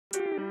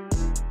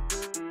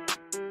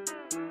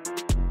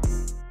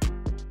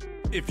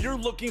If you're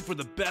looking for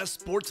the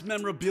best sports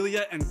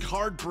memorabilia and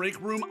card break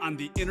room on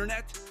the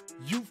internet,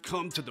 you've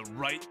come to the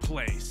right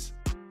place.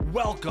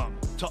 Welcome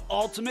to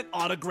Ultimate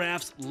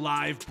Autographs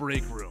Live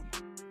Break Room.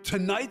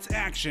 Tonight's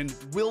action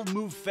will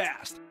move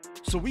fast,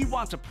 so we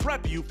want to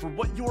prep you for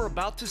what you're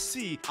about to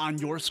see on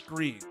your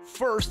screen.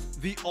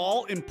 First, the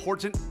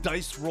all-important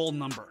dice roll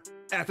number.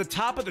 At the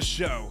top of the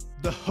show,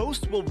 the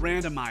host will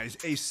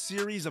randomize a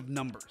series of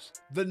numbers.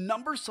 The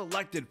number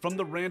selected from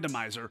the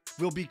randomizer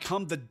will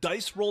become the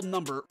dice roll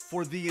number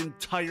for the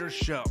entire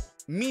show.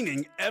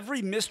 Meaning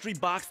every mystery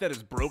box that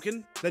is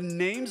broken, the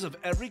names of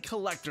every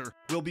collector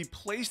will be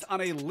placed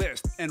on a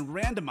list and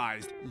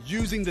randomized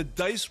using the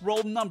dice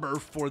roll number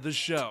for the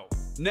show.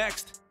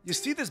 Next, you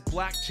see this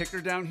black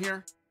ticker down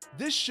here?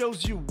 This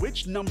shows you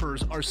which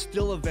numbers are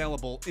still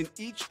available in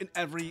each and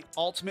every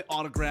Ultimate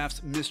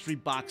Autographs mystery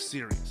box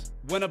series.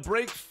 When a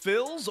break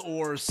fills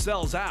or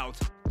sells out,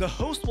 the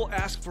host will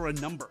ask for a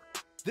number.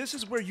 This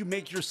is where you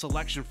make your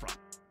selection from.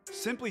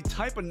 Simply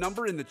type a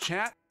number in the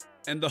chat,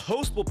 and the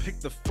host will pick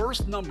the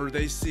first number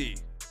they see.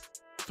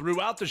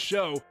 Throughout the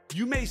show,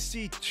 you may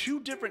see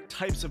two different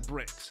types of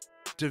breaks: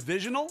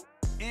 divisional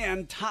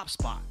and top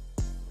spot.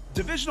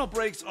 Divisional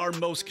breaks are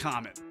most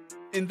common.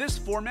 In this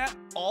format,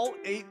 all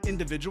 8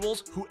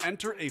 individuals who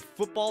enter a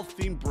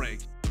football-themed break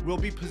will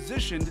be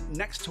positioned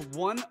next to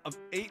one of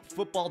 8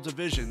 football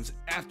divisions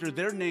after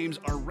their names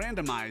are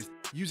randomized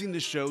using the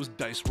show's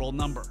dice roll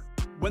number.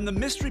 When the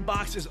mystery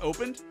box is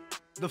opened,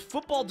 the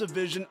football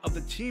division of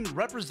the team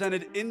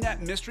represented in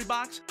that mystery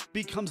box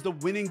becomes the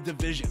winning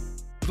division.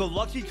 The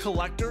lucky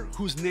collector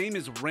whose name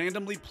is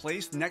randomly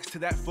placed next to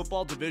that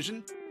football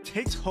division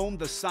takes home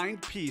the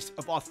signed piece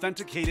of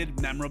authenticated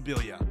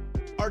memorabilia.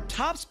 Our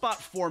top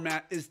spot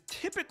format is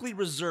typically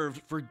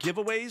reserved for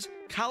giveaways,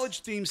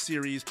 college-themed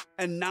series,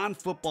 and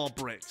non-football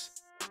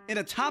breaks. In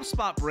a top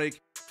spot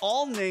break,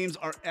 all names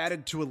are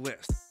added to a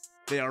list.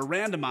 They are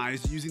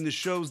randomized using the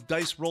show's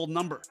dice roll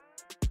number.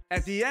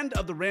 At the end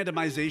of the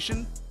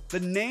randomization,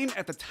 the name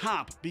at the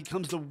top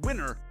becomes the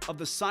winner of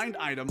the signed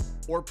item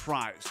or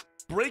prize.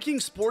 Breaking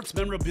sports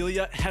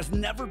memorabilia has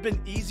never been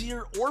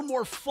easier or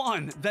more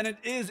fun than it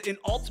is in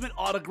Ultimate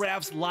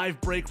Autographs Live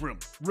Break Room.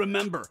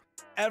 Remember,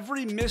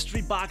 every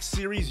mystery box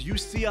series you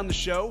see on the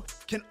show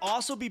can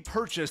also be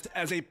purchased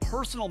as a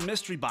personal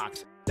mystery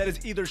box that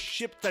is either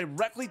shipped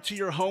directly to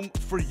your home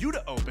for you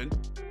to open,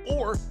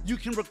 or you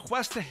can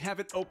request to have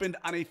it opened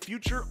on a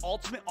future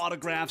Ultimate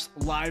Autographs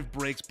Live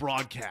Breaks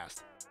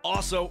broadcast.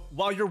 Also,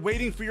 while you're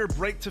waiting for your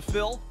break to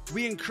fill,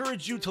 we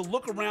encourage you to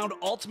look around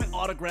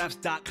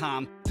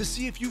ultimateautographs.com to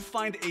see if you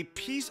find a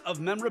piece of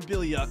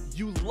memorabilia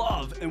you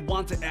love and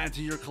want to add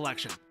to your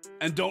collection.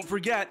 And don't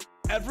forget,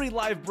 every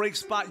live break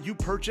spot you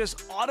purchase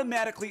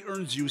automatically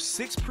earns you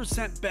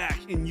 6% back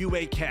in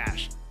UA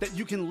cash that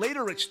you can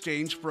later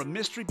exchange for a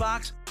mystery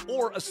box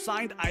or a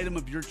signed item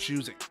of your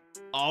choosing.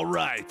 All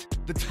right,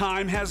 the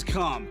time has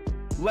come.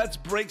 Let's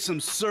break some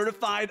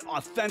certified,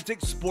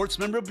 authentic sports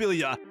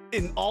memorabilia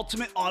in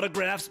Ultimate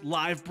Autographs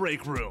Live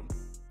Break Room.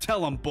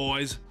 Tell them,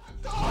 boys.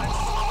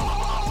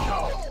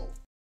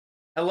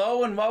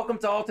 Hello and welcome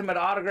to Ultimate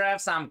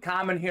Autographs. I'm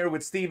Kamen here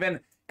with Steven.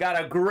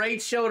 Got a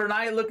great show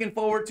tonight. Looking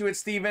forward to it,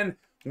 Steven.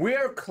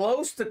 We're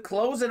close to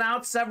closing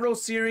out several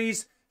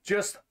series.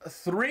 Just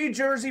 3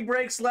 jersey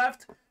breaks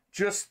left.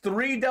 Just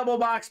 3 double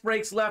box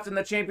breaks left in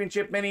the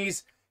championship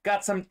minis.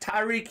 Got some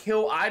Tyreek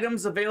Hill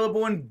items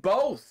available in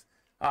both.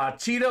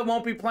 Cheetah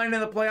won't be playing in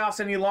the playoffs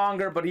any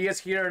longer, but he is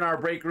here in our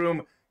break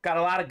room. Got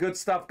a lot of good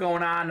stuff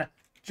going on.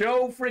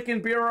 Joe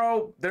freaking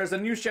Burrow, there's a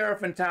new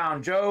sheriff in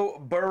town.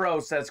 Joe Burrow,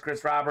 says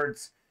Chris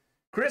Roberts.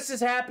 Chris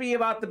is happy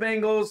about the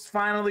Bengals.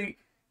 Finally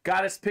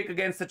got his pick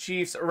against the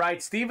Chiefs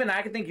right. Steven,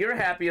 I think you're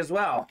happy as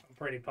well. I'm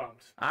pretty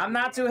pumped. I'm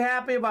not too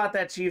happy about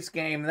that Chiefs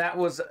game. That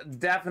was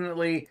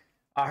definitely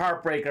a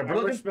heartbreaker.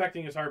 I'm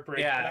respecting his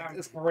heartbreak. Yeah,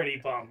 I'm pretty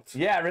pumped.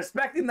 Yeah,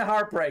 respecting the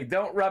heartbreak.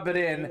 Don't rub it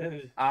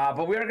in.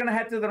 But we're going to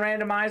head to the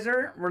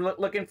randomizer. We're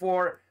looking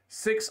for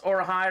 6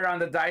 or higher on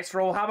the dice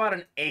roll. How about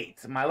an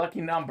 8? My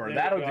lucky number.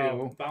 That'll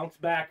do. Bounce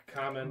back,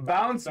 Kamen.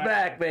 Bounce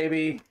back,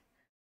 baby.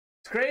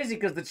 It's crazy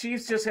because the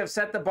Chiefs just have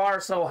set the bar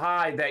so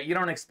high that you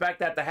don't expect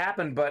that to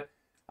happen. But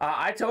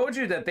I told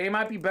you that they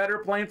might be better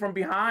playing from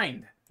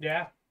behind.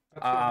 Yeah.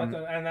 That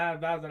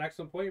was an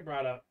excellent point you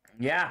brought up.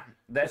 Yeah,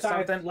 that's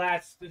Besides something.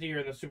 Last year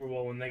in the Super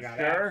Bowl when they got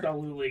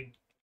absolutely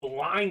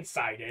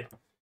blindsided.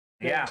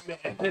 Yeah.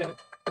 All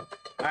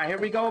right, here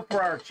we go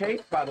for our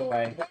chase, by the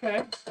way.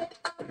 Okay.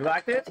 You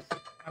like this?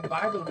 I'm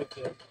vibing with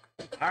it.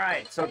 All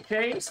right, so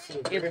chase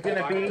is going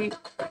to be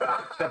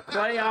the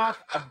playoff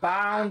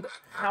bound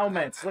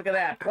helmets. Look at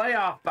that,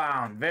 playoff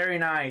bound. Very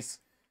nice.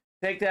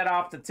 Take that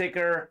off the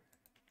ticker.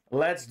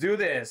 Let's do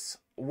this.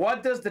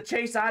 What does the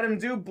chase item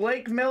do,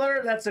 Blake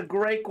Miller? That's a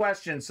great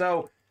question.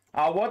 So,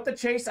 what the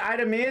chase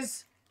item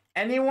is,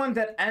 anyone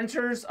that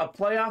enters a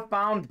playoff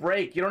bound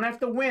break, you don't have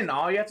to win.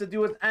 All you have to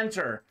do is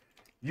enter.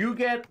 You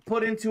get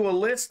put into a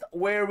list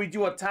where we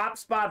do a top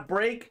spot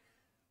break.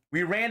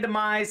 We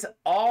randomize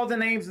all the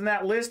names in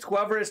that list.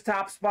 Whoever is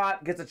top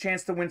spot gets a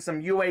chance to win some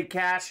UA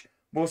cash.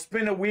 We'll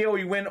spin a wheel.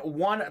 You win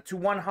 $1 to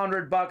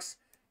 $100.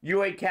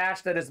 UA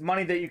cash that is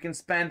money that you can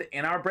spend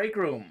in our break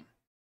room.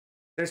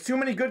 There's too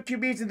many good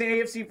QBs in the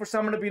AFC for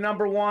someone to be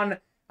number one.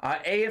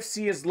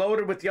 AFC is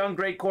loaded with young,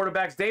 great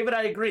quarterbacks. David,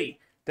 I agree.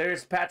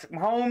 There's Patrick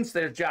Mahomes,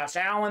 there's Josh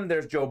Allen,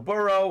 there's Joe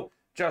Burrow,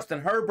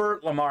 Justin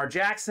Herbert, Lamar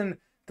Jackson.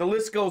 The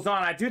list goes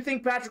on. I do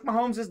think Patrick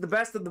Mahomes is the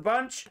best of the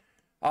bunch,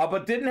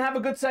 but didn't have a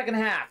good second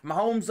half.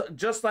 Mahomes,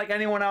 just like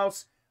anyone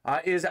else,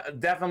 is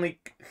definitely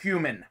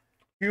human.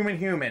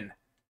 Human.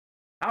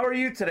 How are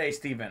you today,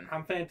 Steven?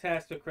 I'm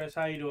fantastic, Chris.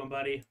 How you doing,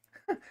 buddy?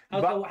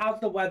 How's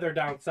the weather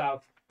down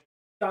south?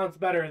 Sounds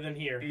better than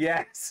here.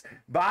 Yes.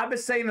 Bob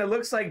is saying it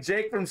looks like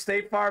Jake from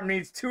State Farm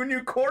needs 2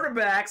 new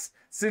quarterbacks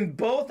since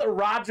both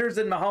Rodgers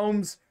and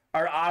Mahomes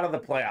are out of the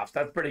playoffs.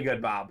 That's pretty good,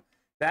 Bob.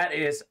 That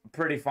is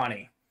pretty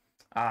funny.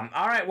 All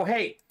right. Well,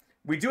 hey,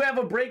 we do have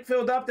a break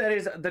filled up. That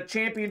is the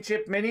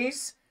championship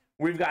minis.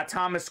 We've got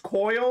Thomas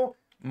Coyle,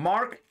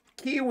 Mark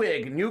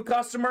Kewig, new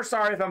customer.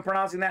 Sorry if I'm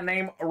pronouncing that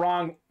name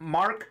wrong.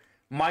 Mark,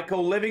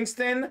 Michael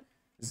Livingston,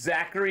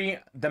 Zachary,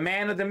 the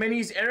man of the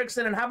minis,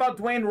 Erickson, and how about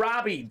Dwayne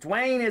Robbie?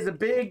 Dwayne is a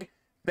big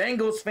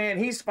Bengals fan.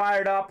 He's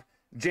fired up.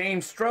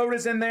 James Strode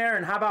is in there.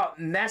 And how about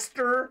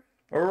Nestor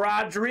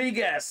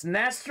Rodriguez?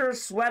 Nestor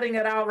sweating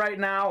it out right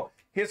now.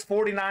 His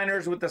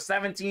 49ers with the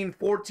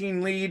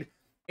 17-14 lead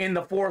in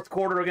the fourth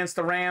quarter against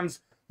the Rams,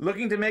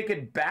 looking to make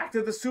it back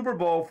to the Super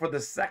Bowl for the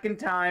second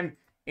time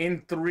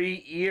in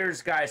 3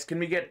 years, guys. Can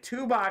we get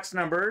 2 box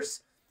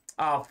numbers?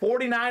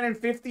 49 and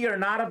 50 are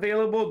not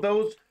available.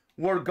 Those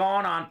were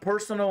gone on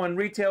personal and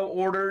retail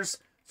orders.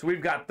 So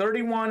we've got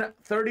 31,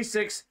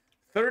 36,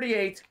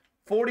 38,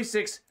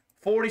 46,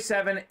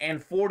 47,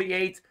 and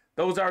 48.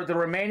 Those are the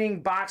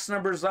remaining box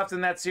numbers left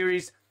in that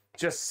series.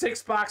 Just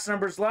 6 box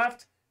numbers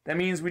left. That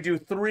means we do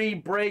 3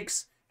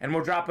 breaks, and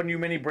we'll drop a new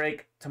mini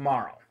break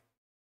tomorrow.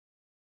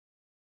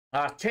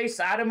 Chase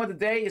item of the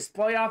day is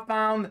playoff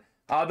bound.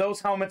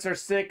 Those helmets are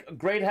sick.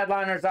 Great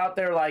headliners out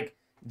there like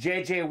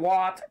J.J.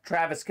 Watt,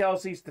 Travis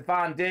Kelce,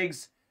 Stephon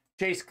Diggs,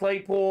 Chase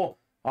Claypool.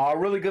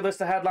 Really good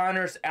list of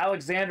headliners.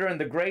 Alexander and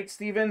the Great,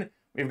 Steven.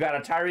 We've got a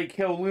Tyreek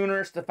Hill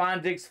Lunar,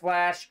 Stephon Diggs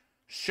Flash,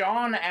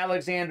 Sean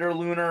Alexander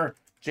Lunar,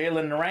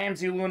 Jalen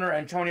Ramsey Lunar,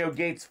 Antonio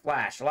Gates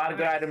Flash. A lot of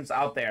good items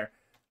out there.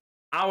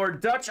 Our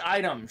Dutch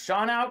item,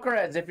 Sean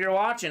Alcaraz, if you're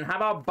watching. How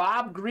about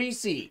Bob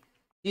Greasy?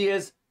 He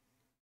is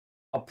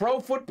a pro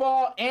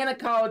football and a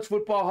college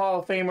football Hall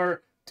of Famer,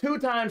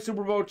 2-time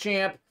Super Bowl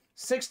champ,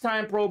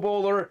 6-time Pro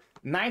Bowler,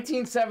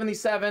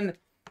 1977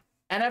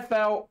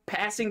 NFL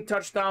passing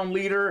touchdown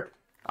leader.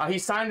 He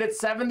signed at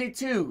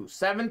 72,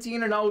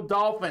 17-0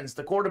 Dolphins,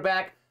 the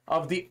quarterback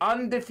of the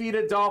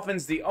undefeated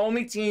Dolphins, the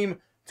only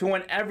team to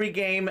win every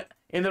game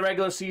in the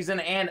regular season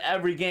and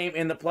every game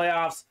in the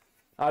playoffs.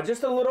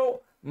 Just a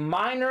little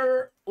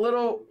minor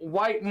little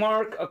white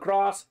mark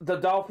across the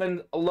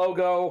Dolphin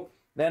logo,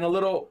 then a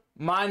little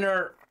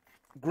minor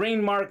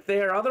green mark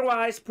there.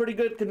 Otherwise, pretty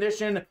good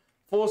condition,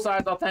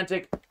 full-size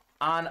authentic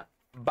on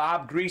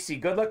Bob Greasy.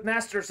 Good luck,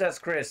 Nestor, says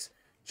Chris,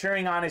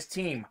 cheering on his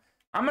team.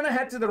 I'm going to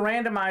head to the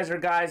randomizer,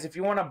 guys. If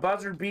you want to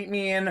buzzer beat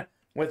me in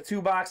with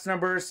 2 box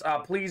numbers,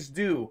 please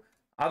do.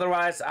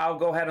 Otherwise, I'll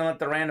go ahead and let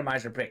the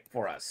randomizer pick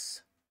for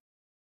us.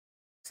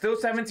 Still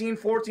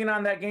 17-14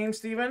 on that game,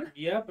 Steven?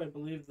 Yep, I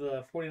believe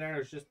the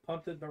 49ers just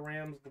punted the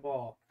Rams the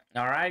ball.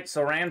 All right,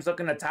 so Rams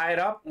looking to tie it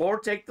up or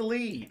take the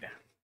lead.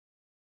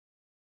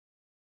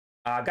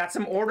 Got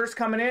some orders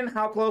coming in.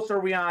 How close are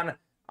we on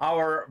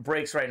our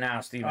breaks right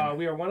now, Steven?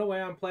 We are 1 away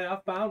on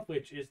playoff bound,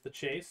 which is the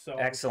chase. So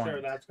excellent. I'm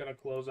sure that's going to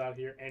close out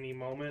here any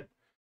moment.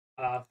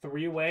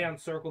 3 away on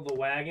Circle the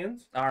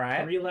Wagons. All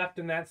right. 3 left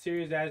in that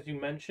series, as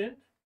you mentioned.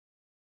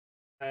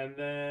 And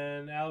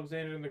then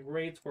Alexander and the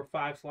Greats were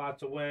 5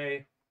 slots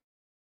away.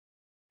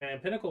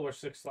 And Pinnacle were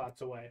 6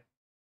 slots away.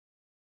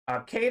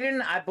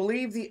 Caden, I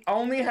believe the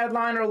only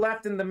headliner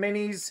left in the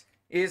minis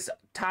is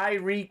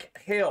Tyreek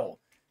Hill.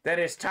 That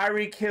is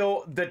Tyreek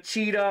Hill, the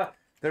Cheetah.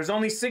 There's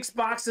only 6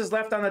 boxes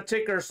left on the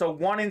ticker, so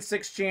 1 in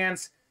 6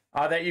 chance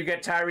that you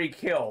get Tyreek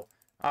Hill.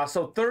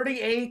 So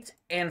 38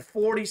 and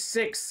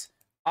 46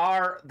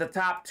 are the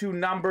top 2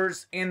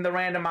 numbers in the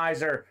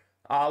randomizer.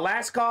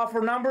 Last call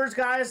for numbers,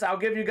 guys. I'll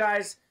give you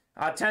guys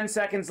 10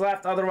 seconds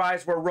left.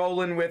 Otherwise, we're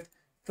rolling with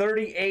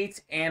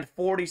 38 and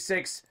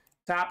 46,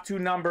 top 2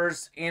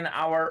 numbers in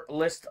our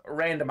list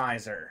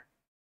randomizer.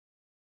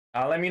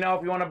 Let me know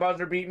if you want to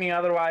buzzer beat me.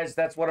 Otherwise,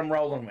 that's what I'm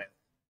rolling with.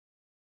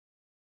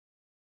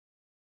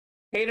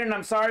 Hayden,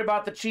 I'm sorry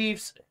about the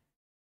Chiefs.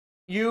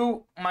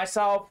 You,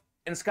 myself,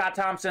 and Scott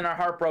Thompson are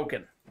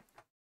heartbroken.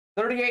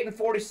 38 and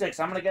 46.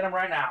 I'm going to get them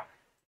right now.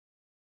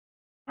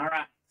 All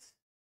right.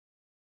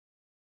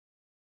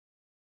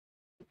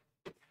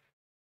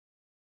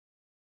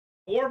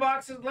 Four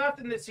boxes left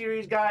in this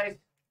series, guys.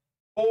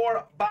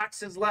 4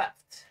 boxes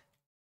left.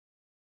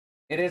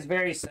 It is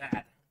very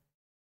sad.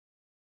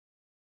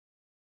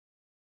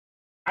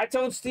 I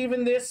told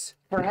Steven this.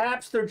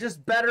 Perhaps they're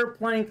just better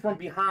playing from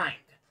behind.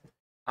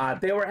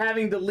 They were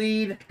having the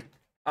lead,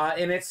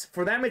 and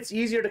for them, it's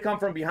easier to come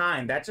from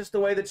behind. That's just the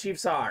way the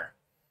Chiefs are.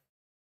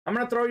 I'm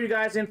going to throw you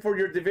guys in for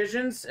your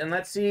divisions, and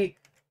let's see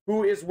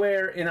who is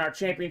where in our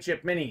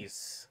championship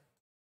minis.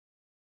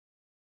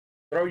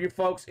 throw you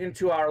folks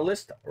into our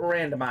list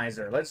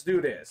randomizer. Let's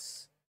do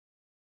this.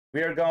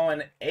 We are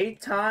going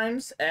 8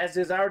 times, as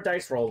is our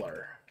dice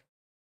roller.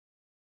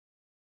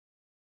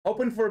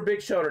 Hoping for a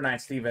big show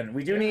tonight, Steven.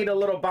 We do need a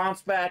little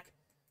bounce back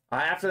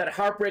after that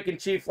heartbreaking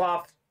Chiefs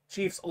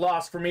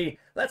loss for me.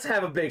 Let's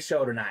have a big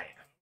show tonight.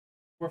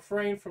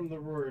 Refrain from the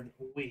word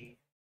we.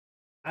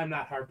 I'm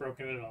not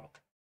heartbroken at all.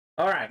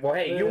 All right. Well,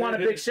 hey, you want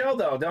a big show,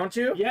 though, don't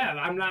you? Yeah,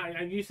 I'm not.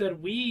 And you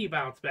said we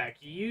bounce back.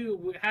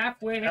 You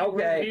halfway. Okay.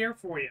 We're here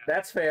for you.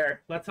 That's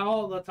fair. Let's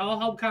all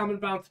help Kamen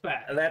bounce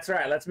back. That's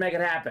right. Let's make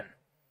it happen.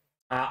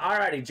 All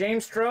righty.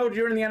 James Strode,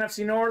 you're in the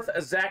NFC North.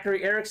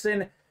 Zachary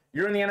Erickson,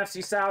 you're in the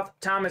NFC South.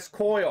 Thomas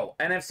Coyle,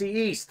 NFC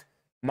East.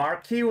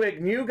 Mark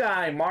Kewig, new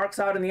guy. Mark's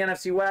out in the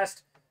NFC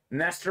West.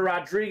 Nestor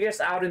Rodriguez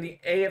out in the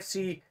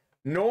AFC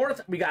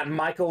North. We got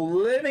Michael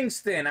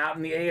Livingston out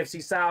in the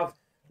AFC South.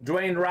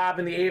 Dwayne Robb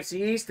in the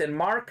AFC East. And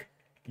Mark,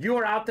 you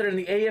are out there in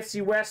the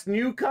AFC West.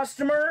 New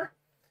customer.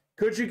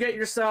 Could you get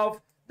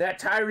yourself that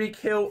Tyreek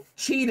Hill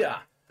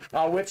Cheetah,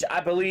 which I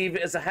believe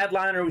is a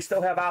headliner we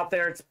still have out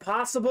there. It's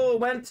possible it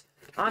went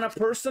on a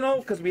personal,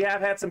 because we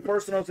have had some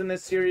personals in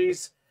this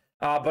series,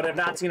 but have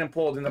not seen him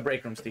pulled in the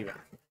break room, Steven.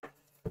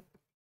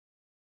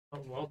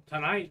 Oh, well,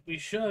 tonight we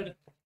should.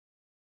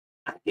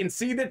 I can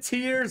see the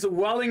tears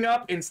welling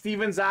up in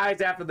Steven's eyes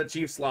after the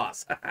Chiefs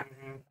loss.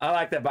 I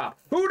like that, Bob.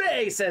 Who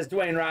dey, says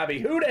Dwayne Robbie.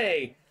 Who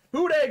dey?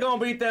 Who dey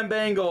gonna beat them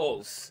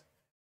Bengals?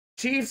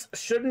 Chiefs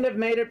shouldn't have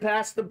made it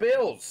past the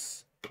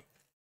Bills.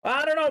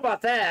 I don't know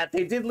about that.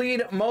 They did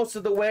lead most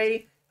of the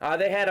way.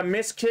 They had a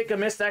missed kick, a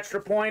missed extra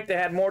point. They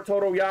had more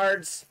total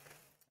yards.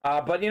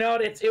 But, you know,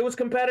 it was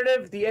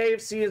competitive. The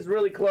AFC is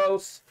really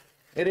close.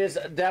 It is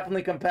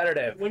definitely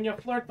competitive. When you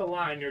flirt the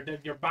line,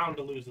 you're bound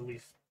to lose at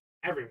least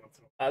every once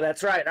in a while.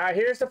 That's right. All right,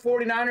 here's the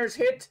 49ers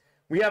hit.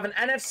 We have an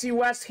NFC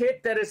West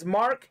hit that is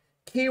Mark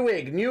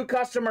Kewig. New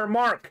customer,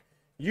 Mark.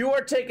 You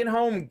are taking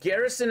home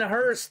Garrison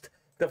Hurst,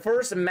 the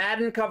first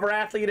Madden cover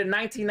athlete in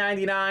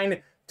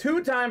 1999,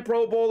 two-time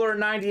Pro Bowler in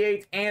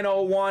 98 and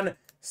 01,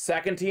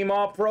 second-team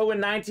All-Pro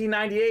in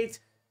 1998.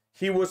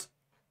 He was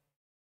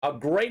a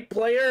great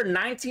player,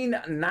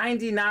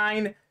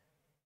 1999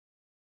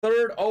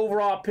 third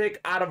overall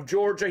pick out of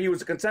Georgia. He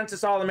was a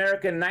consensus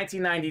All-American in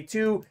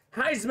 1992,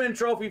 Heisman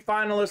Trophy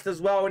finalist as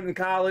well in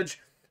college.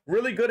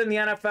 Really good in the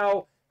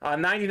NFL.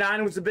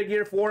 99 was a big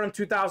year for him.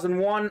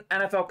 2001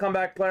 NFL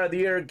Comeback Player of the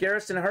Year.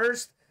 Garrison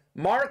Hurst,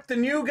 Mark the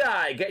new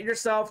guy. Get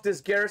yourself this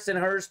Garrison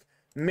Hurst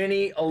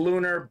mini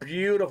lunar.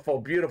 Beautiful,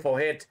 beautiful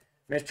hit,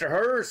 Mr.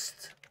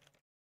 Hurst.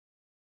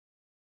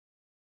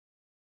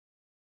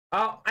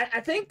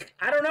 I think,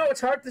 I don't know,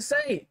 it's hard to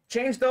say.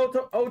 Change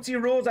the OT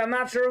rules, I'm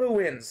not sure who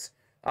wins.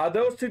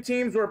 Those two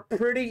teams were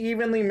pretty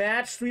evenly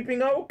matched,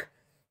 sweeping Oak.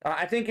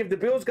 I think if the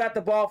Bills got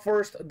the ball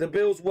first, the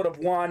Bills would have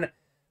won.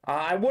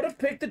 I would have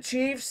picked the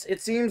Chiefs.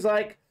 It seems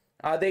like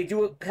they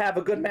do have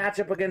a good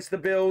matchup against the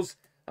Bills,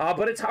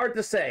 but it's hard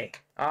to say.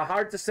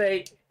 Hard to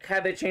say,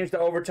 had they changed the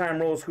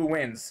overtime rules, who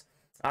wins.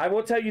 I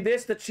will tell you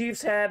this, the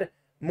Chiefs had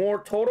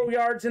more total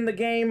yards in the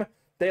game.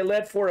 They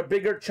led for a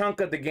bigger chunk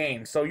of the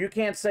game, so you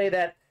can't say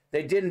that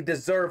they didn't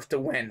deserve to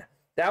win.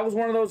 That was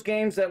one of those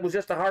games that was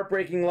just a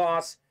heartbreaking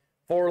loss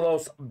for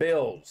those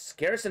Bills.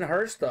 Garrison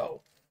Hurst,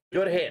 though,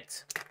 good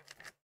hit. I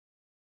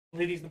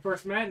believe he's the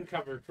first Madden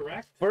cover,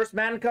 correct? First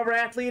Madden cover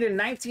athlete in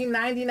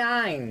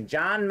 1999.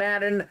 John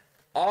Madden,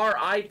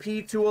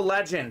 R.I.P. to a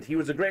legend. He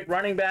was a great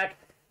running back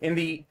in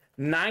the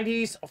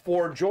 90s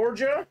for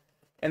Georgia,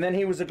 and then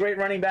he was a great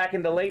running back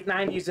in the late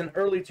 90s and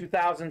early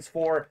 2000s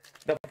for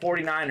the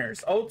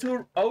 49ers.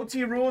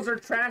 OT rules are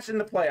trash in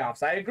the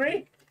playoffs. I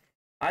agree.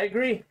 I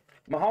agree.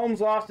 Mahomes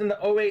lost in the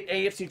 08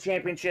 AFC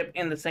Championship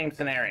in the same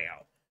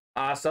scenario.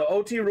 So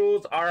OT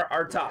rules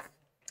are tough.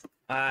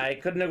 I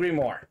couldn't agree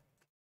more.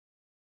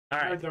 All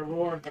right. I heard the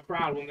roar of the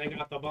crowd when they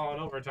got the ball in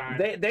overtime.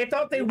 They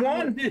thought they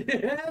won.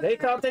 They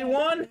thought they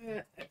won.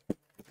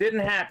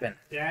 Didn't happen.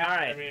 Yeah, all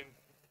right. I mean,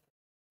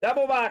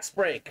 double box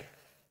break.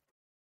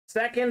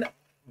 Second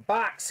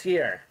box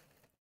here.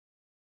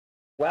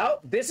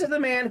 Well, this is the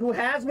man who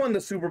has won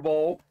the Super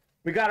Bowl.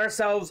 We got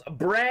ourselves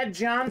Brad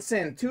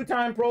Johnson,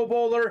 two-time Pro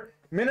Bowler,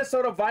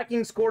 Minnesota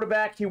Vikings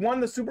quarterback. He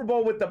won the Super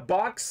Bowl with the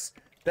Bucs.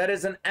 That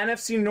is an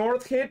NFC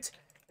North hit.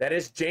 That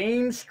is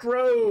James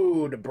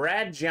Strode,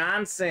 Brad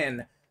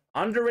Johnson.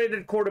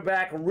 Underrated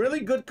quarterback, really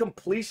good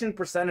completion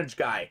percentage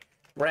guy,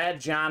 Brad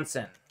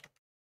Johnson.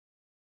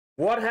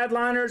 What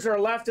headliners are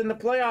left in the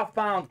playoff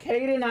bound?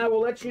 Caden, I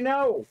will let you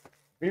know.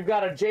 We've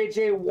got a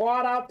J.J.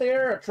 Watt out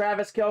there, a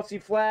Travis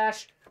Kelce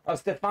flash, a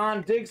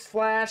Stephon Diggs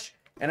flash,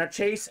 and a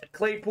Chase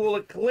Claypool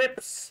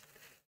eclipse.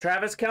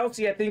 Travis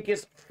Kelce, I think,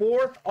 is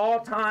fourth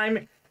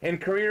all-time in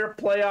career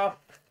playoff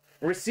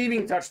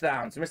receiving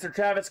touchdowns. Mr.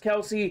 Travis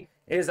Kelce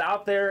is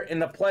out there in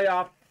the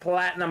playoff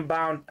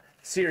platinum-bound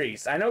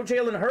series. I know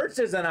Jalen Hurts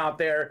isn't out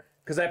there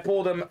because I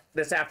pulled him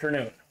this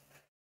afternoon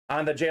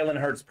on the Jalen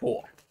Hurts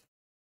pool.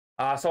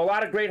 So a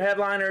lot of great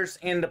headliners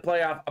in the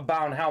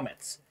playoff-bound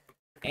helmets.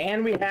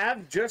 And we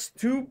have just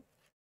two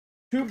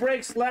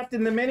breaks left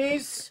in the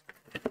minis.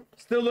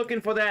 Still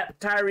looking for that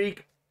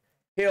Tyreek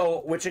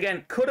Hill, which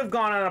again could have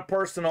gone on a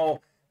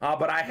personal,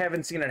 but I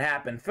haven't seen it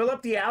happen. Fill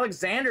up the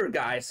Alexander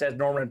guy, says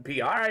Norman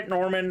P. All right,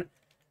 Norman.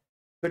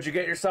 Could you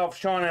get yourself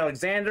Sean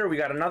Alexander? We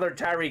got another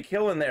Tyreek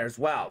Hill in there as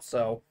well.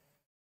 So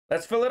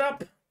let's fill it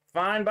up.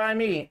 Fine by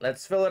me.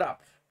 Let's fill it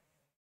up.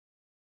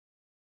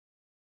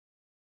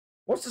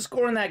 What's the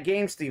score in that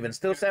game, Steven?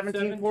 Still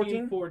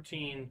 17-14?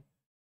 17-14.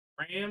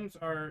 Rams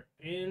are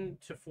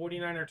into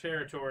 49er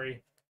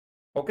territory.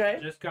 Okay.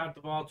 Just got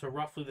the ball to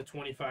roughly the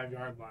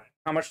 25-yard line.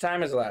 How much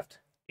time is left?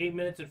 8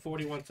 minutes and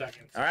 41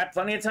 seconds. All right,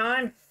 plenty of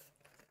time.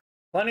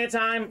 Plenty of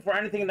time for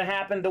anything to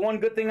happen. The one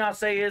good thing I'll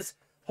say is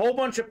whole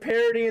bunch of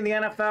parity in the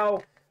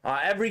NFL.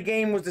 Every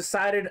game was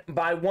decided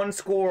by one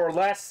score or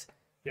less.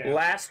 Yeah.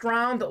 Last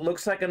round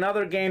looks like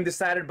another game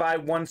decided by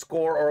one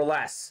score or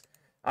less.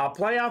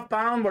 Playoff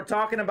bound, we're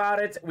talking about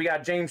it. We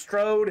got James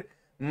Strode,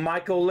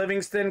 Michael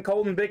Livingston,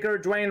 Colton Bicker,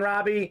 Dwayne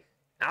Robbie,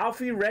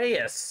 Alfie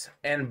Reyes,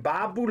 and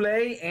Bob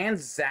Boulay and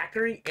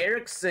Zachary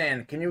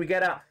Erickson. Can you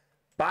get a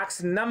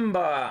box number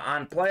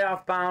on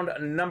playoff bound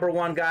number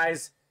 1,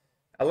 guys?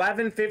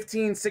 11,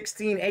 15,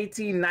 16,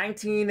 18,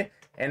 19,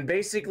 and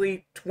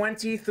basically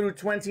 20 through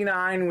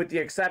 29 with the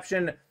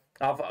exception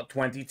of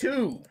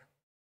 22.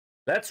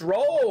 Let's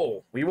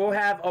roll. We will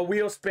have a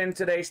wheel spin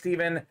today,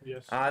 Steven.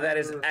 Yes. That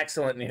is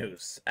excellent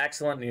news.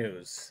 Excellent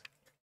news.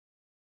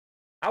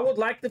 I would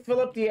like to fill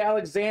up the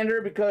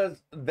Alexander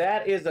because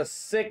that is a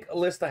sick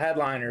list of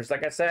headliners.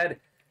 Like I said,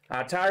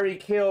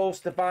 Tyreek Hill,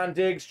 Stephon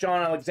Diggs,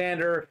 Sean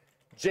Alexander,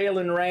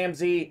 Jalen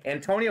Ramsey,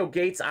 Antonio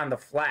Gates on the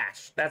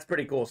flash. That's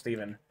pretty cool,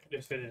 Steven.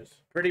 Yes, it is.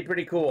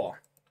 Pretty cool.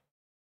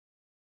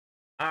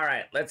 All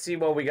right, let's see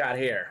what we got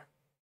here.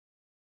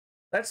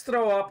 Let's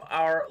throw up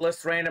our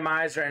list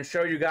randomizer and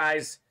show you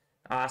guys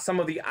some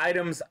of the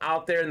items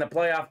out there in the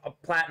playoff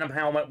platinum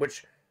helmet,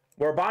 which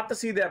we're about to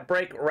see that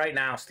break right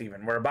now,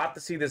 Steven. We're about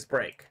to see this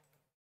break.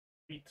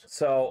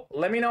 So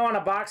let me know on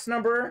a box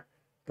number,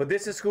 but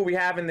this is who we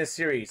have in this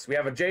series. We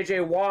have a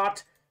J.J.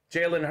 Watt,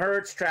 Jalen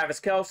Hurts, Travis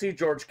Kelce,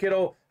 George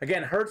Kittle.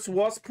 Again, Hurts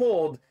was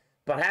pulled,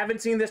 but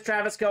haven't seen this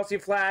Travis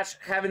Kelce flash,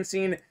 haven't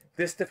seen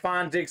this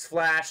Stephon Diggs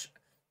flash.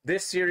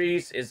 This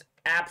series is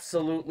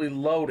absolutely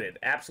loaded.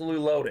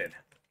 Absolutely loaded.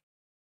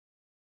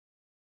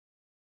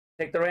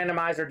 Take the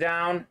randomizer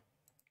down.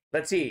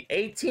 Let's see.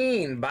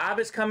 18. Bob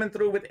is coming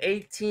through with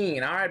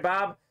 18. All right,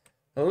 Bob.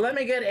 Let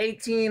me get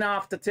 18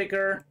 off the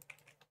ticker.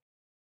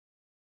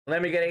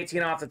 Let me get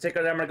 18 off the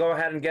ticker. Then I'm going to go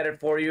ahead and get it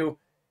for you.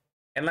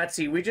 And let's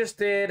see. We just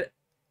did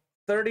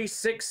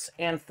 36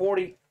 and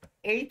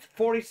 48.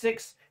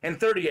 46 and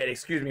 38.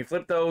 Excuse me.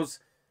 Flip those.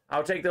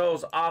 I'll take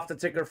those off the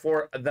ticker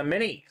for the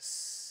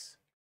minis.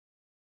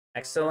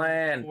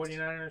 Excellent.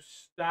 49ers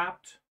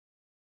stopped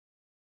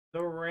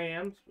the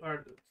Rams.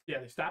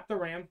 They stopped the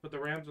Rams, but the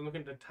Rams are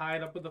looking to tie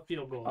it up with a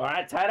field goal. All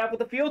right, tied up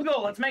with a field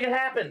goal. Let's make it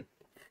happen.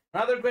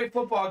 Another great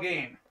football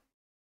game.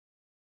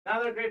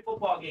 Another great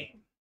football game.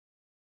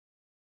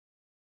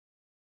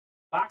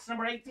 Box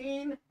number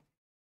 18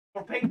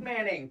 for Peyton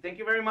Manning. Thank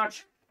you very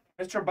much,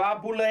 Mr.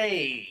 Bob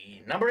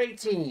Boulay. Number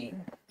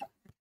 18.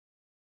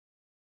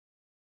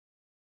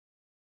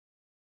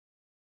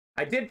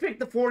 I did pick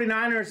the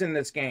 49ers in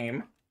this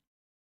game,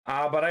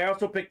 but I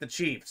also picked the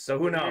Chiefs, so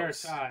who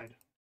knows? They're tied.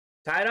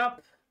 Tied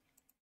up.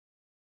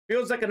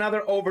 Feels like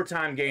another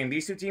overtime game.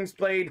 These two teams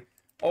played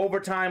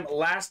overtime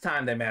last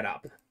time they met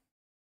up.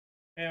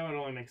 Yeah, it would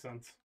only make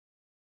sense.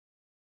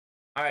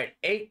 All right,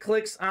 8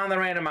 clicks on the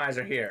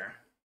randomizer here.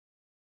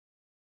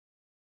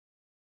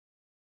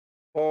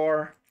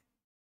 4,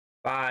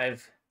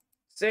 5,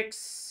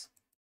 6,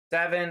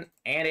 7,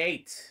 and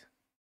 8.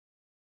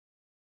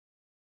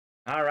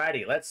 All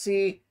righty, let's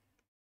see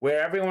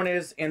where everyone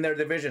is in their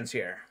divisions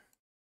here.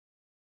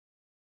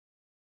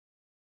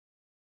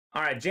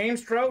 All right,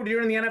 James Strode,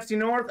 you're in the NFC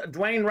North.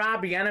 Dwayne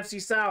Robbie,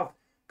 NFC South.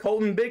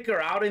 Colton Bicker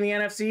out in the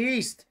NFC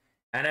East.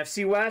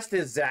 NFC West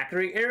is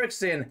Zachary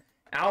Erickson.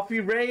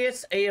 Alfie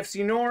Reyes,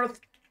 AFC North.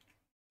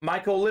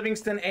 Michael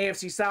Livingston,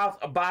 AFC South.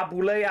 Bob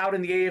Boulay out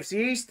in the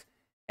AFC East.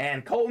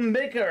 And Colton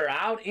Bicker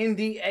out in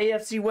the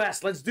AFC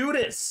West. Let's do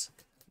this.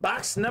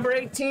 Box number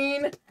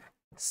 18.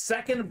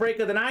 Second break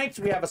of the night.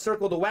 We have a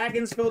Circle the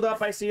Wagons filled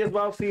up, I see as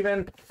well,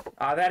 Steven.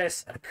 That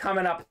is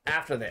coming up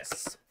after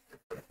this.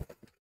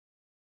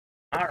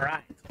 All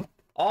right.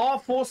 All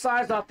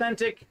full-size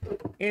authentic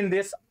in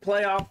this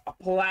playoff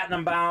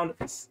platinum bound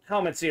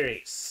helmet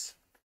series.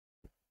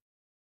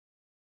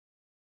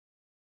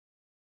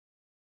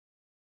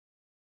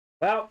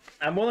 Well,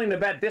 I'm willing to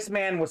bet this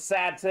man was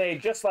sad today,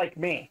 just like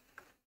me.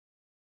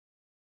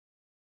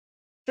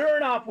 Sure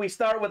enough, we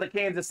start with a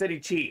Kansas City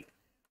Chief.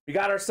 We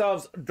got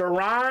ourselves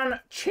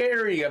Deron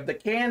Cherry of the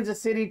Kansas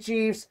City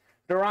Chiefs.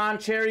 Deron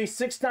Cherry,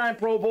 6-time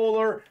Pro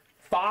Bowler,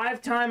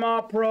 5-time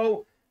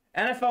All-Pro,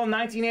 NFL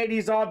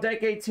 1980s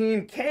All-Decade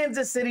Team,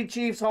 Kansas City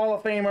Chiefs Hall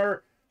of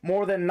Famer,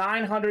 more than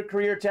 900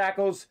 career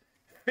tackles,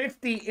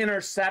 50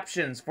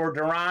 interceptions for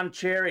Deron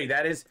Cherry.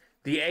 That is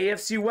the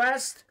AFC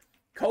West.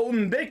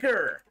 Colton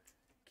Bicker,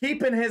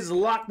 keeping his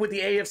luck with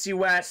the AFC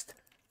West,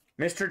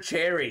 Mr.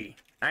 Cherry.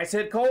 Nice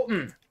hit,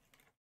 Colton.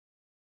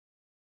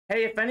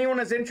 Hey, if anyone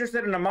is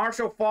interested in a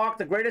Marshall Faulk,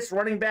 the greatest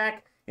running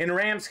back in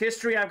Rams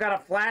history, I've got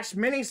a flash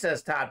mini,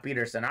 says Todd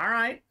Peterson. All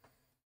right.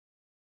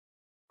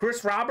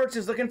 Chris Roberts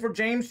is looking for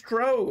James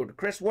Strode.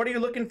 Chris, what are you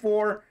looking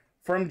for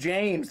from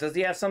James? Does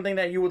he have something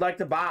that you would like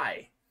to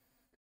buy?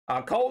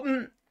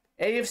 Colton,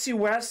 AFC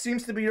West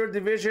seems to be your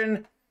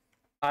division.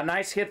 A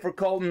nice hit for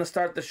Colton to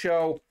start the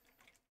show.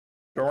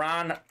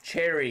 Duran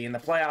Cherry in the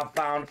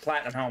playoff-bound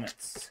platinum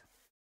helmets.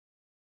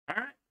 All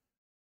right.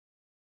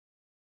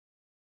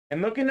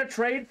 And looking to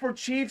trade for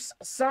Chiefs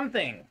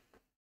something.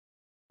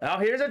 Well,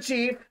 here's a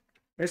Chief,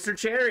 Mr.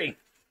 Cherry.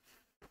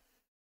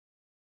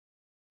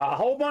 A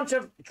whole bunch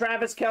of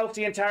Travis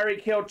Kelce and Tyreek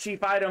Hill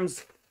Chief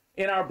items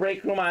in our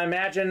break room. I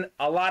imagine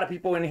a lot of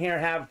people in here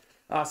have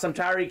some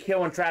Tyreek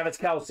Hill and Travis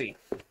Kelce.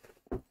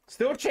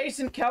 Still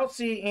chasing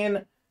Kelce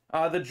in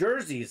the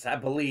jerseys, I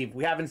believe.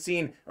 We haven't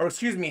seen, or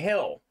excuse me,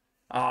 Hill.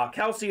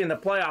 Kelce in the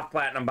playoff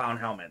platinum-bound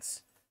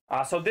helmets.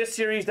 So this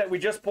series that we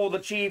just pulled the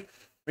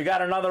Chief, we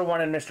got another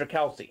one in Mr.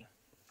 Kelce.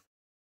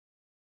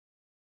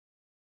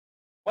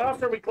 What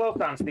else are we close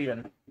on,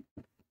 Steven?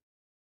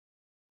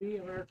 We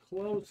are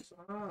close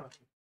on.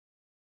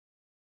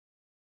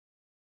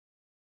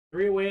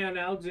 3 away on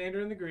Alexander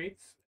and the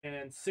Greats,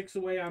 and 6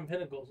 away on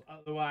Pinnacles.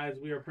 Otherwise,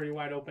 we are pretty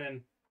wide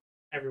open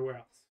everywhere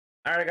else.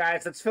 All right,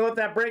 guys, let's fill up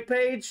that break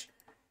page.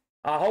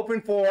 Hoping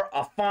for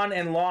a fun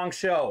and long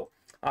show.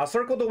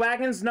 Circle the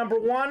Wagons, number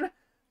 1.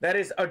 That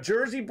is a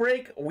jersey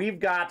break. We've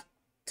got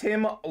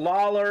Tim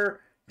Lawler,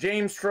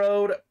 James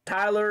Strode,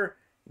 Tyler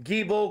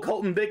Giebel,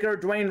 Colton Vicker,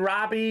 Dwayne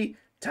Robbie,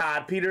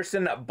 Todd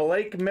Peterson,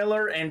 Blake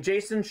Miller, and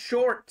Jason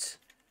Short.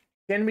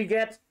 Can we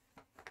get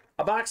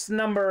a box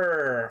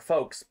number,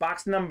 folks?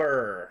 Box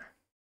number.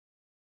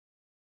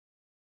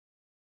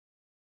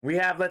 We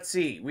have, let's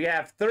see, we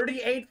have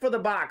 38 for the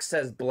box,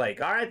 says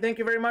Blake. All right, thank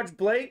you very much,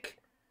 Blake.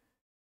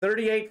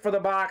 38 for the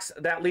box.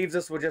 That leaves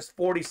us with just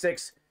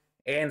 46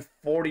 and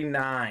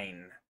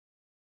 49.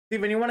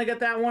 Steven, you want to get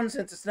that one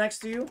since it's next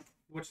to you?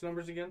 Which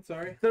numbers again?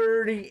 Sorry.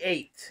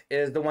 38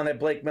 is the one that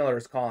Blake Miller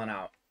is calling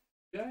out.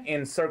 Okay.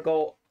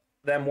 Encircle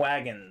them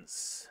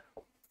wagons.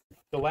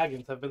 The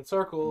wagons have been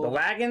circled. The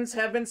wagons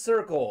have been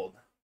circled.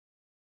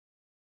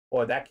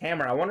 Boy, that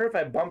camera. I wonder if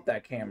I bumped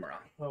that camera.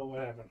 Oh, what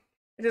happened?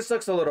 It just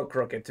looks a little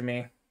crooked to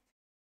me.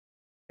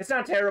 It's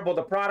not terrible.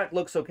 The product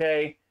looks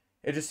okay.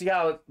 You just see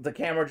how the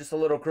camera just a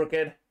little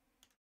crooked?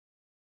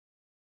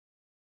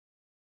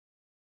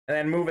 And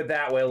then move it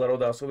that way a little,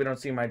 though, so we don't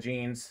see my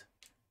jeans.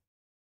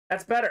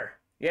 That's better.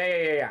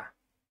 Yeah.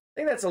 I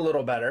think that's a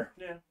little better.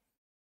 Yeah.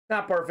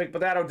 Not perfect,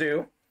 but that'll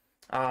do.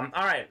 All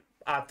right.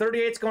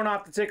 38's going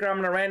off the ticker.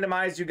 I'm going to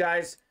randomize you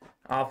guys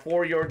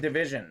for your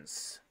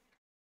divisions.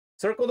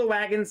 Circle the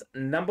Wagons,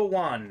 number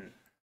 1.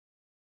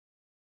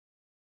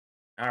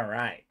 All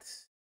right.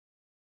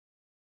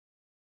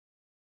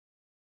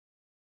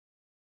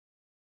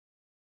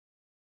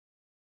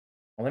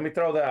 Well, let me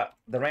throw the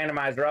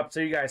randomizer up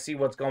so you guys see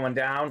what's going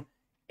down.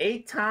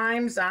 8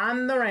 times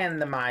on the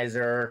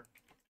randomizer.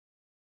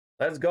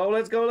 Let's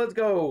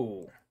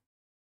go.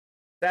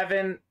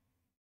 7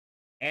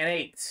 and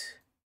 8.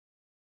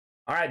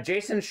 All right,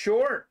 Jason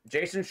Short.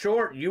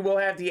 You will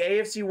have the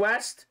AFC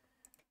West,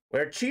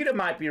 where Cheetah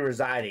might be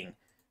residing.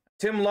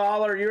 Tim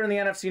Lawler, you're in the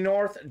NFC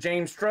North.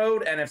 James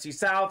Strode, NFC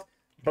South.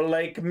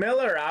 Blake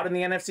Miller out in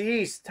the NFC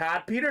East.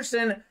 Todd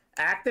Peterson,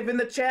 active in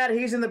the chat.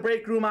 He's in the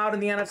break room out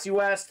in the NFC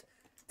West.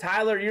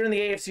 Tyler, you're in the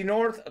AFC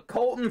North.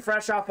 Colton,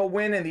 fresh off a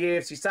win in the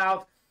AFC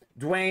South.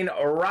 Dwayne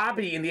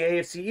Robbie in the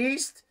AFC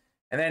East.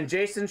 And then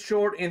Jason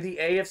Short in the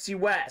AFC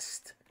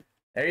West.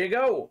 There you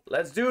go.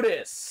 Let's do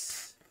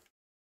this.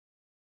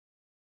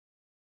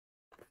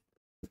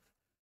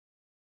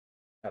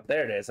 Oh,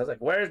 there it is. I was like,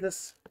 where's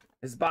this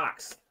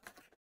box?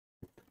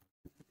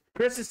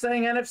 Chris is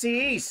saying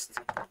NFC East.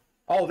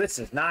 Oh, this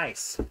is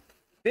nice.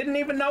 Didn't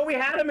even know we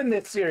had him in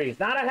this series.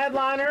 Not a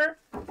headliner.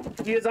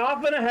 He is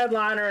often a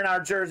headliner in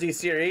our jersey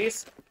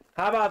series.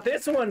 How about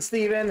this one,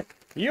 Steven?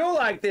 You'll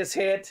like this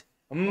hit.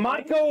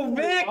 Michael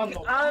Vick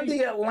on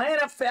the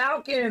Atlanta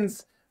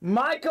Falcons.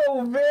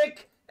 Michael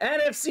Vick,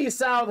 NFC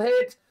South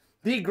hit.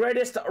 The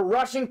greatest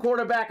rushing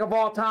quarterback of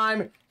all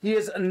time. He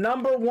is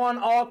number 1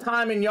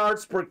 all-time in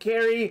yards per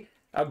carry.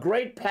 A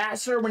great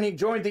passer when he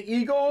joined the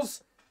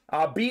Eagles.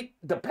 Beat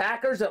the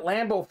Packers at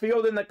Lambeau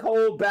Field in the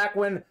cold back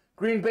when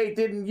Green Bay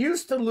didn't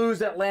used to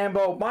lose at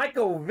Lambeau.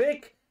 Michael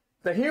Vick,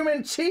 the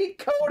human cheat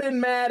code in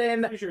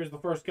Madden. Pretty sure he's the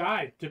first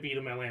guy to beat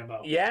him at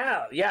Lambeau.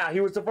 Yeah. He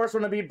was the first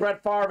one to beat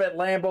Brett Favre at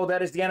Lambeau.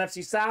 That is the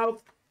NFC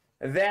South.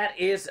 That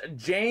is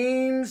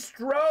James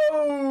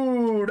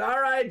Strode.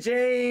 All right,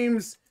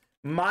 James.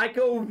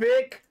 Michael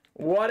Vick,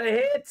 what a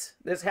hit.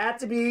 This had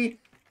to be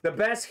the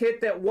best hit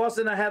that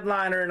wasn't a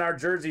headliner in our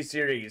jersey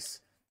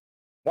series.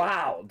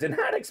 Wow, did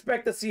not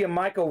expect to see a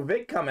Michael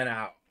Vick coming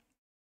out.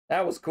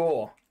 That was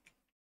cool.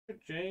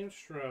 James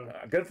Strode.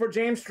 Good for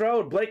James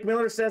Strode. Blake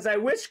Miller says, I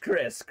wish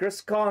Chris. Chris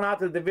calling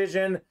out the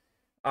division.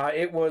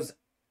 It was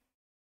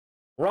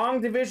wrong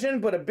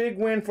division, but a big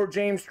win for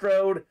James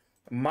Strode.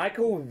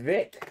 Michael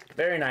Vick,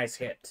 very nice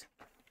hit.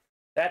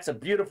 That's a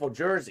beautiful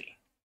jersey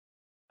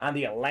on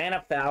the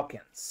Atlanta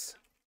Falcons.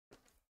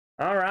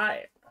 All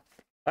right.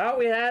 Well,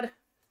 we had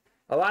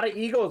a lot of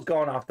Eagles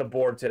going off the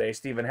board today,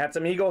 Steven. Had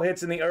some Eagle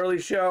hits in the early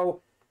show.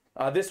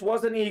 This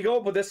was an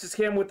Eagle, but this is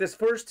him with his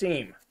first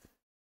team.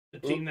 The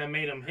team that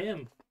made him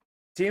him.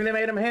 Team that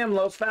made him him,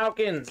 Los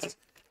Falcons.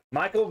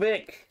 Michael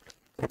Vick.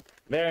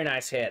 Very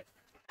nice hit.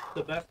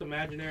 The best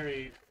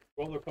imaginary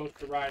roller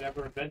coaster ride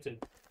ever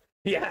invented.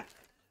 Yeah,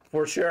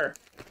 for sure.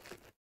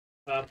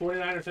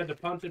 49ers had to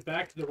punt it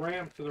back to the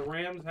Rams, so the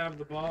Rams have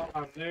the ball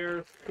on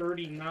their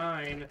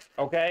 39.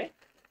 Okay.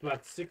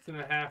 About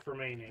 6.5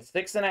 remaining.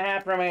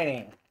 6.5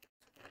 remaining.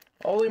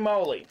 Holy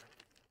moly.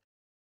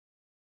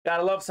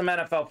 Gotta love some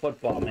NFL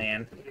football,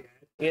 man.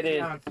 It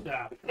is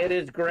Non-stop. It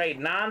is great.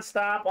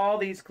 Non-stop, all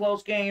these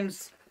close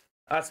games.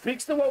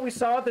 Speaks to what we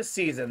saw this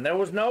season. There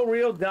was no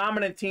real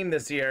dominant team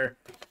this year.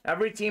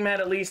 Every team had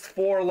at least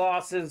 4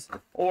 losses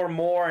or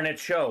more, and it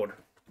showed.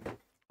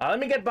 Let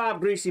me get Bob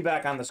Greasy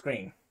back on the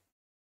screen.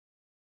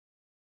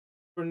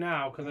 For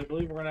now, because I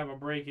believe we're going to have a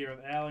break here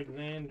with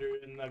Alexander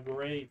and the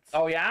Greats.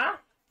 Oh, yeah?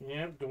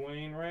 Yep,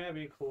 Dwayne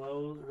Robbie,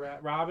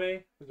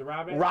 Robbie? Is it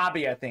Robbie?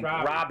 Robbie, I think.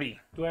 Robbie. Robbie.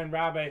 Dwayne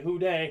Robbie, who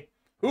day?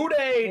 Who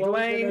day,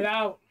 Closing it Dwayne?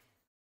 out.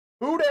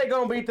 Who they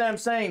gonna beat them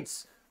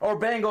Saints? Or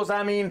Bengals,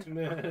 I mean.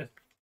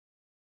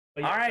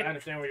 But yes, All right. I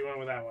understand where you went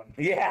with that one.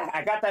 Yeah,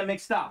 I got that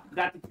mixed up.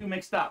 Got the two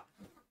mixed up.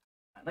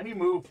 Let me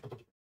move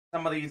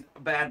some of these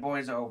bad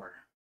boys over.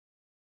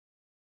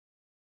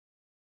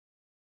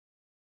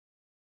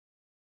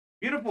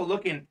 Beautiful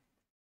looking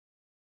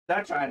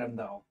Dutch item,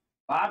 though.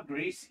 Bob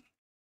Greasy.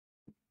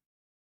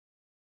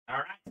 All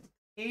right.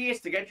 Key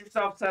is to get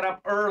yourself set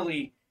up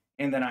early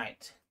in the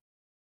night.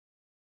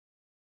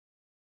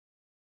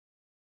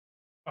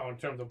 Oh, in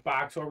terms of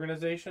box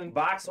organization?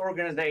 Box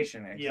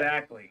organization,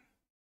 exactly.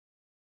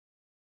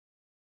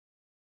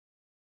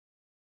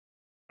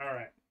 All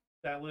right.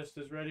 That list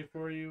is ready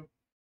for you.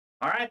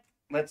 All right,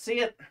 let's see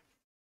it. If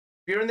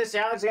you're in this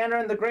Alexander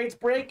and the Greats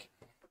break,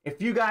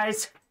 if you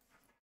guys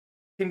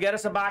can get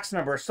us a box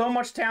number. So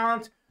much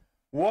talent.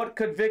 What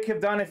could Vic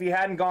have done if he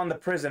hadn't gone to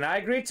prison? I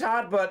agree,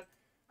 Todd, but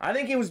I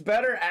think he was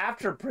better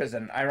after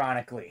prison,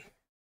 ironically.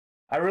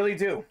 I really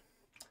do.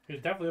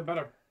 He's definitely a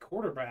better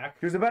quarterback.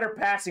 He was a better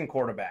passing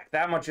quarterback.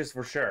 That much is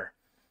for sure.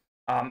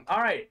 All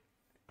right.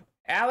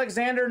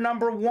 Alexander,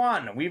 number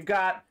 1. We've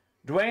got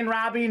Dwayne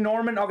Robbie,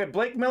 Norman. Okay,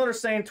 Blake Miller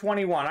saying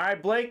 21. All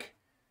right, Blake,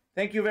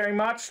 thank you very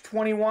much.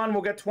 21,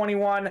 we'll get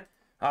 21.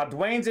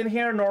 Dwayne's in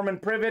here. Norman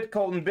Privet,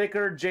 Colton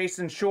Bicker,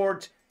 Jason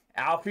Short,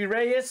 Alfie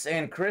Reyes,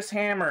 and Chris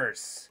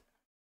Hammers.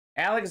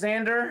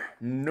 Alexander,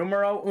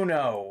 numero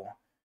uno.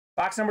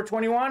 Box number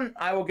 21,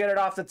 I will get it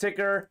off the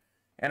ticker,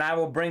 and I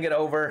will bring it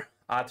over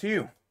to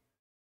you.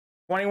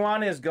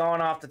 21 is going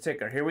off the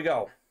ticker. Here we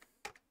go.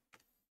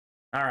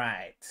 All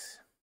right.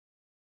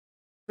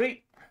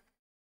 Sweet.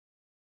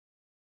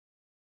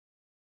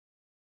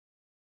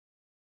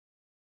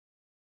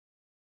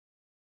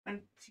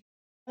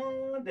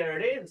 There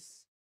it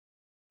is.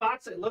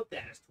 Box I looked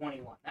at is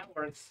 21. That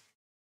works.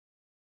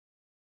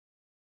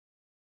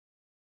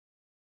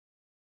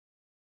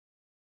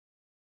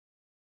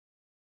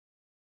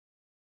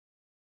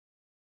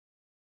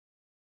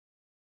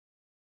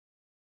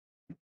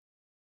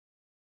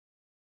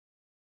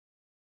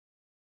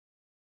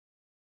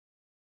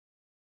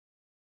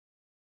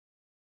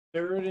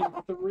 Third and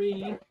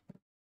 3.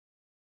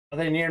 Are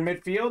they near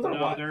midfield or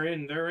No, what? they're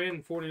in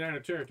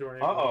 49er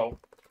territory. Uh-oh.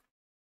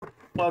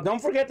 Well,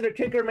 don't forget that the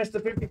kicker missed a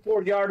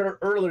 54-yarder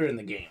earlier in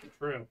the game.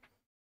 True.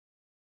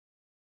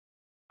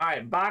 All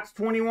right, box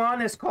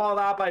 21 is called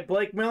out by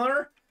Blake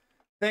Miller.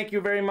 Thank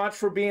you very much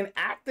for being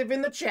active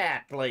in the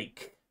chat,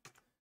 Blake.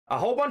 A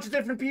whole bunch of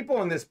different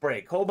people in this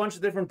break. Whole bunch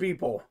of different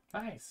people.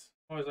 Nice.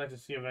 Always like to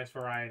see a nice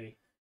variety.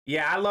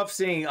 Yeah, I love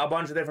seeing a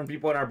bunch of different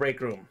people in our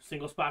break room.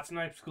 Single spot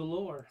snipes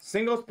galore.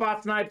 Single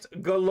spot snipes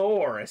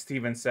galore, as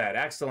Steven said.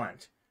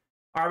 Excellent.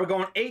 All right, we're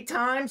going 8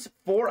 times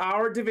for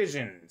our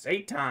divisions.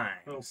 8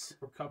 times.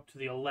 We're up to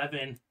the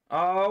 11.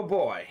 Oh,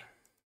 boy.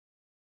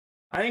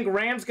 I think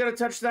Rams get a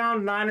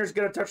touchdown. Niners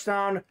get a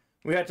touchdown.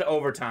 We head to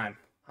overtime.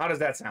 How does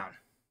that sound?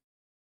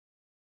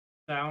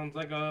 Sounds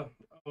like a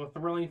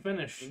thrilling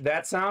finish.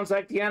 That sounds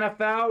like the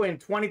NFL in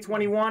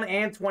 2021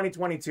 and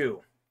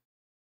 2022.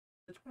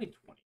 The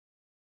 2020.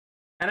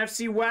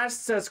 NFC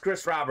West, says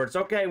Chris Roberts.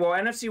 Okay, well,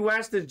 NFC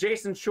West is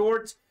Jason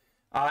Short.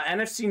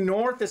 NFC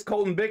North is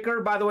Colton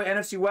Bicker. By the way,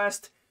 NFC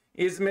West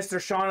is Mr.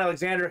 Sean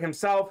Alexander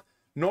himself.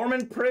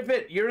 Norman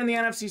Privet, you're in the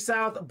NFC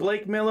South.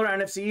 Blake Miller,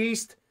 NFC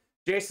East.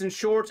 Jason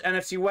Short,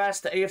 NFC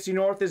West. The AFC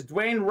North is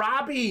Dwayne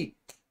Robbie.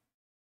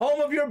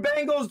 Home of your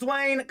Bengals,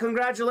 Dwayne.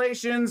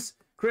 Congratulations.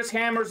 Chris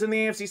Hammers in the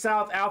AFC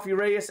South. Alfie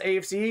Reyes,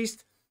 AFC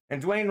East.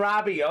 And Dwayne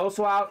Robbie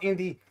also out in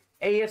the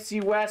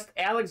AFC West.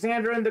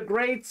 Alexander and the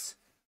Greats.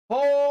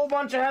 Whole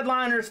bunch of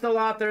headliners still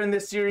out there in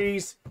this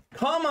series.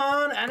 Come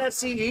on,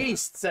 NFC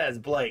East, says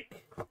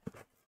Blake.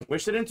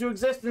 Wish it into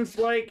existence,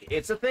 Blake.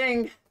 It's a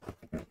thing.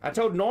 I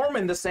told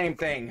Norman the same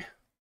thing.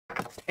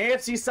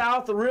 AFC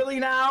South,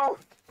 really now?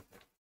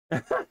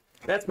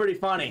 That's pretty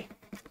funny.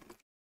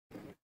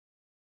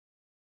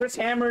 Chris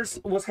Hammers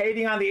was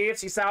hating on the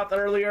AFC South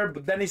earlier,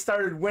 but then he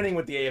started winning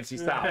with the AFC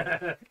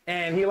South.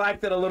 And he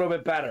liked it a little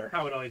bit better.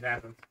 How it always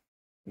happens.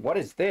 What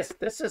is this?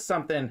 This is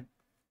something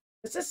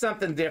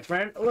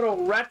different. A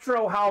little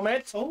retro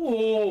helmet.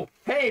 Oh,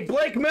 Hey,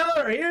 Blake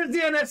Miller, here's the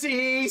NFC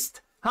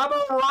East. How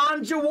about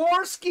Ron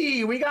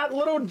Jaworski? We got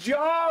little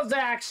Jaws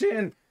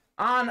action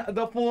on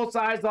the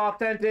full-size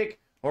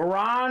authentic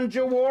Ron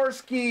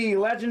Jaworski,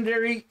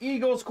 legendary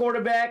Eagles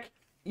quarterback,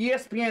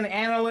 ESPN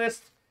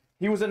analyst.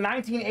 He was a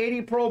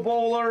 1980 Pro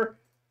Bowler,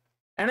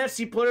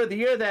 NFC Player of the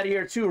Year that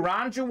year too.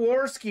 Ron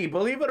Jaworski,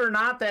 believe it or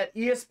not, that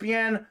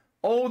ESPN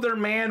older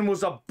man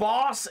was a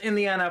boss in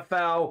the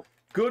NFL.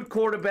 Good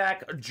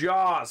quarterback,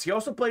 Jaws. He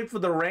also played for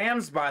the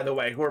Rams, by the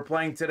way, who are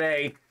playing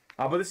today.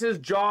 But this is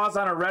Jaws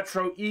on a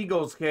retro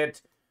Eagles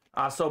kit.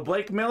 So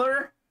Blake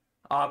Miller,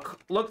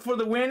 look for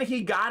the win.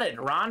 He got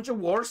it. Ron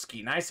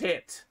Jaworski, nice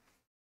hit.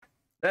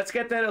 Let's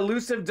get that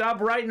elusive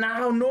dub right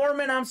now.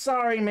 Norman, I'm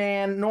sorry,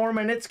 man.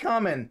 Norman, it's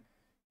coming.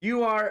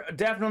 You are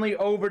definitely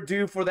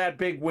overdue for that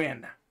big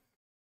win.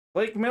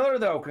 Blake Miller,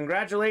 though,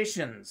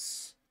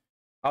 congratulations.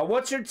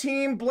 What's your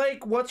team,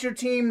 Blake? What's your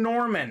team,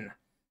 Norman?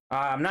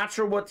 I'm not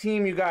sure what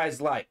team you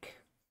guys like.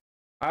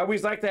 I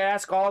always like to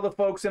ask all the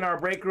folks in our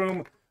break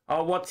room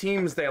what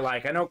teams they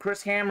like. I know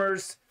Chris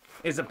Hammers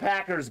is a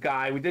Packers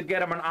guy. We did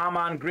get him an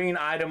Amon Green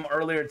item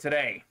earlier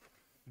today.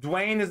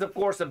 Dwayne is, of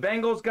course, a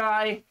Bengals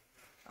guy.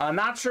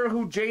 Not sure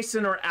who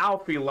Jason or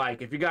Alfie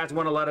like, if you guys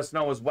want to let us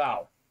know as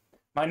well.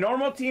 My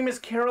normal team is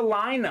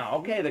Carolina.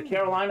 Okay, the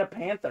Carolina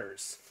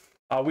Panthers.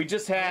 We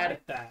just had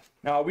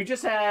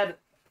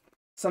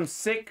some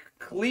sick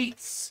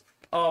cleats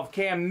of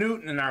Cam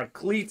Newton in our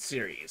cleat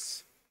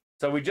series.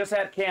 So we just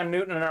had Cam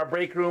Newton in our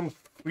break room.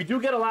 We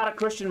do get a lot of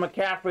Christian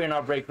McCaffrey in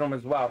our break room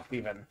as well,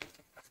 Steven.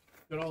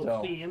 good old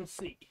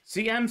CMC.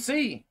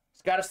 CMC.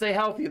 He's got to stay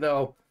healthy,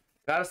 though.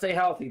 Got to stay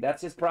healthy.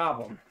 That's his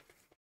problem.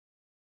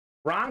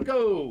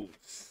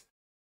 Broncos.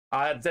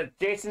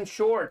 Jason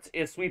Short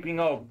is sweeping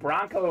Oak.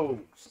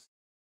 Broncos.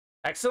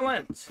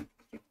 Excellent.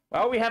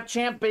 Well, we have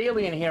Champ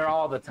Bailey in here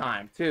all the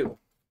time, too.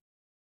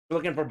 We're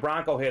looking for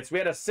Bronco hits. We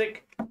had a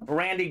sick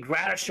Randy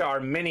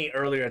Gradishar mini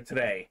earlier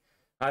today.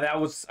 That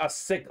was a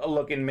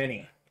sick-looking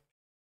mini.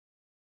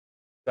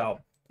 So,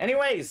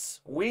 anyways,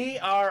 we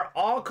are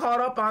all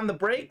caught up on the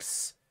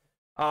breaks.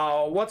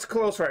 What's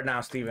close right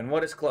now, Steven?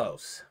 What is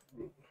close?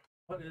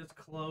 What is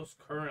close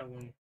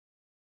currently?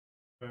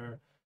 We're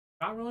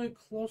not really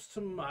close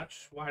to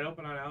much. Wide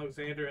open on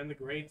Alexander and the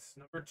Greats.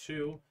 Number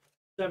 2.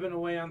 7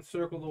 away on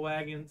Circle the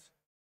Wagons.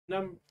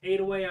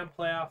 8 away on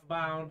Playoff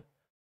Bound.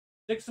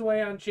 6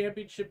 away on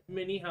Championship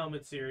Mini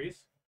Helmet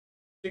Series.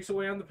 6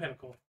 away on the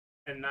Pinnacle.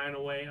 And 9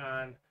 away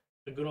on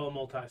the good old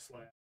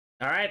multi-slab.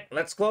 All right,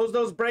 let's close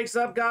those breaks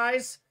up,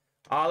 guys.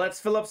 Let's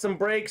fill up some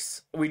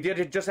breaks. We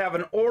did just have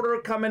an order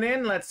coming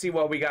in. Let's see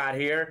what we got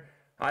here.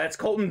 That's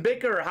Colton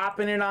Bicker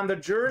hopping in on the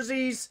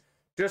jerseys.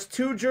 Just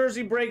 2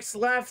 jersey breaks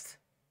left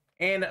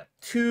and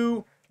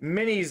 2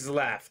 minis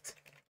left.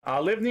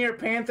 Live near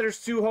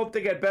Panthers too. Hope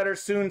they get better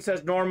soon,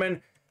 says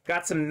Norman.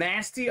 Got some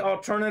nasty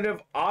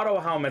alternative auto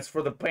helmets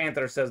for the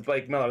Panthers, says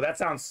Blake Miller. That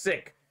sounds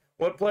sick.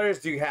 What players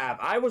do you have?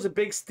 I was a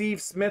big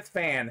Steve Smith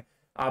fan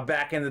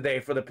back in the day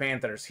for the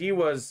Panthers. He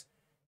was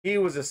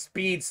a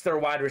speedster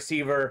wide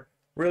receiver.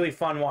 Really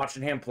fun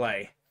watching him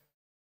play.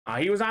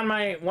 He was on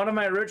one of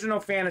my original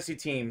fantasy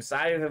teams.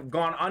 I have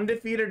gone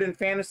undefeated in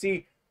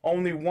fantasy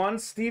only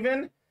once,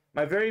 Steven.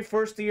 My very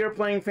first year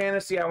playing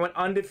fantasy, I went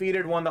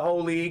undefeated, won the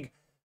whole league.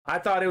 I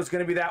thought it was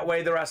going to be that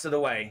way the rest of the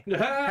way.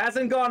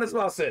 Hasn't gone as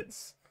well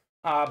since.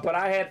 But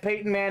I had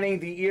Peyton Manning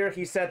the year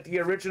he set the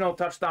original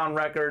touchdown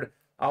record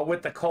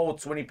with the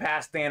Colts when he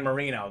passed Dan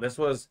Marino. This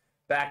was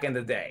back in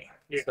the day.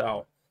 Yeah.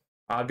 So,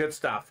 good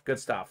stuff. Good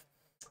stuff.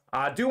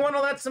 Do want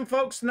to let some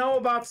folks know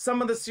about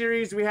some of the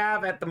series we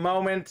have at the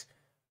moment.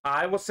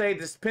 I will say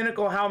this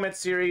Pinnacle Helmet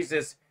series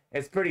is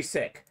pretty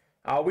sick.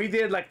 We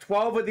did like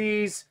 12 of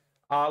these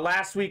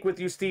last week with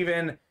you,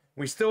 Steven.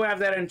 We still have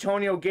that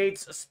Antonio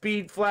Gates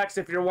Speed Flex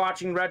if you're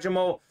watching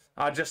Regimal.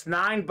 Just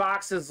 9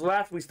 boxes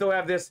left. We still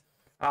have this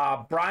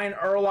Brian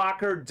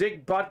Urlacher,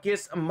 Dick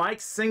Butkus,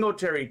 Mike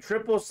Singletary,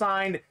 triple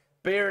signed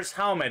Bears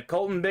helmet.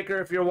 Colton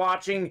Bicker, if you're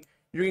watching,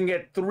 you can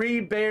get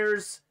 3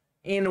 Bears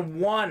in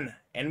 1.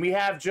 And we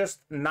have just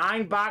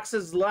 9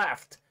 boxes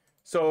left.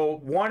 So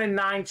 1 in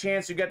 9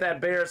 chance you get that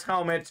Bears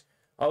helmet.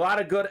 A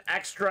lot of good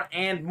extra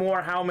and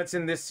more helmets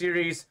in this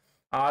series.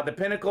 The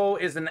Pinnacle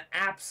is an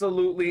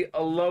absolutely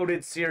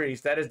loaded series.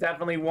 That is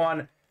definitely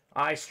one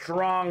I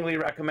strongly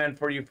recommend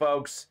for you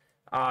folks.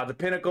 The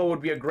Pinnacle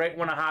would be a great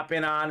one to hop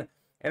in on.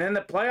 And then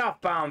the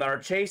Playoff Bound, our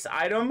Chase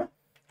item.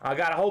 I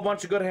got a whole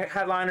bunch of good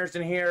headliners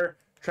in here.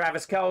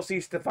 Travis Kelce,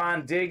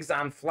 Stephon Diggs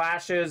on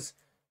flashes.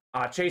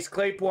 Chase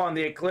Claypool on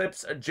the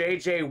Eclipse.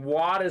 J.J.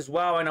 Watt as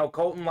well. I know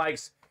Colton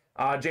likes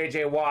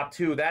J.J. Watt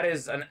too. That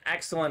is an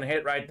excellent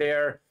hit right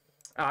there.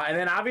 And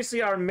then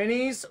obviously our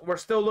minis, we're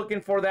still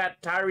looking for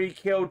that Tyreek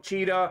Hill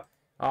Cheetah.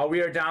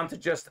 We are down to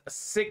just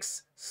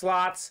 6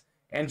 slots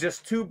and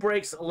just 2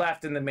 breaks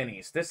left in the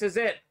minis. This is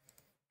it.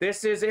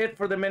 This is it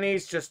for the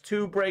minis. Just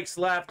 2 breaks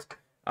left.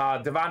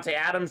 Devontae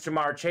Adams,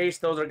 Jamar Chase,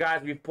 those are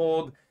guys we've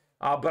pulled.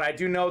 But I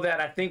do know that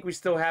I think we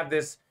still have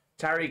this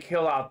Tyreek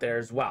Hill out there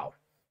as well.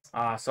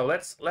 So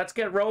let's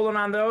get rolling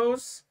on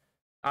those.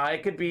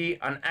 It could be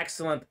an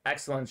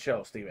excellent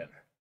show, Steven.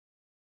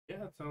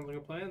 Yeah, it sounds like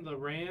a plan. The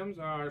Rams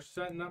are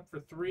setting up for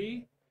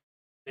 3.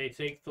 They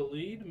take the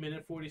lead.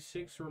 Minute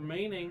 46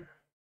 remaining.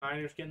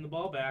 Niners getting the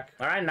ball back.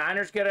 All right,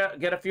 Niners get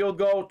a field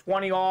goal,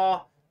 20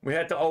 all. We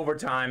head to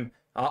overtime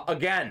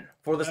again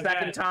for the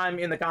second time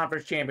in the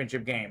conference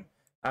championship game.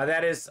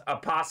 That is a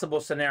possible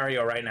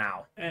scenario right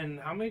now. And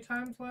how many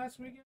times last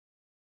weekend?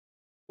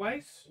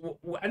 Twice?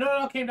 I know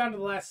it all came down to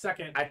the last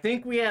second. I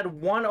think we had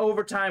one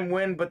overtime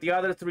win, but the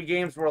other 3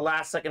 games were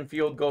last-second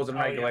field goals in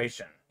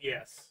regulation.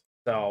 Yes.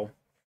 So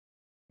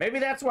maybe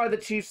that's why the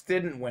Chiefs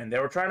didn't win. They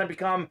were trying to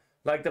become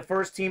like the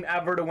first team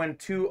ever to win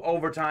 2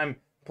 overtime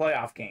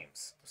playoff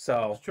games.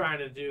 So it's trying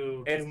to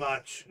do too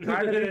much.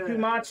 Trying to do too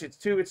much. It's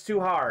too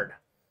hard.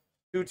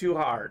 Too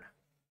hard.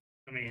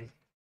 I mean,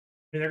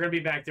 they're going to be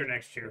back there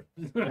next year.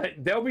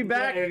 They'll be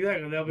back. Yeah,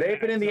 exactly. They've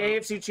been in the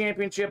AFC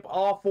Championship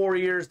all 4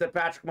 years that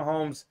Patrick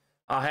Mahomes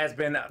has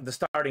been the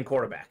starting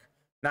quarterback.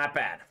 Not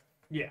bad.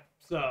 Yeah,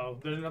 so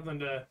there's nothing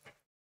to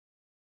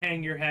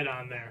hang your head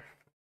on there.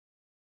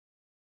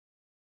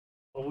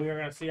 But we are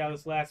going to see how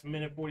this last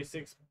minute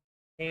 46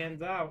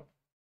 pans out.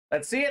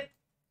 Let's see it.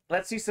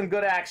 Let's see some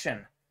good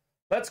action.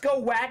 Let's go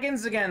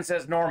wagons again,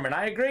 says Norman.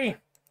 I agree.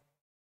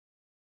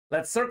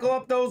 Let's circle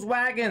up those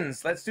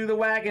wagons. Let's do the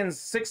wagons.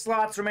 6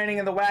 slots remaining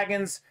in the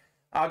wagons.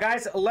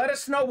 Guys, let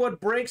us know what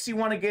breaks you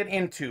want to get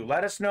into.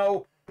 Let us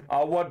know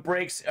what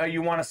breaks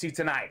you want to see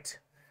tonight.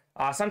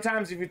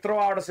 Sometimes if you throw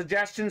out a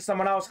suggestion,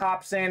 someone else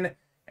hops in,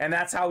 and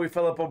that's how we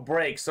fill up a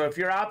break. So if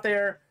you're out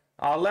there,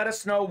 let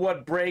us know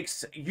what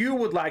breaks you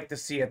would like to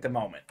see at the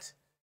moment.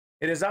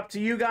 It is up to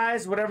you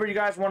guys. Whatever you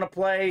guys want to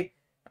play,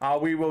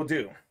 we will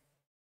do.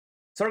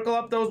 Circle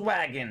up those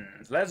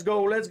wagons. Let's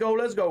go, let's go,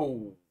 let's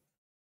go.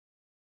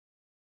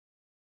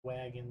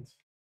 Wagons.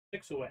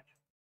 6 away.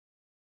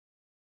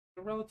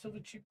 A relatively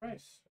cheap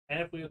price.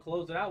 And if we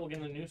close it out, we'll get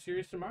a new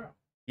series tomorrow.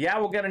 Yeah,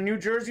 we'll get a new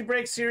jersey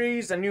break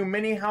series, a new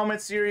mini helmet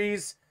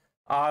series.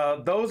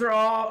 Those are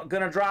all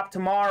going to drop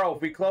tomorrow.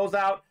 If we close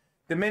out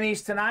the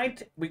minis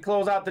tonight, we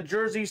close out the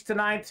jerseys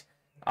tonight.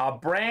 A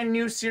brand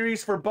new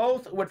series for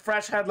both with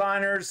fresh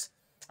headliners.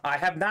 I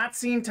have not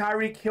seen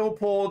Tyreek Hill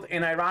pulled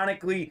in,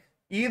 ironically,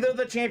 either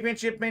the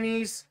championship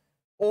minis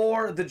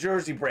or the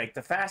jersey break.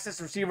 The fastest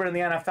receiver in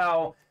the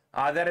NFL.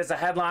 That is a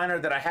headliner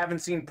that I haven't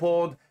seen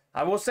pulled.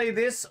 I will say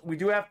this, we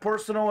do have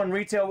personal and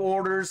retail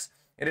orders.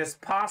 It is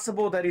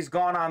possible that he's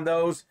gone on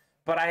those,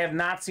 but I have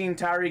not seen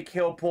Tyreek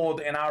Hill pulled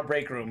in our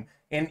break room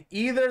in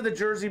either the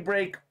jersey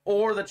break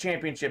or the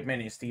championship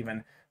mini,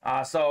 Steven.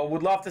 So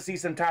would love to see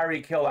some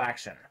Tyreek Hill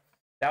action.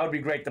 That would be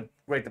great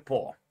to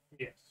pull.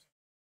 Yes.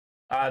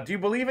 Do you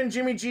believe in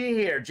Jimmy G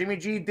here? Jimmy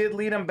G did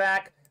lead him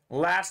back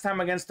last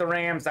time against the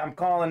Rams. I'm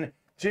calling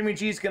Jimmy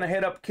G's going to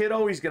hit up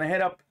Kittle. He's going to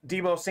hit up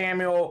Deebo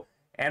Samuel.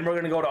 And we're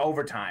going to go to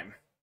overtime.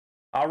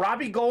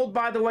 Robbie Gould,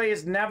 by the way,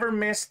 has never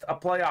missed a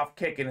playoff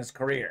kick in his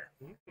career.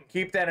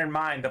 Keep that in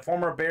mind. The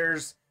former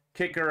Bears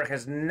kicker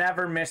has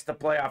never missed a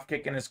playoff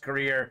kick in his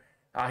career.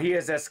 He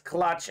is as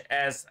clutch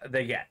as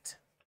they get.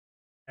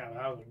 Yeah,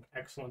 that was an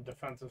excellent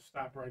defensive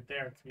stop right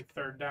there to be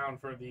 3rd down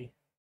for the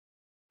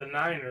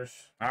Niners.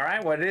 All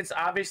right, well, it's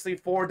obviously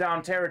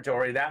 4-down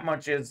territory. That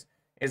much is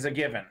a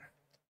given.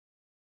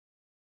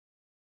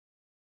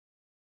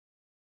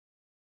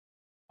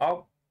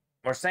 Oh.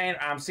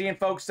 I'm seeing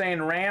folks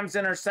saying Rams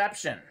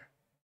interception.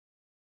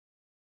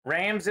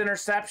 Rams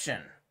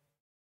interception.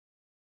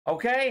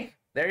 Okay,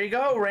 there you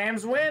go.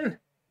 Rams win.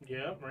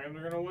 Yeah, Rams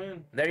are going to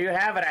win. There you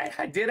have it.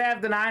 I did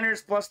have the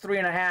Niners plus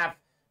 3.5,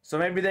 so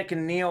maybe they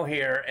can kneel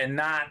here and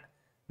not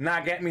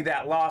get me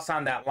that loss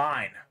on that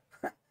line.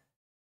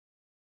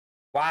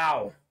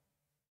 Wow.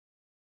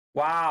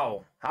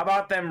 Wow. How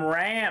about them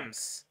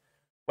Rams?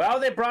 Well,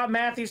 they brought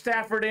Matthew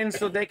Stafford in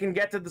so they can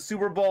get to the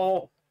Super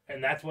Bowl.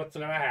 And that's what's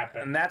going to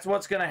happen. And that's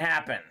what's going to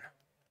happen.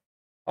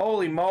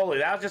 Holy moly,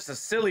 that was just a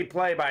silly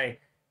play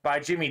by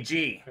Jimmy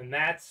G. And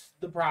that's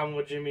the problem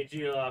with Jimmy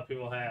G a lot of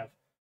people have.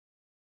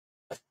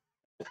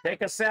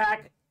 Take a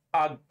sack,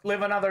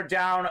 live another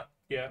down.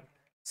 Yeah.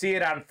 See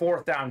it on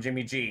 4th down,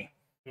 Jimmy G.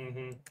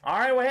 Mm-hmm. All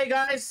right, well, hey,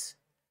 guys.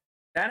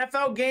 The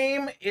NFL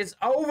game is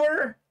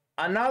over.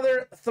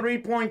 Another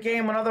 3-point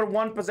game, another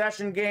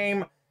 1-possession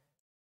game.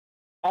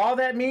 All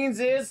that means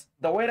is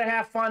the way to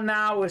have fun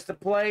now is to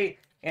play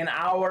in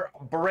our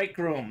break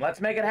room. Let's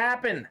make it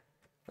happen.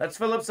 Let's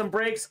fill up some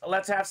breaks.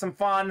 Let's have some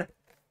fun.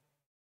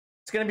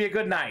 It's going to be a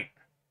good night.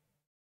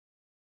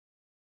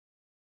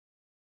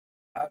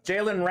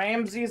 Jalen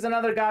Ramsey is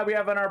another guy we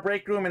have in our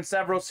break room in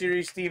several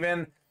series,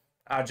 Steven.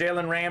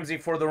 Jalen Ramsey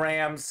for the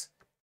Rams.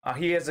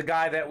 He is a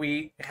guy that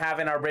we have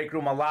in our break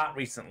room a lot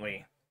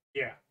recently.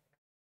 Yeah.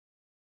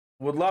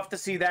 Would love to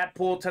see that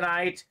pool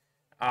tonight.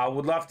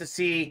 Would love to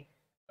see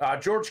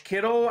George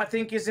Kittle, I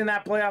think, is in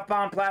that playoff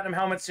bound platinum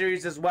helmet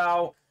series as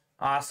well.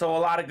 So a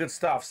lot of good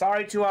stuff.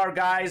 Sorry to our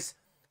guys,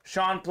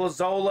 Sean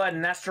Plazola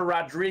and Nestor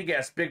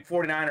Rodriguez, big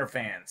 49er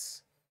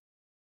fans.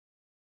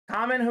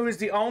 Kamen, who is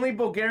the only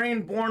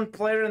Bulgarian-born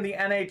player in the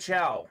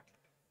NHL.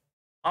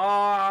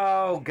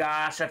 Oh,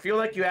 gosh. I feel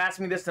like you asked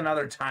me this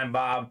another time,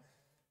 Bob.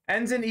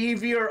 Ends in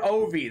EV or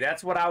OV.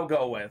 That's what I'll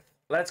go with.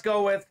 Let's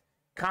go with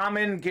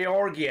Kamen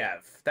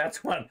Georgiev.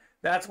 That's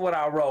what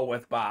I'll roll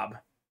with, Bob.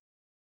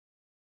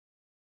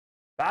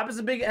 Bob is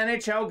a big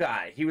NHL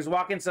guy. He was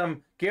walking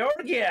some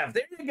Georgiev.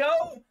 There you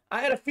go.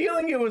 I had a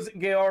feeling it was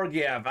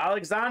Georgiev.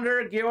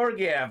 Alexander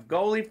Georgiev,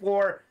 goalie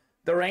for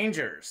the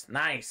Rangers.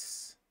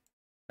 Nice.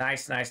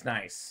 Nice, nice,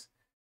 nice.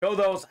 Go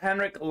those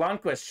Henrik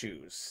Lundqvist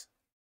shoes.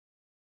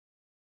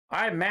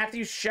 All right,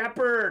 Matthew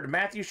Shepard.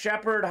 Matthew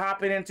Shepard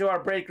hopping into our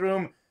break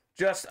room.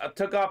 Just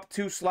took up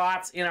 2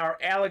 slots in our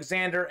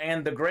Alexander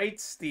and the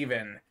Great,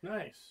 Steven.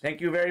 Nice.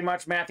 Thank you very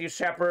much, Matthew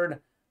Shepard.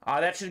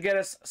 That should get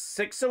us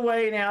 6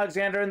 away in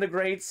Alexander and the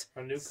Greats.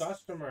 A new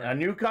customer. A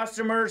new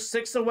customer.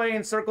 6 away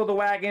in Circle the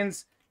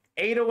Wagons.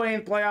 8 away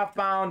in Playoff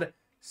Bound.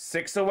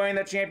 6 away in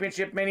the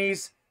Championship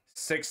Minis.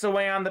 6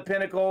 away on the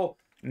Pinnacle.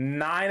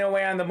 9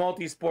 away on the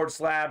Multi-Sport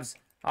Slabs.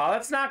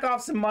 Let's knock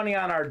off some money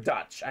on our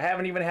Dutch. I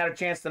haven't even had a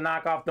chance to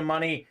knock off the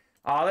money.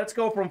 Let's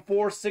go from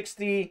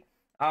 460.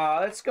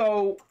 Let's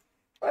go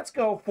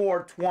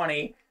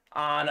 420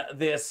 on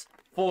this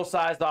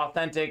full-sized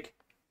authentic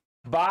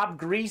Bob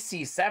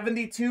Greasy,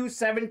 72,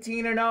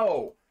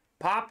 17-0.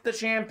 Pop the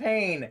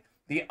champagne.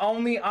 The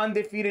only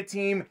undefeated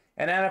team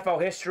in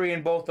NFL history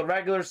in both the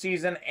regular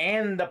season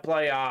and the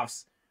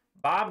playoffs.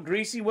 Bob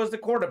Greasy was the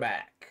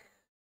quarterback.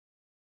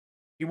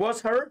 He was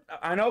hurt.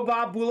 I know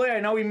Bob Boulay. I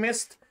know he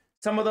missed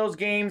some of those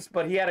games,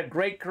 but he had a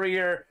great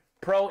career.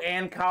 Pro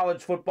and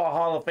college football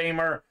Hall of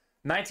Famer.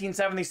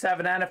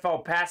 1977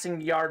 NFL passing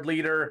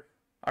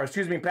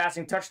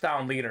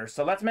touchdown leader.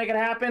 So let's make it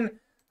happen.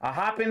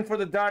 Hop in for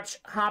the Dutch,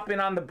 hop in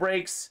on the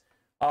breaks.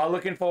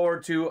 Looking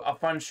forward to a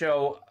fun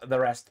show the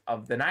rest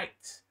of the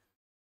night.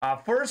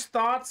 First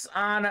thoughts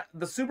on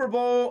the Super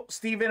Bowl,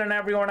 Steven and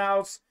everyone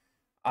else.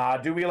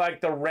 Do we like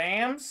the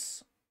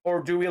Rams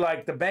or do we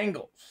like the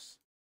Bengals?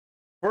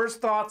 First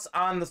thoughts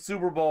on the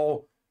Super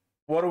Bowl.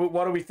 What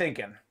are we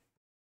thinking?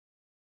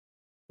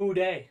 Who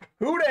day?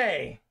 Who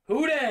day?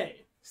 Who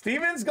day?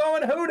 Steven's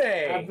going who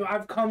day?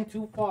 I've come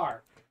too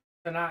far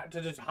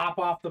to just hop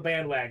off the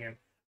bandwagon.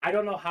 I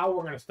don't know how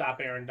we're going to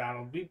stop Aaron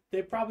Donald.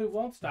 They probably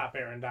won't stop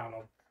Aaron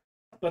Donald.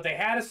 But they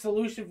had a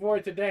solution for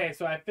it today,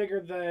 so I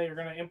figured they were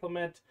going to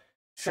implement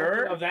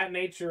something of that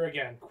nature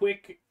again.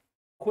 Quick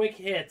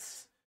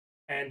hits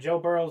and Joe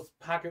Burrow's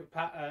pocket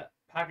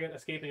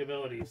escaping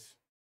abilities.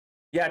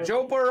 Yeah,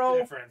 Joe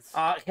Burrow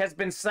has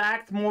been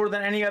sacked more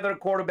than any other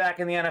quarterback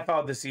in the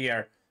NFL this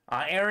year.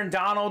 Aaron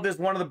Donald is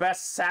one of the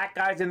best sack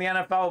guys in the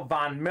NFL.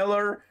 Von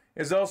Miller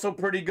is also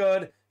pretty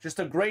good. Just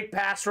a great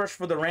pass rush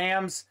for the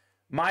Rams.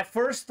 My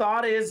first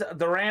thought is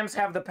the Rams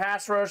have the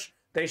pass rush.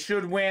 They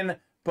should win,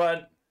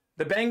 but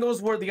the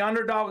Bengals were the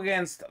underdog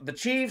against the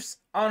Chiefs,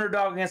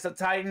 underdog against the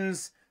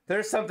Titans.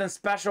 There's something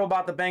special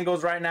about the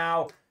Bengals right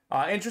now.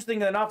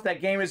 Interesting enough,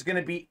 that game is going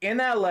to be in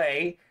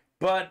LA,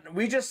 but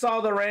we just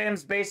saw the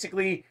Rams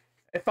basically,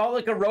 it felt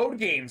like a road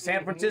game.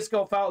 San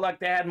Francisco felt like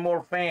they had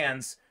more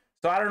fans.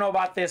 So I don't know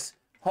about this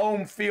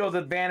home field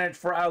advantage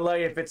for LA,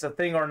 if it's a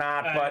thing or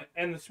not.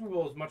 And the Super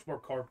Bowl is much more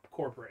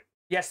corporate.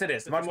 Yes, it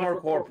is. Much more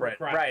corporate.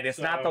 Right. It's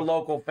not the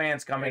local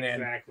fans coming in.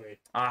 Exactly.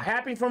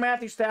 Happy for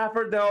Matthew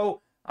Stafford,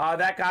 though.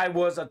 That guy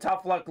was a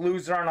tough luck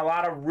loser on a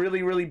lot of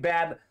really, really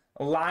bad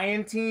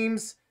Lion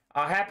teams.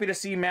 Happy to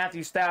see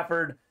Matthew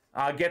Stafford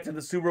get to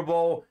the Super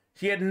Bowl.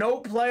 He had no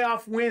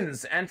playoff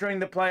wins entering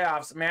the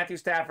playoffs. Matthew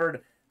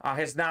Stafford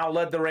has now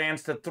led the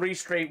Rams to 3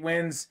 straight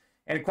wins.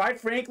 And quite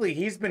frankly,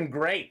 he's been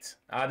great.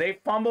 They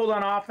fumbled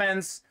on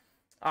offense,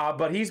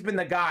 but he's been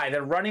the guy.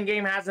 The running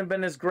game hasn't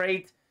been as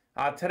great.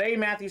 Today,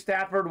 Matthew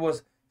Stafford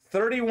was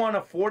 31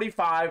 of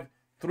 45,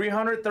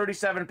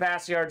 337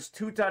 pass yards,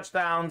 2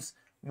 touchdowns,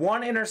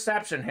 1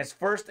 interception, his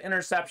first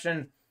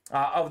interception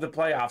of the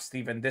playoffs,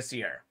 Steven, this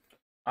year.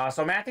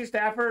 So Matthew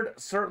Stafford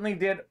certainly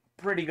did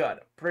pretty good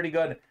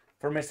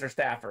for Mr.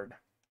 Stafford.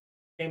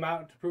 Came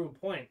out to prove a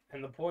point,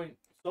 and the point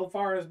so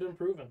far has been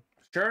proven.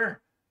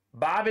 Sure.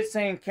 Bob is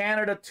saying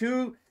Canada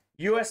 2,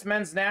 U.S.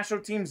 men's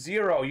national team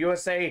 0.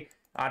 USA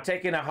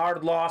taking a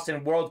hard loss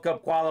in World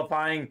Cup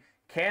qualifying.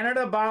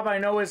 Canada, Bob, I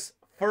know is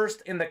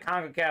first in the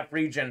CONCACAF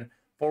region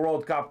for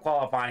World Cup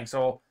qualifying,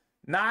 so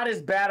not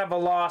as bad of a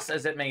loss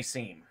as it may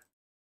seem.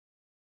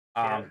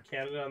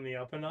 Canada on the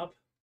up and up?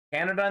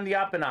 Canada on the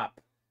up and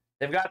up.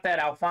 They've got that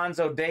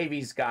Alphonso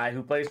Davies guy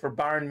who plays for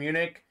Bayern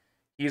Munich.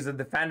 He's a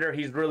defender.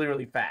 He's really,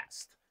 really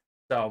fast.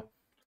 So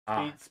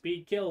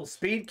speed kills.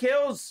 Speed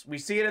kills. We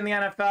see it in the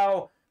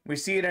NFL. We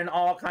see it in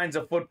all kinds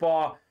of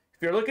football.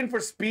 If you're looking for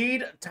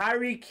speed,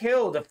 Tyreek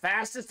Hill, the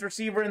fastest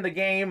receiver in the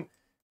game.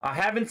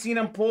 Haven't seen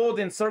him pulled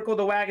in Circle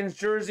the Wagons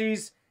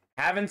jerseys.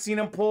 Haven't seen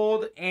him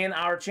pulled in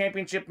our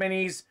championship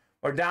minis.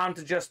 We're down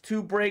to just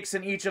 2 breaks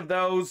in each of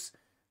those.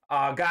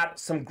 Got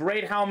some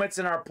great helmets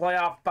in our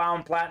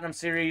playoff-bound Platinum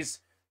Series.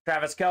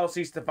 Travis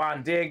Kelce,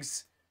 Stephon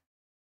Diggs,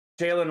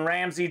 Jalen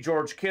Ramsey,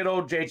 George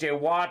Kittle, J.J.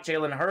 Watt,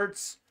 Jalen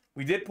Hurts.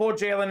 We did pull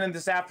Jalen in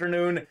this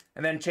afternoon,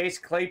 and then Chase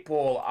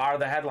Claypool are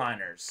the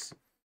headliners.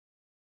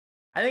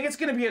 I think it's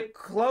going to be a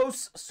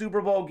close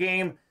Super Bowl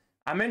game.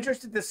 I'm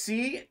interested to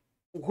see,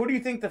 who do you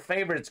think the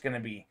favorite's going to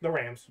be? The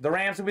Rams. The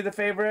Rams will be the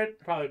favorite?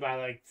 Probably by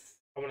like,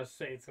 I want to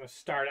say it's going to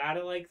start out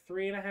at like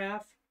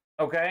 3.5.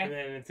 Okay. And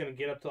then it's going to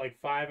get up to like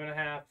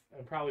 5.5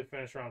 and probably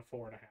finish around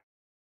 4.5.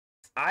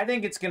 I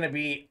think it's going to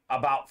be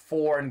about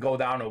 4 and go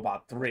down to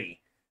about 3.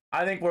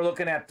 I think we're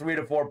looking at 3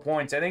 to 4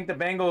 points. I think the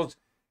Bengals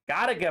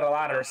got to get a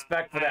lot of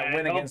respect for that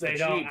win against the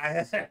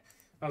Chiefs.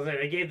 I was like,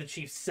 they gave the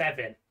Chiefs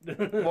 7.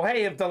 Well,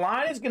 hey, if the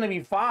line is going to be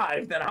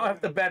 5, then I'll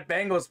have to bet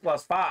Bengals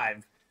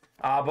 +5.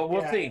 But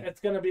we'll see. It's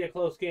going to be a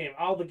close game.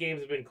 All the games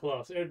have been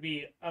close. It would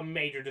be a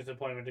major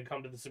disappointment to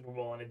come to the Super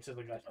Bowl and it's just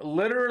like a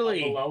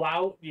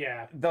blowout.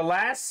 Yeah. The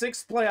last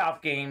 6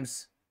 playoff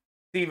games,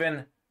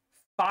 Steven,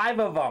 5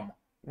 of them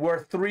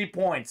were 3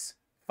 points.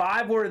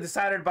 5 were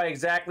decided by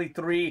exactly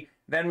 3.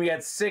 Then we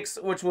had 6,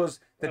 which was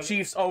the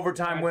Chiefs'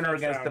 overtime winner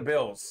against the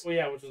Bills. Well,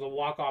 yeah, which was a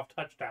walk-off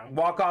touchdown.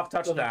 Walk-off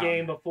touchdown. So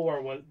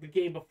the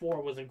game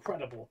before was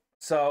incredible.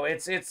 So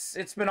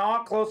it's been all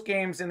close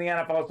games in the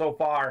NFL so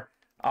far.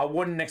 I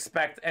wouldn't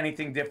expect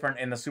anything different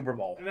in the Super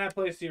Bowl. And that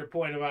plays to your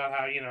point about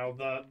how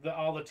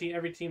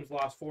every team's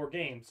lost 4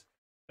 games.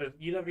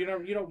 You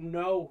don't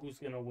know who's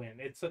gonna win.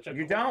 It's such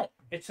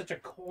a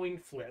coin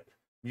flip.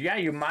 Yeah,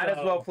 you might as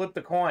well flip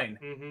the coin.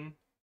 Mm-hmm.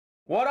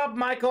 What up,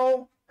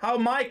 Michael?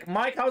 Mike,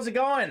 how's it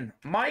going?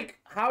 Mike,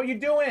 how you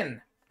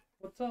doing?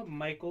 What's up,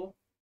 Michael?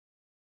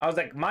 I was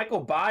like,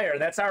 Michael Byer.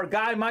 That's our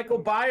guy,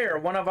 Michael Byer,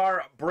 one of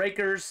our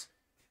breakers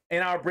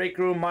in our break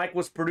room. Mike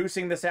was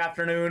producing this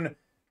afternoon.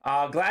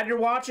 Glad you're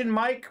watching,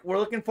 Mike. We're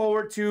looking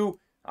forward to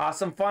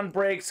some fun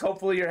breaks.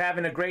 Hopefully you're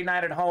having a great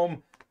night at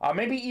home.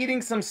 Maybe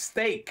eating some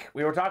steak.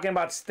 We were talking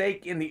about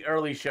steak in the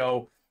early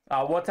show.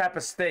 What type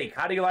of steak?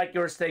 How do you like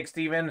your steak,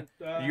 Steven?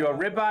 You a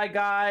ribeye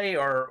guy,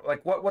 or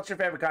like what's your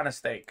favorite kind of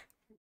steak?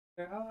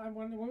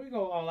 When we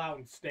go all out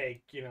in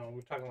steak,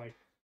 we're talking like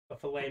the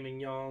filet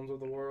mignons of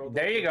the world.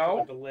 There you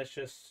go.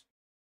 Delicious.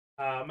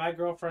 My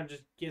girlfriend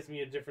just gives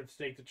me a different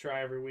steak to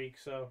try every week,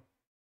 so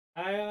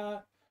I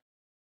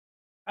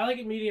like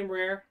it medium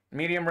rare.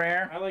 Medium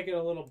rare? I like it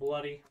a little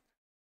bloody.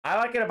 I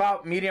like it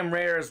about medium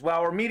rare as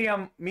well, or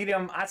medium.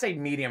 I'd say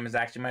medium is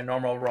actually my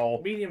normal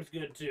roll. Medium's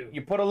good too.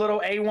 You put a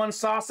little A1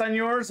 sauce on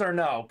yours, or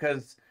no?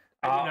 Because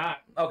I do not.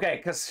 Okay,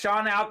 because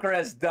Sean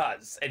Alcaraz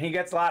does, and he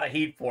gets a lot of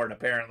heat for it,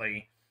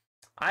 apparently.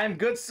 I am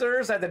good,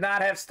 sirs. I did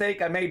not have steak.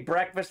 I made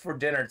breakfast for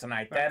dinner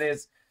tonight. That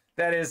is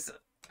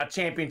a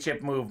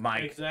championship move,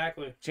 Mike.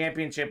 Exactly.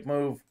 Championship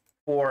move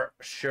for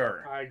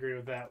sure. I agree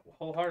with that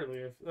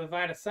wholeheartedly. If I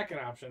had a second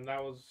option,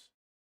 that was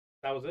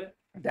it.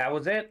 That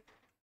was it.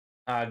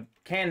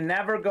 Can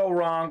never go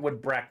wrong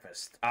with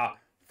breakfast.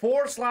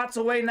 4 slots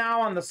away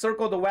now on the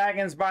Circle the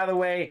Wagons, by the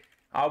way.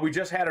 We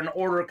just had an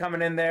order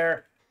coming in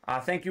there.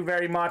 Thank you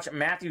very much,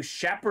 Matthew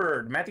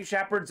Shepard. Matthew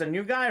Shepard's a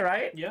new guy,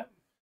 right? Yep.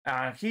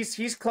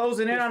 He's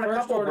closing in on a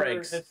couple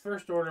breaks. His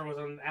first order was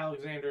on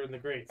Alexander and the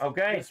Greats.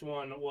 Okay. This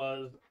one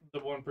was the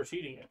one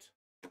preceding it.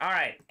 All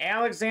right,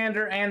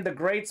 Alexander and the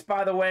Greats,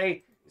 by the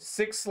way,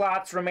 6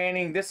 slots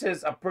remaining. This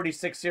is a pretty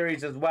sick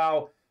series as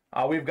well.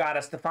 We've got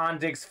a Stephon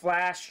Diggs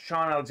Flash,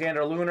 Sean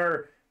Alexander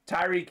Lunar,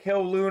 Tyreek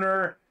Hill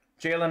Lunar,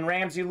 Jalen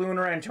Ramsey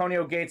Lunar,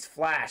 Antonio Gates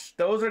Flash.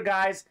 Those are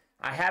guys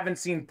I haven't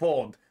seen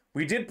pulled.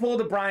 We did pull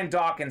the Brian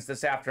Dawkins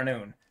this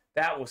afternoon.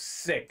 That was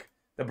sick,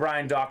 the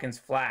Brian Dawkins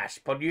Flash.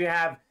 But you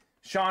have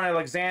Sean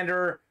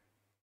Alexander,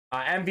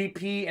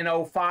 MVP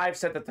in 05,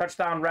 set the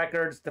touchdown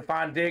record.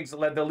 Stephon Diggs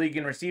led the league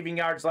in receiving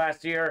yards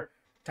last year.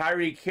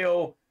 Tyreek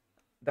Hill,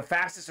 the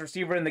fastest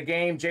receiver in the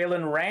game.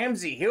 Jalen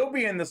Ramsey, he'll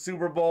be in the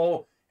Super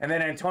Bowl. And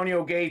then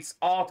Antonio Gates,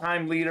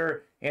 all-time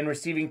leader in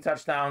receiving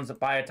touchdowns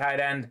by a tight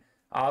end.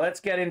 Let's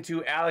get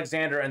into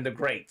Alexander and the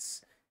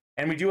Greats.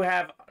 And we do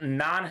have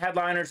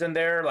non-headliners in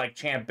there, like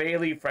Champ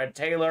Bailey, Fred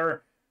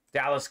Taylor,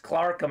 Dallas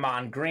Clark,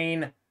 Amon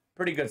Green.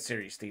 Pretty good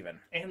series, Steven.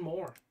 And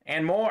more.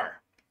 And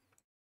more.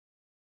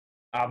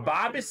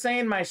 Bob is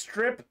saying my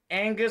strip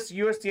Angus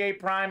USDA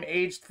Prime,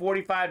 aged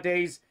 45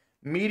 days,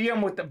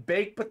 medium with a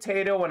baked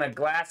potato and a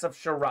glass of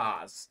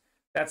Shiraz.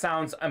 That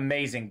sounds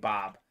amazing,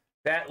 Bob.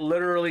 That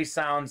literally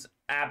sounds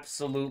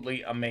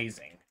absolutely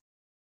amazing.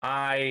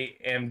 I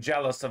am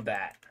jealous of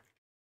that.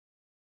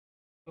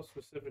 So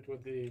specific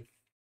with the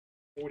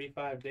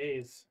 45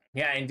 days.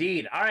 Yeah,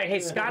 indeed. All right,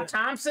 hey, Scott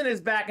Thompson is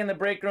back in the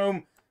break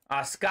room.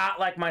 Scott,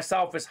 like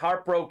myself, is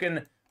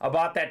heartbroken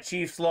about that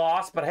Chiefs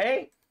loss. But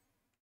hey,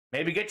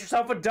 maybe get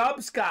yourself a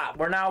dub, Scott.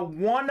 We're now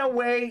 1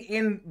 away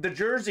in the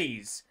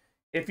jerseys.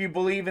 If you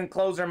believe in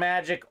closer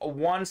magic,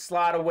 1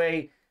 slot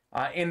away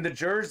in the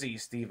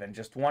jerseys, Steven.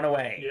 Just 1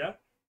 away. Yeah.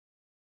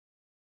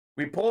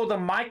 We pulled a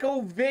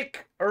Michael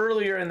Vick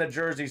earlier in the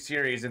jersey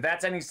series. If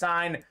that's any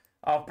sign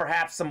of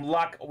perhaps some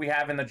luck we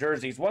have in the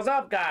jerseys. What's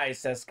up, guys,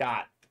 says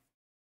Scott.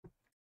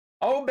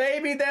 Oh,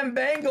 baby, them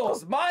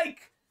Bengals.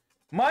 Mike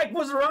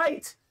was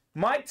right.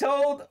 Mike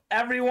told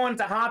everyone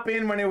to hop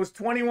in when it was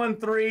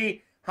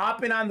 21-3.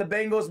 Hop in on the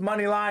Bengals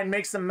money line,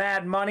 make some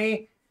mad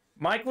money.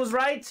 Mike was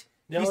right.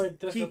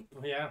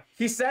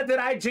 He said that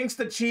I jinxed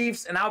the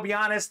Chiefs, and I'll be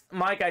honest,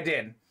 Mike, I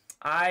did.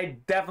 I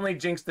definitely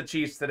jinxed the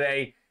Chiefs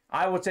today.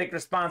 I will take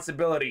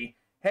responsibility.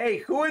 Hey,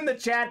 who in the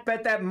chat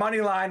bet that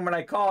money line when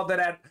I called it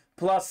at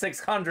plus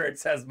 600,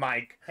 says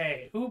Mike.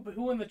 Hey,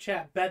 who in the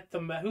chat bet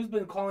who's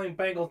been calling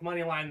Bengals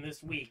money line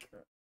this week?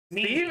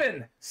 Me.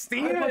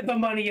 Steven. I put the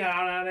money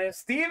out on it.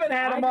 Steven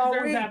had them I all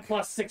deserve week. that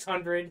plus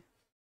 600.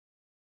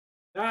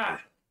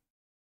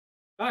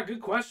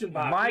 Good question,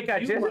 Bob. Mike, I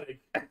just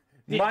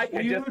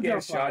you gave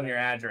jump Sean on your it?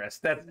 address.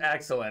 That's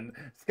excellent.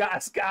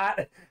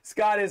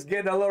 Scott is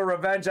getting a little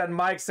revenge on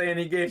Mike saying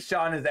he gave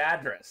Sean his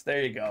address.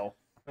 There you go.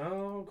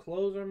 Oh,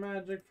 closer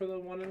magic for the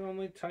one and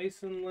only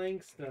Tyson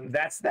Langston.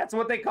 That's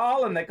what they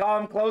call him. They call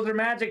him Closer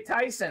Magic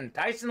Tyson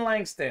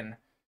Langston.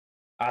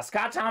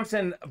 Scott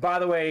Thompson, by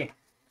the way,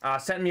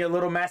 sent me a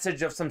little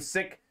message of some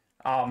sick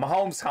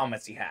Mahomes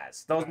helmets he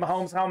has. Those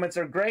Mahomes helmets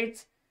are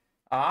great.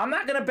 I'm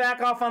not going to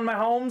back off on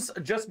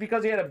Mahomes just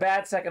because he had a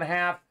bad second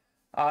half.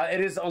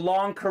 It is a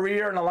long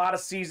career and a lot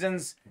of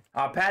seasons.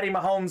 Patty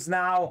Mahomes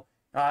now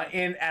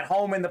at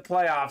home in the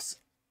playoffs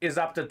is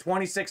up to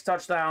 26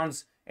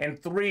 touchdowns and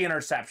 3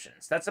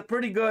 interceptions. That's a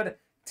pretty good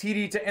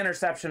TD to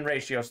interception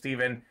ratio,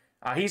 Steven.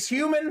 He's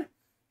human.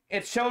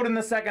 It showed in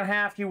the second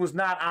half. He was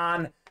not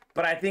on,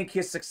 but I think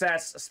his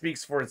success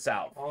speaks for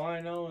itself. All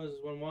I know is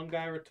when one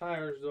guy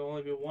retires, there'll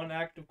only be one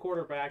active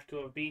quarterback to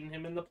have beaten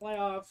him in the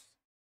playoffs.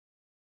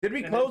 Did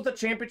we close the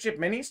championship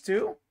minis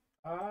too?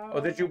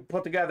 Or did you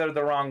put together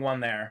the wrong one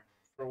there?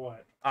 For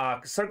what?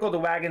 Circle the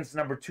Wagons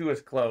number 2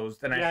 is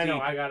closed. And I know.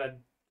 I gotta.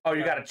 Oh,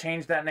 you gotta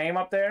change that name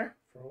up there?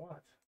 For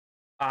what?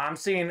 I'm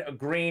seeing a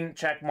green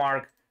check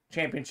mark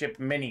championship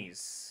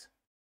minis.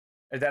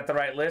 Is that the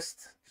right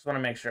list? Just want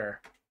to make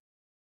sure.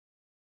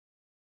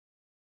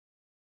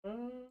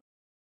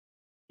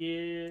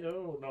 Yeah.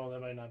 Oh no,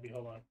 that might not be.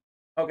 Hold on.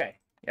 Okay.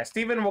 Yeah,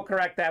 Steven will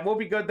correct that. We'll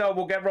be good though.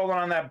 We'll get rolling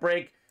on that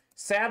break.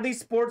 Sadly,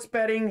 sports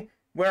betting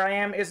where I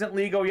am isn't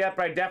legal yet,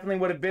 but I definitely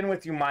would have been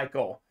with you,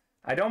 Michael.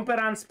 I don't bet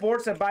on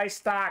sports. I buy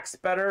stocks.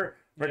 Better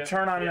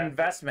return on an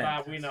investment,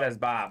 Bob, we know. says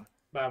Bob.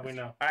 Bob, we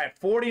know. All right,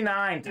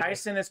 49.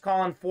 Tyson is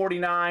calling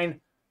 49.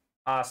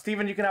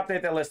 Steven, you can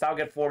update that list. I'll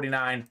get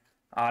 49.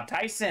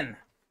 Tyson,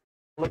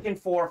 looking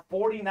for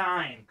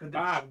 49.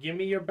 Bob, give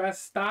me your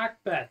best stock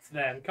bets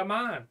then. Come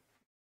on.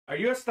 Are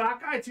you a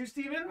stock guy too,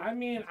 Steven? I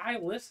mean, I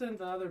listen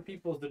to other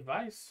people's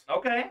advice.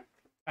 Okay.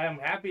 I am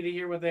happy to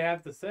hear what they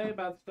have to say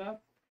about stuff.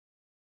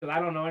 Because I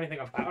don't know anything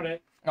about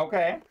it.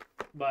 Okay.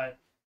 But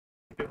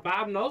if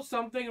Bob knows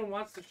something and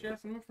wants to share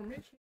some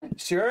information,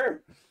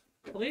 Sure.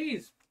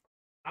 please.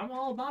 I'm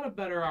all about a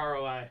better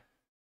ROI.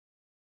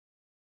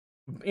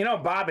 You know,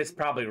 Bob is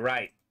probably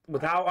right.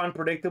 With how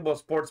unpredictable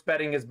sports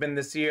betting has been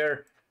this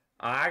year,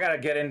 I got to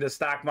get into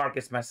stock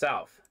markets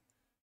myself.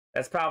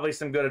 That's probably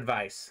some good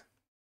advice.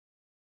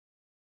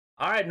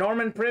 All right,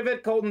 Norman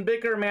Privet, Colton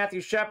Bicker,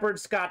 Matthew Shepard,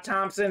 Scott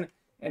Thompson,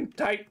 and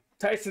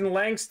Tyson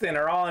Langston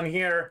are all in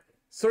here.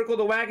 Circle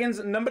the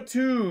Wagons, number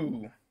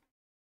 2.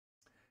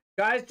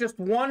 Guys, just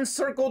one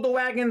Circle the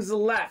Wagons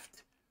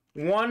left.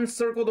 One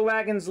Circle the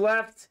Wagons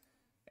left.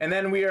 And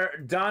then we are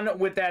done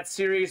with that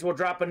series. We'll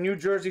drop a New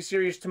Jersey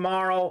series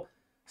tomorrow.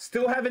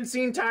 Still haven't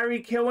seen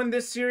Tyreek Hill in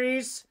this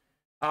series.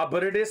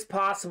 But it is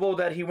possible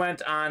that he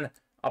went on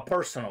a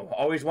personal.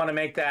 Always want to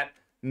make that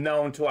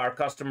known to our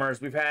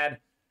customers. We've had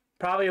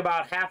probably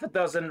about half a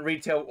dozen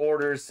retail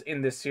orders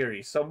in this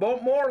series. So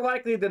more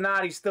likely than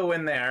not, he's still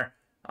in there.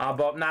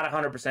 But not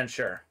 100%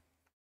 sure.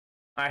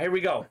 All right, here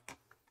we go.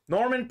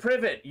 Norman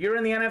Privet, you're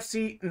in the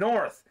NFC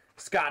North.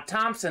 Scott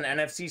Thompson,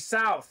 NFC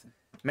South.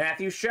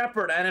 Matthew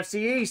Shepard,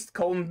 NFC East.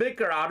 Colton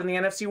Bicker out in the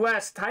NFC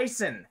West.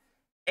 Tyson,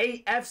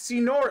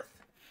 AFC North.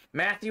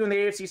 Matthew in the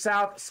AFC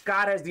South.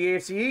 Scott has the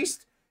AFC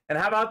East. And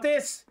how about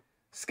this?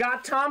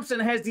 Scott Thompson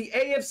has the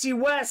AFC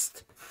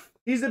West.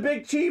 He's a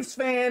big Chiefs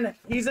fan.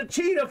 He's a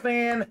Cheetah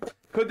fan.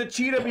 Could the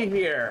Cheetah be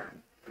here?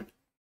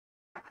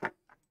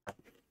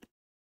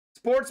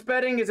 Sports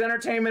betting is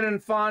entertainment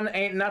and fun.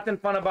 Ain't nothing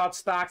fun about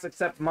stocks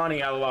except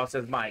money, LOL,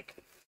 says Mike.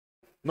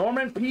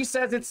 Norman P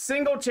says it's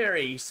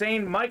Singletary. He's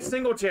saying Mike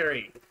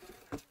Singletary.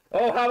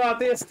 Oh, how about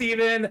this,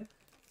 Steven?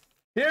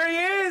 Here he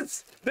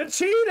is, the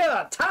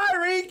Cheetah,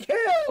 Tyreek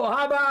Hill.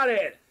 How about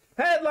it?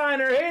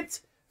 Headliner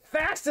hit,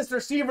 fastest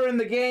receiver in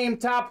the game,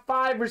 top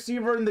 5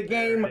 receiver in the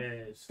game.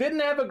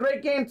 Didn't have a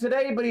great game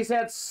today, but he's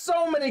had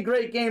so many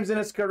great games in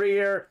his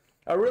career.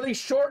 A really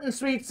short and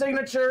sweet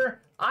signature.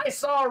 I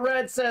saw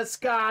red, says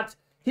Scott.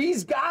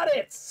 He's got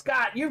it.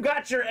 Scott, you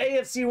got your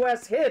AFC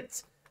West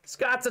hit.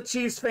 Scott's a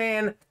Chiefs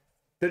fan.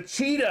 The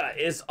Cheetah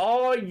is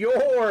all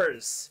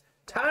yours.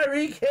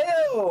 Tyreek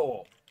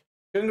Hill.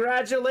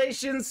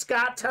 Congratulations,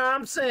 Scott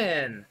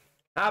Thompson.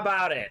 How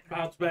about it?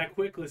 Bounce back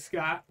quickly,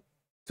 Scott.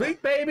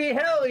 Sweet baby,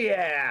 hell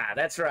yeah.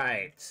 That's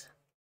right.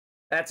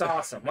 That's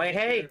awesome. Wait,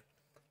 hey,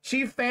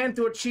 Chief fan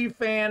to a Chief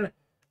fan.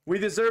 We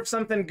deserve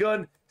something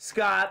good.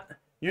 Scott,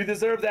 you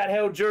deserve that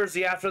Hill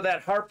jersey after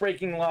that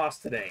heartbreaking loss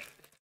today.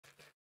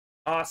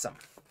 Awesome.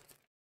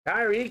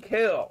 Tyreek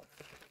Hill.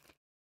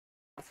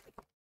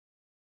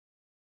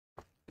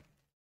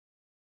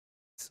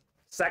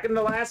 Second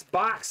to last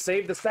box.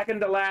 Save the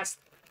second to last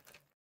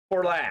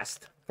for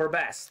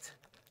best.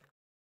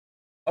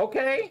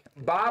 Okay,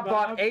 Bob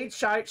bought 8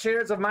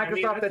 shares of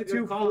Microsoft that's at a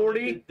good call.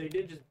 $240. They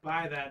did just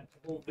buy that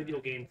whole video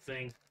game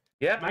thing.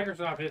 Yep,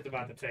 Microsoft is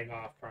about to take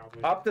off,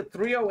 probably. up to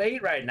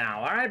 308 right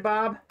now. All right,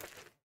 Bob.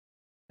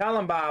 Tell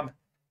him, Bob.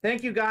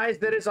 Thank you, guys.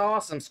 That is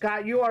awesome.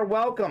 Scott, you are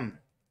welcome.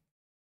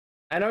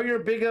 I know you're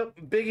big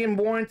and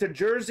more into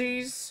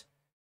jerseys.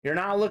 You're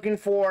not looking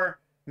for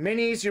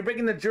minis. You're big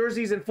into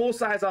jerseys and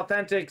full-size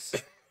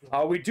authentics.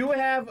 We do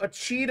have a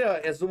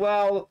cheetah as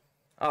well,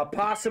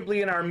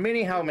 possibly in our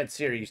mini helmet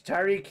series.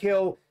 Tyreek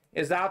Hill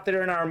is out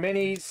there in our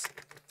minis.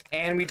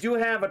 And we do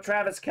have a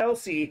Travis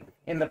Kelce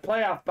in the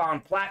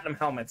playoff-bound platinum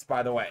helmets,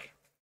 by the way.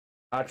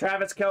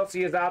 Travis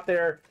Kelce is out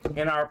there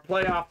in our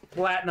playoff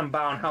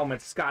platinum-bound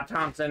helmets, Scott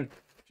Thompson.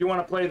 If you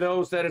want to play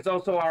those, that is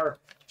also our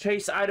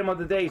chase item of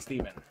the day,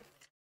 Steven.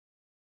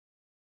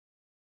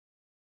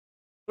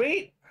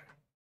 Sweet.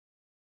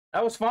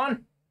 That was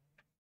fun.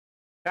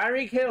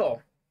 Tyreek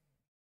Hill.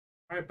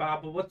 All right,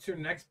 Bob, but what's your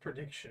next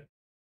prediction?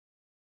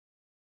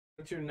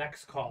 What's your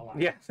next call on?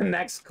 Yeah, the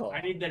next call.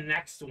 I need the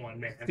next one,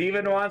 man.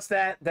 Steven wants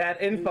that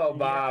info,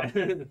 Bob.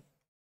 Yeah.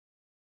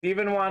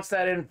 Steven wants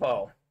that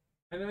info.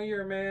 I know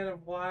you're a man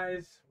of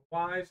wise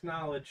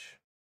knowledge.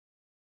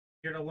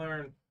 Here to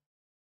learn.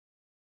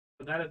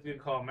 But that is a good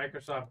call.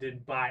 Microsoft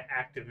did buy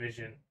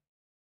Activision.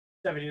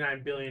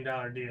 $79 billion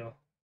deal. All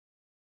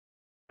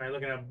right,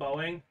 looking at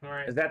Boeing. All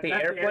right. Is that the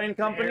That's airplane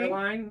company? The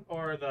airline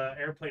or the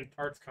airplane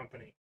parts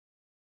company?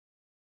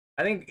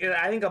 I think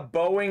a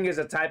Boeing is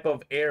a type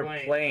of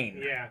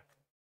airplane. Yeah.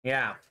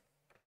 Yeah.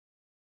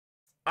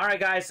 All right,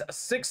 guys.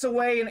 6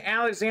 away in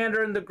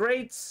Alexander and the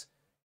Greats.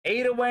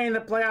 8 away in the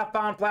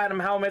playoff-bound platinum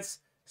helmets.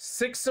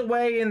 6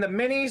 away in the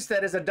minis.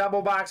 That is a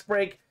double box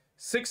break.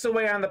 6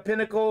 away on the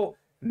Pinnacle.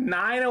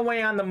 9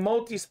 away on the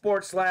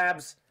multi-sport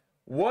slabs.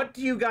 What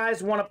do you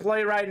guys want to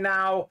play right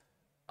now?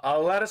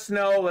 Let us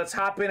know. Let's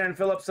hop in and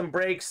fill up some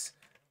breaks.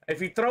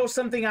 If you throw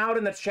something out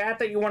in the chat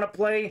that you want to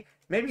play,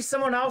 maybe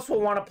someone else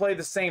will want to play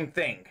the same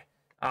thing.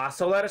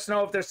 So let us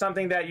know if there's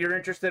something that you're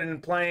interested in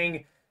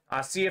playing.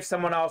 See if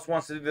someone else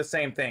wants to do the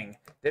same thing.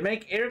 They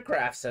make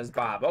aircraft, says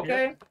Bob.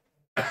 Okay.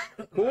 Yep.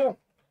 Cool.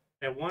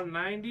 At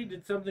 190,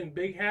 did something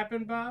big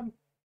happen, Bob?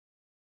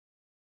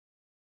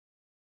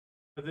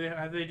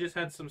 Have they just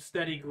had some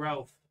steady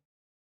growth?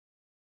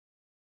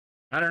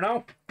 I don't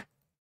know.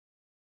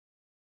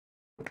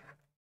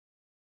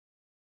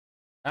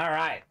 All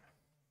right.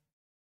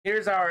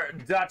 Here's our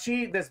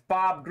Dutchie, this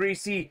Bob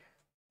Greasy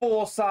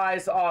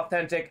full-size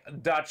authentic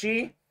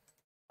Dutchie.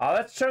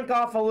 Let's chunk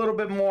off a little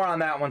bit more on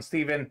that one,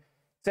 Steven.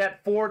 It's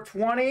at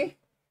 420.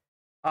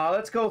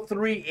 Let's go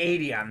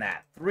 380 on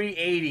that.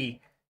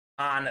 380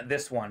 on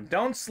this one.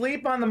 Don't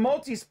sleep on the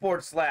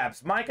multi-sport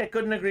slabs. Mike, I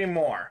couldn't agree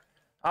more.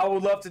 I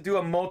would love to do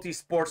a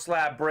multi-sport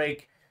slab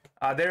break.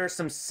 There are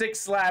some 6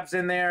 slabs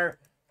in there.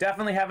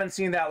 Definitely haven't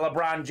seen that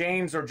LeBron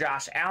James or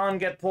Josh Allen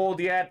get pulled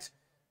yet.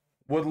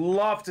 Would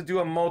love to do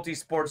a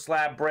multi-sport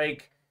slab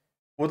break.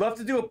 Would love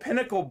to do a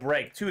Pinnacle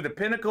break, too. The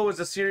Pinnacle is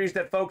a series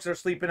that folks are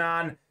sleeping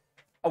on.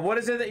 What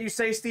is it that you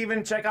say,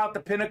 Steven? Check out the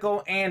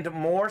Pinnacle and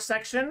more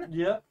section.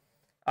 Yep.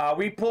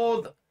 We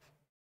pulled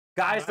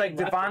guys like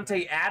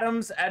Devontae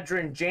Adams,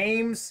 Edgerrin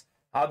James.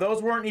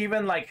 Those weren't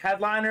even like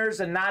headliners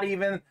and not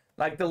even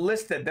like the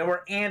listed. There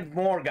were and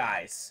more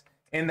guys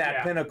in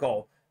that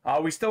Pinnacle.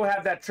 We still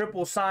have that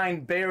triple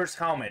signed Bears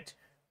helmet.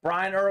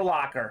 Brian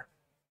Urlacher,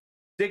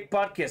 Dick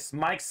Butkus,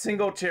 Mike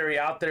Singletary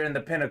out there in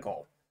the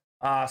Pinnacle.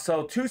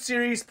 So 2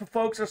 series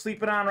folks are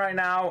sleeping on right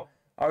now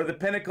are the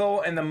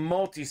Pinnacle and the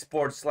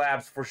multi-sport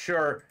slabs for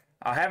sure.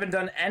 I haven't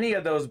done any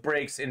of those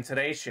breaks in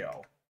today's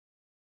show.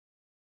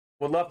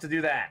 Would love to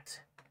do that.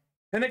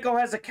 Pinnacle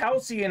has a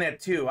Kelce in it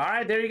too. All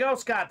right, there you go,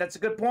 Scott. That's a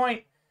good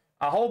point.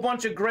 A whole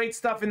bunch of great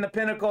stuff in the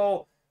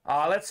Pinnacle.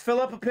 Let's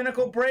fill up a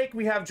Pinnacle break.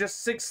 We have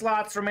just 6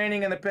 slots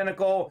remaining in the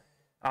Pinnacle.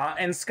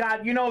 And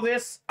Scott, you know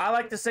this. I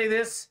like to say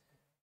this.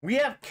 We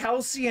have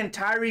Kelce and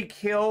Tyreek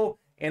Hill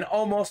in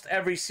almost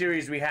every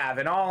series we have.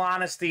 In all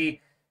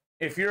honesty,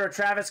 if you're a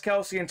Travis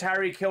Kelce and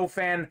Tyreek Hill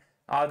fan,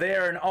 they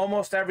are in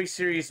almost every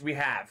series we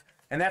have.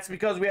 And that's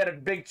because we had a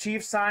big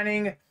Chiefs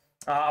signing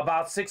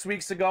about 6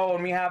 weeks ago,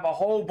 and we have a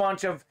whole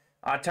bunch of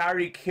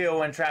Tyreek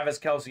Hill and Travis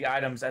Kelce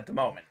items at the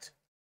moment.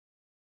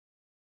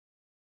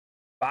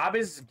 Bob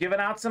is giving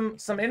out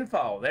some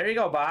info. There you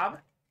go, Bob.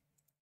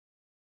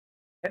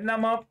 Hitting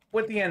them up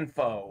with the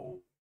info.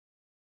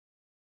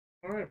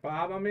 All right,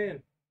 Bob, I'm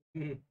in.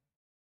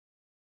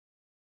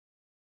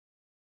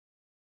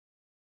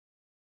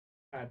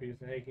 Happy to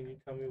say, hey, can you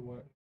tell me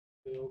what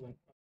filled and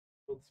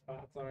unfilled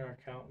spots on our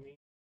account mean?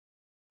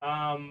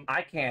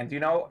 I can. Do you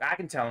know? I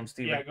can tell him,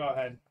 Steven. Yeah, go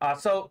ahead.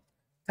 So,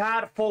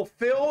 Todd,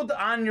 fulfilled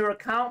on your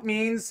account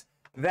means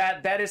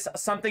that is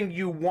something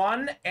you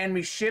won and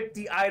we shipped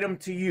the item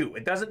to you.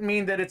 It doesn't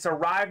mean that it's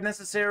arrived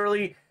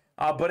necessarily,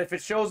 but if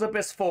it shows up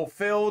as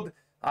fulfilled,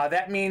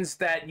 that means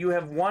that you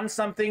have won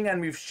something and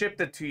we've shipped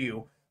it to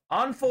you.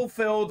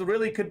 Unfulfilled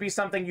really could be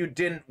something you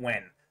didn't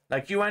win.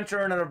 Like you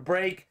enter in a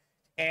break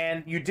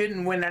and you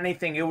didn't win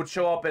anything, it would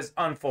show up as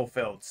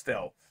unfulfilled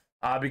still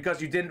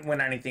because you didn't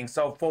win anything.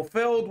 So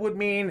fulfilled would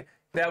mean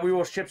that we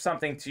will ship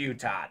something to you,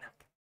 Todd.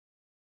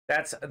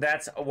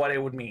 That's what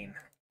it would mean.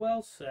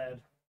 Well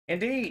said.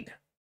 Indeed.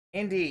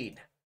 Indeed.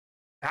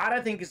 Todd,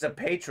 I think, is a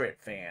Patriot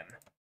fan.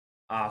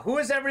 Who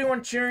is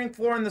everyone cheering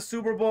for in the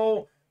Super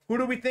Bowl? Who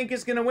do we think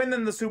is going to win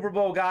in the Super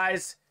Bowl,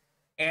 guys?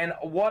 And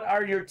what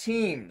are your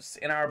teams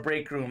in our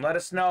break room? Let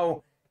us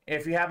know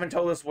if you haven't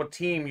told us what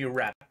team you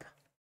rep.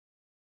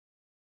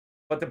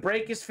 But the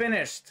break is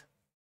finished.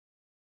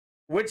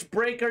 Which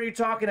break are you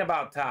talking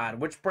about, Todd?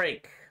 Which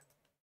break?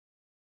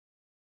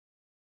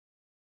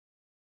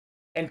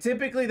 And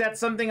typically that's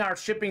something our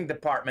shipping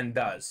department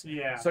does.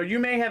 Yeah. So you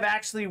may have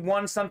actually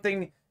won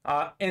something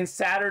in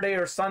Saturday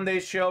or Sunday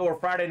show or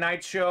Friday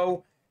night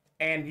show,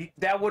 and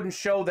that wouldn't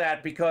show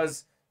that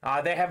because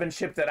they haven't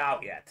shipped it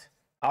out yet.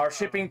 Our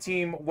shipping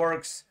team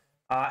works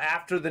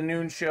after the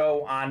noon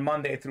show on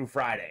Monday through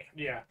Friday.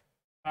 Yeah.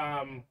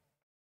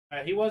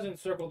 He wasn't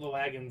Circle the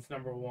Wagons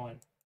 #1.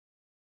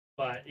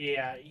 But,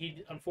 yeah,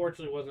 he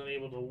unfortunately wasn't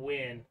able to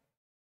win.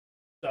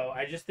 So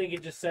I just think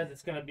it just says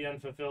it's going to be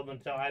unfulfilled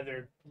until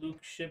either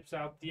Luke ships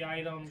out the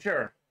item.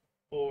 Sure.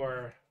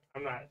 Or,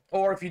 I'm not.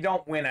 Or if you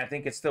don't win, I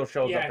think it still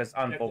shows up as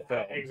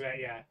unfulfilled.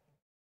 Exactly, yeah.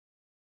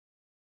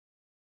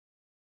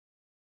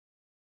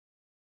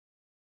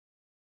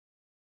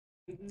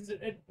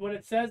 When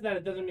it says that,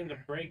 it doesn't mean the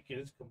break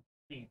is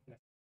complete,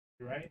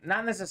 right?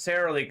 Not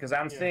necessarily, because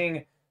I'm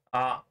seeing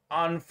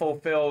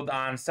unfulfilled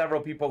on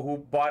several people who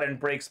bought in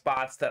break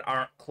spots that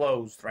aren't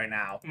closed right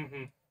now.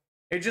 Mm-hmm.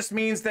 It just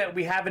means that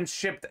we haven't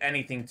shipped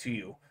anything to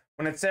you.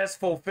 When it says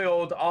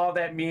fulfilled, all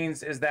that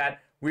means is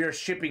that we are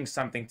shipping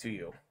something to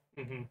you.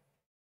 Mm-hmm.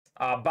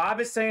 Bob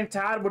is saying,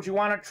 Todd, would you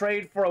want to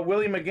trade for a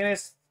Willie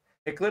McGinnis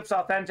Eclipse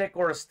Authentic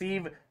or a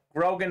Steve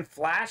Grogan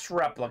Flash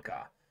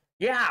replica?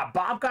 Yeah,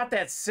 Bob got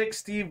that sick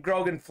Steve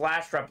Grogan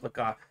Flash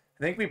replica.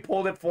 I think we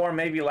pulled it for him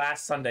maybe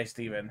last Sunday,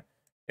 Steven.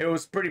 It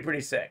was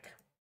pretty sick.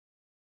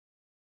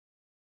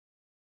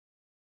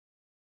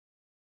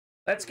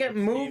 Let's get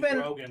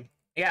moving.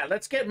 Yeah,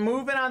 let's get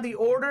moving on the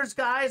orders,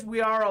 guys.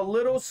 We are a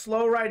little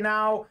slow right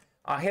now,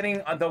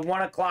 hitting the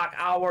 1 o'clock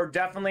hour.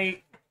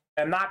 Definitely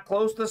am not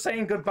close to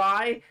saying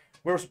goodbye.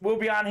 We'll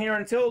be on here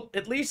until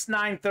at least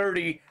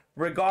 9:30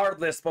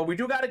 regardless, but we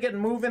do got to get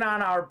moving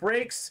on our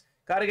breaks.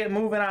 Got to get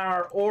moving on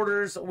our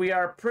orders. We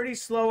are pretty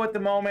slow at the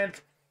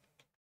moment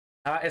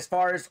as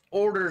far as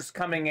orders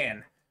coming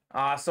in.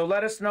 So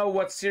let us know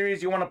what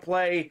series you want to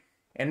play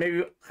and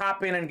maybe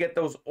hop in and get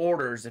those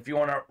orders if you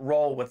want to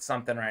roll with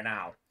something right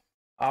now.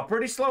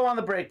 Pretty slow on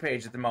the break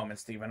page at the moment,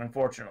 Steven,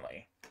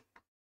 unfortunately.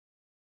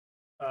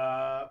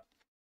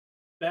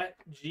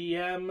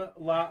 BetGM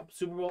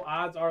Super Bowl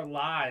odds are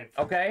live.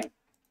 Okay.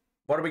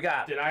 What do we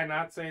got? Did I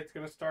not say it's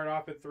going to start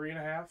off at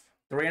 3.5?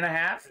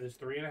 3.5? It is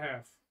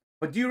 3.5.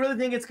 But do you really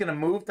think it's going to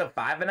move to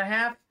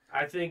 5.5?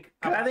 I think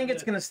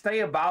it's going to stay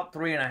about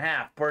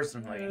 3.5,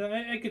 personally.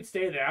 It could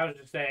stay there. I was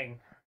just saying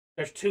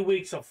there's 2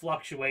 weeks of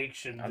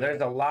fluctuation.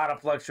 There's a lot of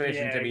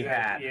fluctuation to be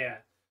had. Yeah.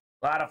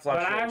 A lot of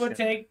fluctuation. But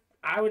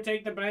I would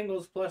take the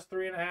Bengals plus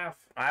 3.5.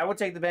 I would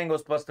take the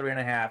Bengals plus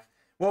 3.5.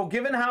 Well,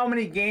 given how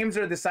many games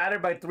are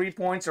decided by 3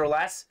 points or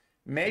less,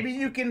 maybe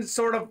you can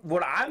sort of,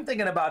 what I'm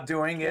thinking about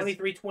doing is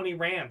 23-20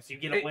 Rams. You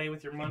get away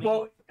with your money.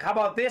 Well, how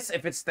about this?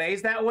 If it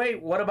stays that way,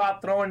 what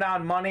about throwing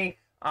down money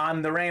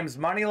on the Rams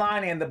money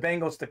line and the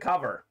Bengals to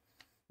cover?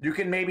 You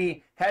can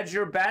maybe hedge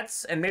your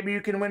bets and maybe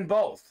you can win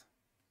both.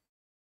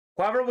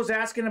 Whoever was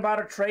asking about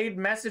a trade,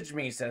 message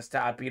me, says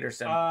Todd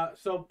Peterson.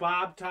 So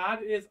Bob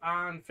Todd is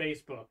on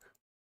Facebook.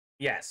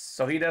 Yes,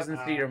 so he doesn't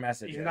see your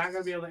messages. He's not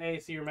going to be able to A,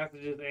 see your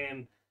messages,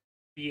 and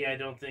B, I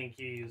don't think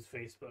you use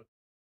Facebook.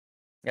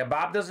 Yeah,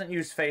 Bob doesn't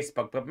use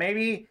Facebook, but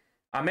maybe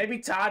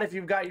Todd, if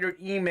you've got your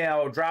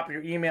email, drop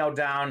your email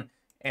down,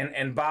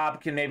 and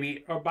Bob can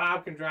maybe... Or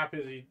Bob can drop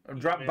his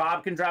email.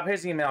 Bob can drop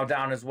his email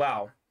down as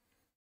well.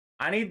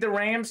 I need the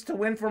Rams to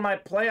win for my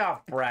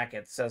playoff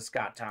bracket, says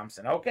Scott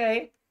Thompson.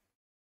 Okay.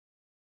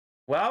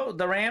 Well,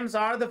 the Rams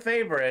are the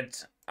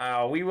favorite.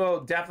 We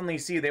will definitely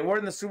see. They were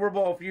in the Super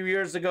Bowl a few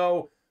years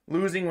ago,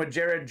 losing with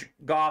Jared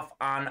Goff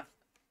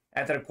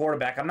at their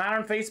quarterback. I'm not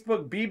on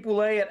Facebook.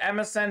 Bboulay at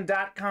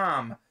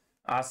MSN.com,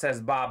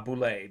 says Bob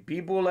Boulay.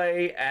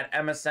 Bboulay at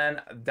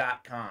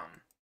MSN.com.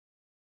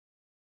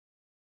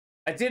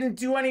 I didn't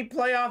do any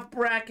playoff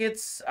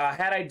brackets.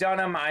 Had I done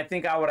them, I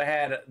think I would have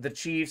had the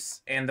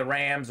Chiefs and the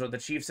Rams or the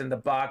Chiefs and the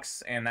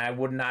Bucks, and I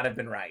would not have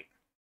been right.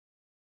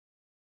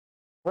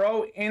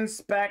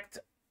 ProInspectNW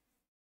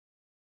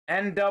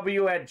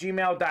at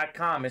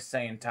gmail.com is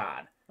saying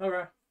Todd.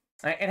 Okay.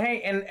 And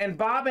hey, and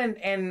Bob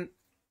and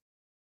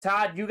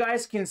Todd, you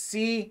guys can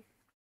see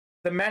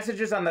the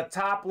messages on the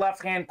top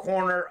left-hand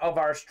corner of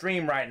our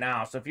stream right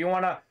now. So if you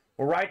want to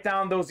write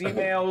down those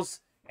emails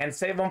and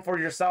save them for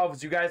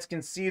yourselves, you guys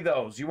can see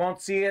those. You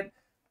won't see it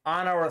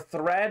on our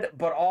thread,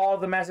 but all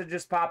the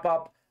messages pop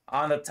up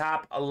on the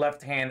top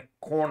left-hand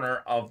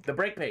corner of the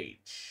break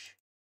page.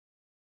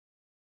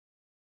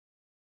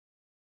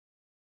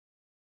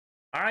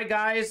 All right,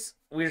 guys,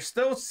 we're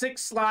still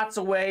 6 slots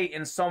away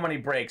in so many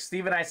breaks.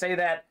 Steven, I say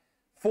that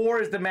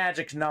 4 is the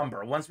magic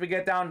number. Once we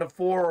get down to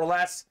 4 or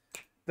less,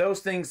 those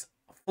things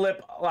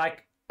flip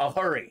like a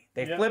hurry.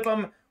 They flip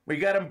them We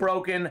got them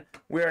broken.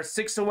 We are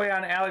 6 away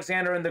on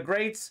Alexander and the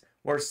Greats.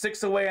 We're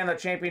 6 away on the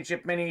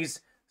Championship Minis.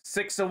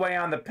 6 away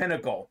on the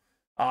Pinnacle.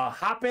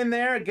 Hop in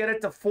there, get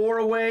it to 4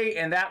 away,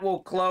 and that will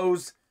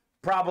close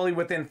probably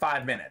within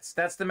 5 minutes.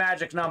 That's the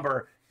magic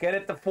number. Get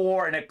it to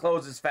 4, and it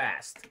closes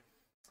fast.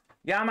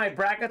 Yeah, my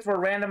brackets were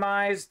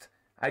randomized.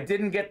 I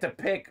didn't get to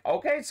pick.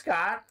 Okay,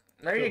 Scott.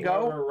 There you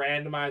go. We're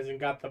randomizing.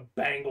 Got the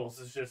Bengals.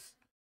 It's just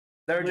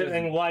they're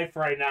living life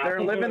right now.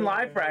 They're living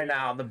life right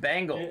now. The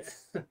Bengals.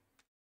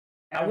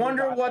 I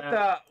wonder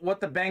what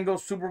the Bengals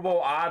Super Bowl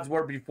odds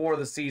were before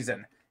the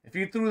season. If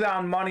you threw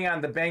down money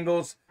on the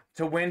Bengals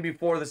to win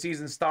before the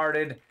season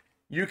started,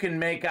 you can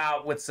make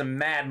out with some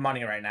mad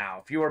money right now.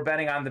 If you were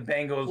betting on the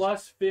Bengals,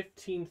 plus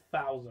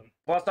 15,000.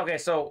 Plus, okay,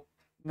 so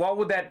what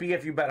would that be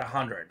if you bet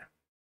 100?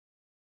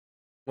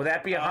 Would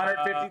that be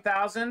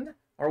 150,000,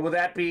 or would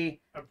that be?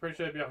 I'm pretty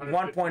sure it'd be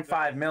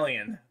 1.5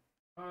 million.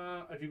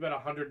 If you bet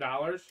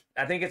 $100,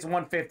 I think it's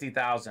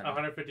 150,000.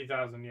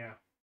 150,000, yeah.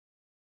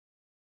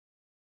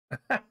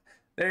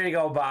 There you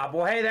go, Bob.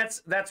 Well, hey,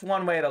 that's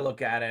one way to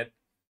look at it.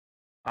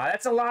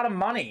 That's a lot of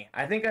money.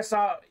 I think I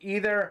saw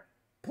either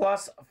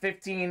plus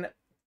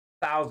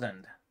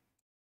 15,000.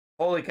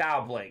 Holy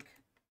cow, Blake.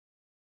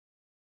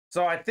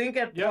 So I think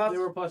at they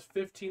were plus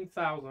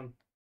 15,000.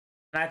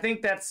 And I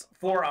think that's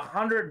for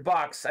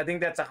 $100. I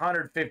think that's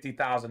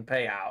 150,000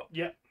 payout.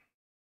 Yep.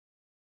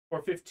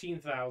 Or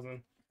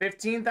 15,000.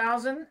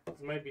 15,000?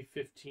 It might be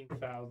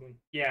 15,000.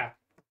 Yeah.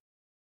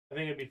 I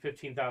think it'd be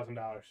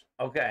 $15,000.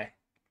 Okay.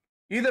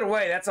 Either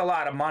way, that's a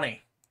lot of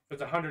money.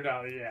 It's $100,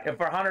 yeah.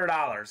 For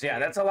 $100, yeah,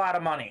 that's a lot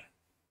of money.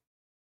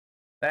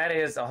 That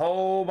is a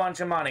whole bunch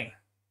of money.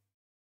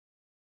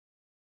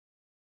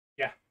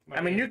 Yeah. I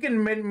mean, you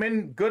can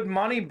win good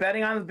money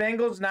betting on the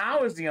Bengals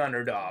now as the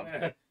underdog.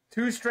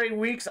 2 straight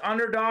weeks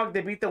underdog.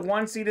 They beat the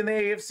 1 seed in the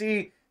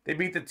AFC. They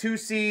beat the 2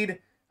 seed.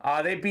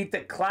 They beat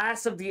the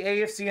class of the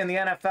AFC and the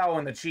NFL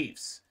and the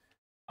Chiefs.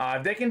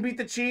 If they can beat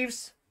the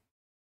Chiefs,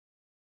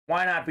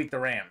 why not beat the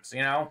Rams?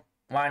 You know,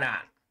 why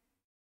not?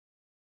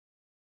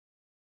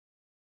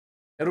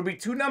 It'll be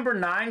 2 number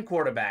 9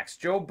 quarterbacks,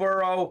 Joe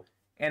Burrow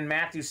and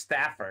Matthew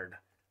Stafford.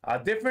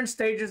 Different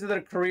stages of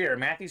their career.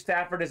 Matthew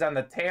Stafford is on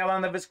the tail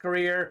end of his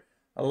career,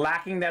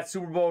 lacking that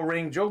Super Bowl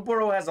ring. Joe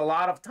Burrow has a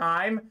lot of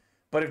time,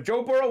 but if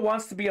Joe Burrow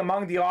wants to be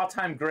among the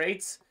all-time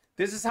greats,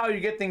 this is how you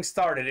get things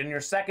started. In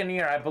your second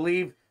year, I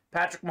believe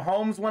Patrick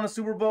Mahomes won a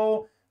Super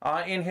Bowl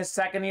in his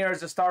second year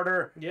as a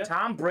starter. Yep.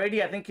 Tom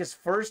Brady, I think his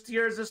first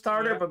year as a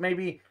starter, but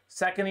maybe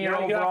second year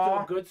overall. Get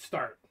off to a good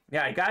start.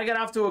 Yeah, you got to get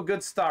off to a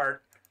good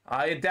start.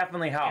 It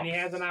definitely helps. And he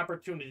has an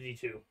opportunity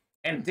to.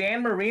 And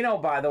Dan Marino,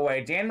 by the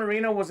way, Dan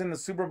Marino was in the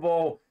Super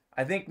Bowl,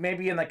 I think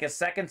maybe in like his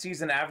second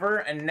season ever,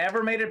 and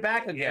never made it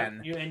back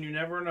again. Yeah, and you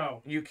never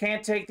know. You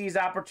can't take these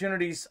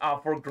opportunities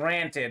for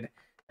granted.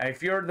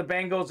 If you're the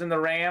Bengals and the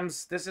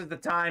Rams, this is the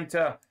time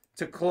to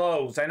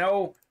close. I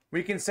know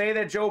we can say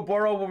that Joe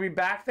Burrow will be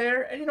back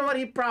there, and you know what?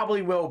 He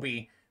probably will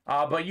be.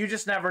 But you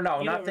just never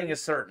know. Nothing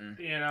is certain.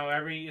 You know,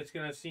 it's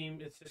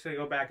just gonna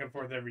go back and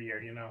forth every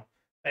year. You know,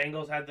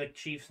 Bengals had the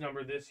Chiefs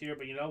number this year,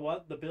 but you know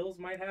what? The Bills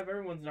might have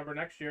everyone's number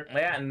next year.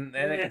 Yeah, and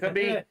it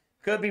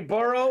could be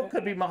Burrow,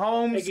 could be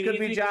Mahomes, could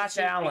be Josh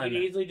Allen. It could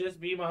easily just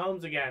be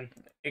Mahomes again.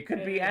 It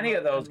could be any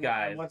of those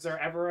guys. Was there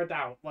ever a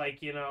doubt?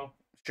 Like, you know.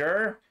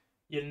 Sure.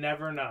 You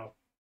never know.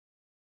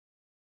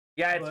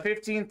 Yeah, it's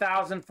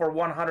 $15,000 for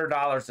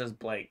 $100, says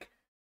Blake.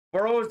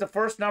 Burrow is the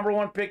first number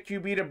 1 pick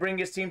QB to bring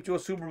his team to a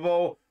Super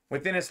Bowl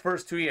within his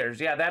first 2 years.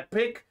 Yeah, that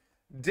pick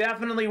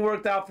definitely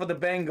worked out for the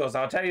Bengals.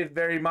 I'll tell you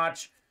very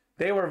much.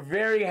 They were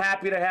very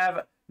happy to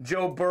have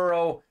Joe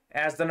Burrow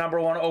as the number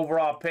 1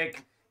 overall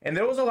pick. And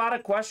there was a lot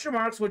of question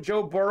marks with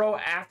Joe Burrow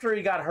after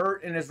he got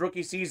hurt in his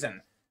rookie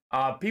season.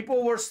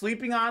 People were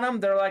sleeping on him.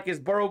 They're like, is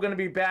Burrow going to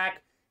be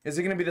back? Is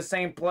he going to be the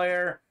same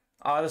player?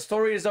 The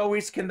story is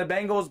always, can the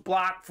Bengals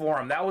block for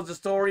him? That was the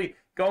story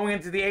going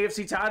into the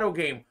AFC title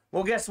game.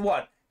 Well, guess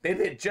what? They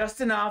did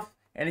just enough,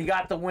 and he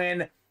got the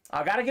win.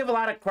 I got to give a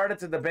lot of credit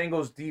to the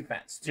Bengals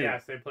defense, too.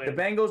 Yes, they played. The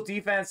Bengals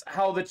defense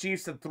held the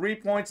Chiefs to 3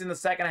 points in the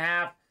second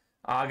half.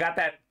 Got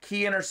that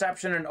key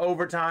interception in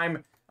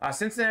overtime.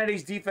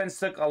 Cincinnati's defense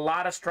took a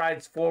lot of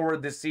strides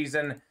forward this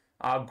season.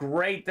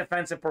 Great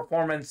defensive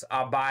performance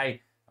by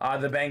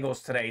the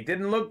Bengals today.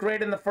 Didn't look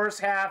great in the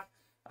first half,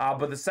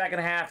 but the second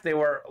half, they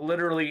were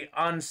literally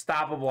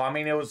unstoppable. I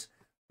mean, it was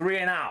 3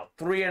 and out,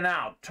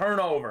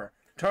 turnover.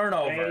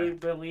 They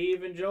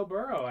believe in Joe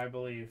Burrow, I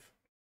believe.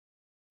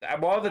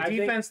 Well, the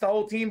defense, the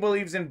whole team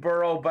believes in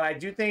Burrow, but I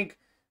do think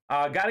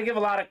got to give a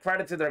lot of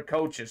credit to their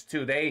coaches,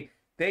 too. They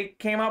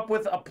came up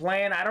with a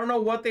plan. I don't know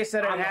what they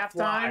said at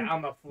halftime.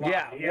 On the fly.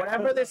 Yeah,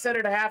 whatever they said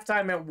at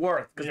halftime, it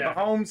worked. Because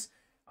Mahomes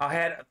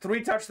had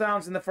 3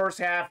 touchdowns in the first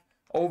half,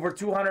 over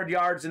 200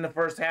 yards in the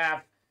first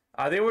half.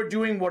 They were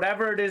doing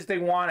whatever it is they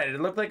wanted.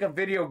 It looked like a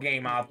video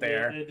game out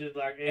there. It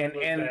did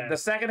and the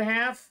second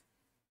half,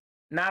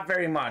 not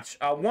very much.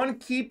 One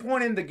key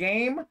point in the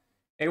game,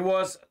 it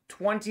was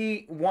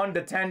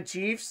 21-10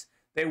 Chiefs.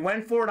 They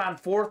went for it on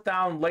 4th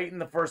down late in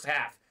the first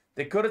half.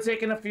 They could have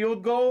taken a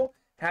field goal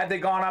had they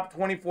gone up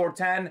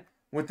 24-10,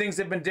 when things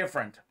have been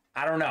different?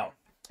 I don't know.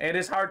 It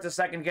is hard to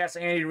second guess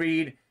Andy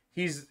Reid.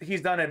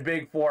 He's done it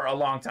big for a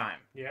long time.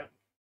 Yeah.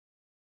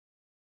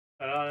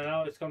 But it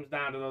always comes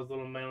down to those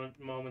little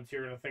moments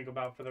you're going to think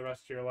about for the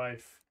rest of your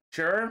life.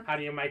 Sure. How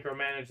do you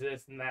micromanage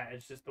this and that?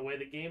 It's just the way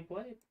the game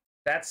played.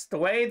 That's the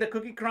way the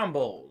cookie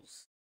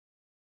crumbles.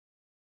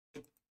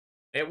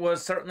 It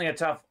was certainly a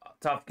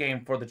tough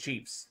game for the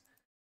Chiefs.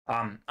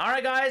 All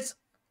right, guys.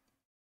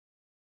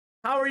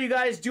 How are you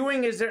guys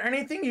doing? Is there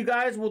anything you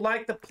guys would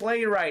like to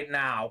play right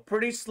now?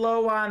 Pretty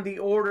slow on the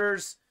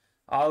orders.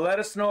 Let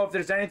us know if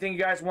there's anything you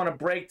guys want to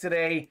break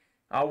today.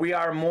 We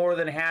are more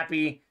than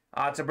happy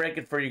to break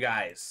it for you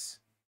guys.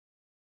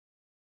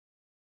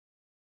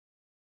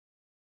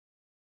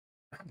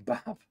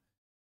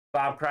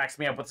 Bob cracks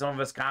me up with some of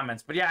his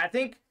comments. But yeah, I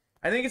think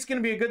it's going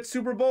to be a good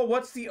Super Bowl.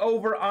 What's the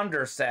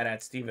over-under set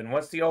at, Steven?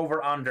 What's the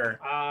over-under?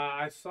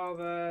 I saw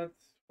that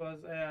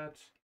was at,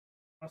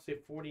 I want to say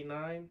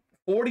 49.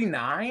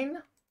 49?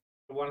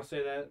 I want to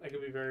say that. I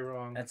could be very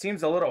wrong. That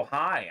seems a little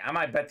high. I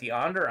might bet the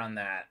under on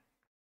that.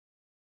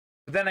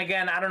 But then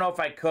again, I don't know if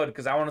I could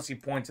because I want to see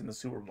points in the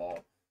Super Bowl.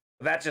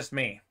 But that's just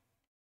me.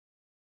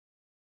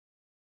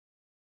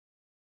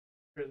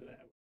 Where's it at?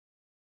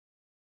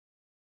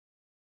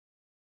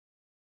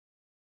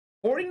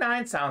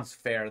 49 sounds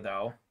fair,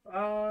 though.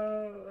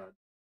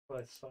 What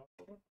I saw.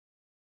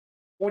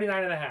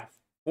 49 and a half.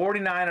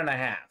 49 and a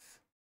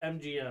half.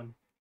 MGM.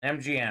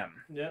 MGM.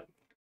 Yep.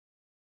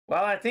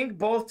 Well, I think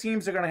both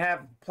teams are going to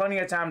have plenty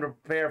of time to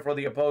prepare for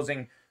the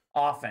opposing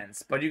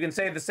offense. But you can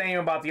say the same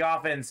about the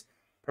offense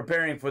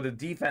preparing for the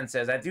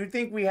defenses. I do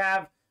think we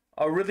have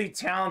a really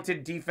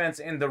talented defense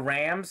in the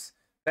Rams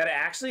that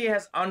actually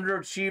has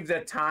underachieved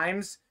at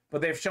times,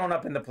 but they've shown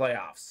up in the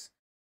playoffs.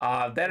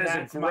 That is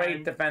a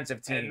great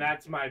defensive team. And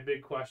that's my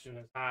big question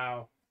is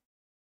how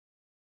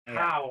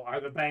are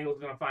the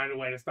Bengals going to find a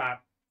way to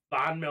stop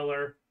Von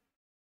Miller,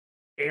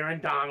 Aaron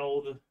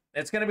Donald?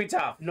 It's going to be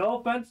tough.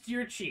 No offense to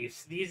your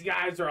Chiefs. These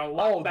guys are a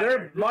lot better.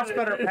 They're much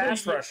better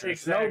pass rushers.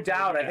 Exactly, no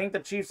doubt. Yeah. I think the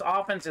Chiefs'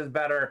 offense is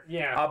better.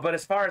 Yeah. But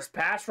as far as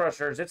pass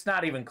rushers, it's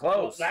not even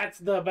close. Well, that's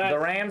the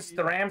best.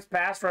 The Rams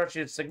pass rush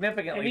is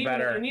significantly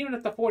better. And even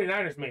if the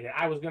 49ers made it,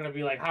 I was going to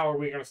be like, how are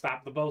we going to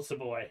stop the Bosa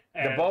boy?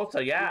 And the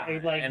Bosa, yeah.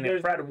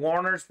 And Fred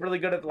Warner's really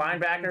good at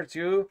linebacker,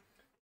 too.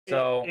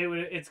 So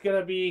it's going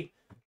to be,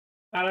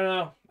 I don't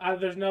know.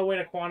 There's no way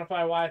to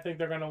quantify why I think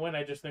they're going to win.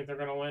 I just think they're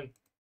going to win.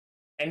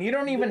 And you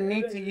don't even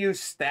need to use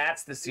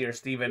stats this year,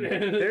 Steven.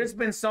 There's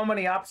been so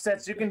many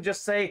upsets. You can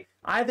just say,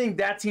 I think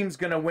that team's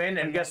going to win.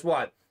 And guess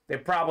what? They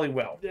probably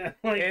will. Yeah,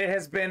 it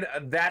has been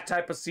that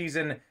type of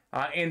season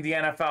in the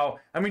NFL.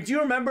 I mean, do you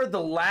remember the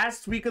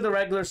last week of the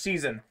regular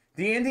season?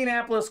 The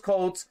Indianapolis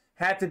Colts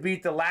had to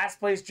beat the last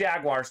place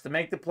Jaguars to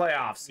make the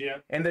playoffs. Yeah.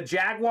 And the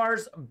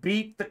Jaguars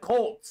beat the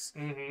Colts.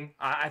 Mm-hmm.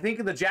 I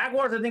think the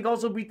Jaguars,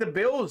 also beat the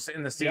Bills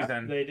in the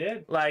season. Yeah, they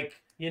did.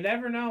 You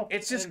never know.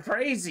 It's just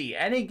crazy.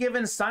 Any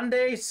given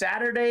Sunday,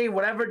 Saturday,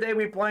 whatever day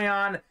we play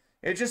on,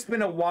 it's just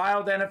been a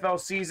wild NFL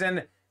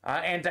season.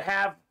 And to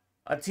have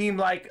a team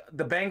like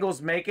the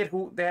Bengals make it,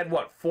 who they had,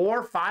 4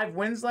 or 5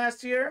 wins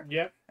last year?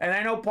 Yep. And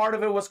I know part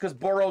of it was because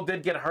Burrow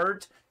did get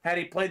hurt. Had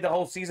he played the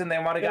whole season,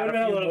 they might have got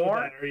a few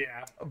more. Better,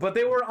 yeah. But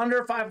they were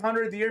under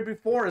 500 the year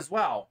before as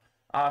well.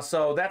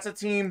 So that's a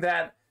team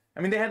that,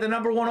 they had the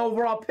number 1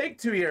 overall pick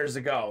 2 years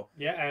ago.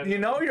 Yeah.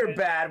 You're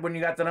bad when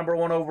you got the number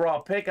 1 overall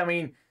pick.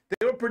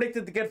 They were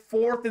predicted to get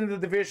 4th in the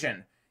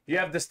division. You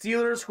have the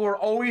Steelers, who are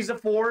always a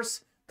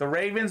force. The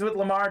Ravens with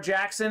Lamar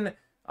Jackson.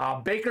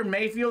 Baker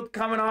Mayfield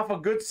coming off a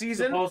good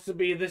season. Supposed to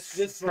be this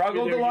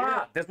struggled a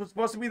lot. This was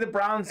supposed to be the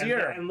Browns'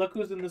 year. And look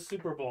who's in the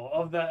Super Bowl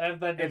of the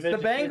division.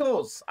 It's the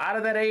Bengals out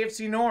of that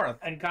AFC North.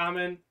 And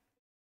Kamen,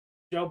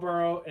 Joe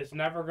Burrow is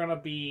never gonna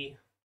be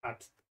a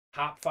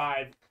top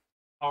 5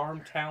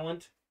 arm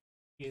talent.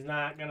 He's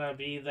not gonna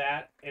be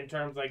that in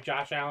terms like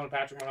Josh Allen,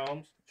 Patrick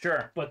Mahomes.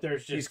 Sure, but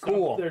there's just he's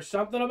cool. There's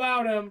something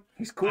about him.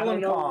 He's cool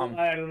and calm.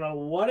 I don't know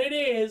what it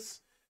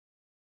is.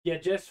 You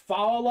just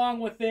follow along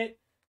with it.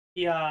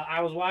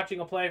 I was watching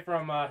a play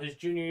from his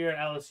junior year at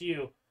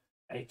LSU,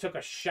 and he took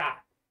a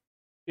shot.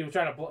 He was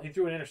trying to he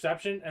threw an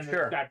interception, and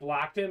the guy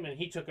blocked him, and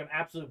he took an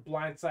absolute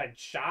blindside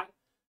shot.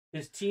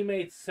 His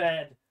teammates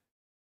said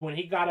when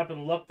he got up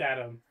and looked at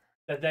him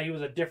that he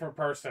was a different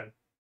person,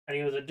 and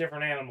he was a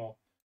different animal.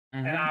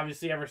 Mm-hmm. And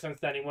obviously, ever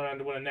since then, he went on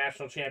to win a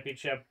national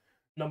championship,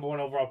 number 1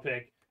 overall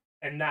pick,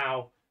 and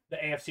now the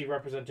AFC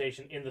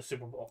representation in the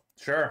Super Bowl.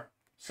 Sure.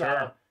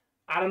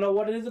 I don't know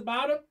what it is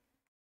about him.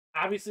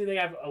 Obviously, they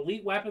have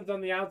elite weapons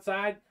on the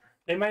outside.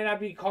 They might not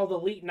be called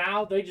elite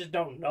now. They just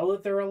don't know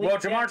that they're elite. Well,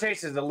 Jamar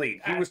Chase is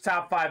elite. He was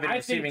top 5 in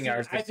receiving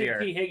yards this year. I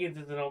think T. Higgins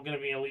is going to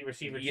be an elite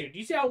receiver, too. Do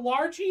you see how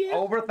large he is?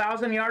 Over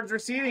 1,000 yards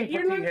receiving for T.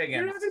 Higgins.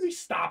 You're not going to be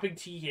stopping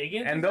T.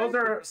 Higgins. And those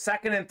are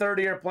 2nd and 3rd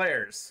year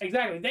players.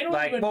 Exactly. They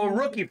don't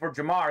rookie for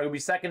Jamar, who'll be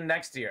 2nd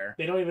next year.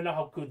 They don't even know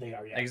how good they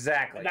are yet.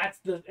 Exactly.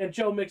 And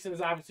Joe Mixon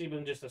has obviously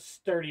been just a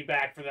sturdy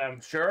back for them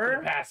for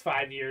the past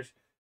 5 years.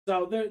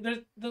 So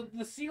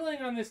the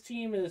ceiling on this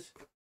team is...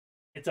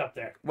 It's up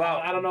there. Well,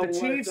 I don't know. The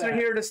Chiefs are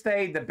here to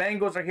stay. The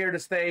Bengals are here to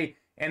stay.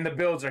 and the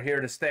Bills are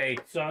here to stay.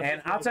 So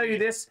and I'll tell you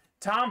this,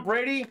 Tom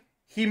Brady,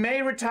 he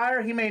may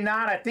retire, he may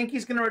not. I think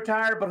he's going to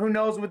retire, but who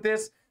knows with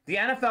this? The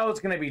NFL is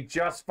going to be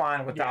just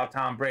fine without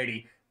Tom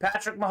Brady.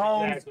 Patrick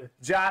Mahomes,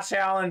 Josh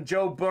Allen,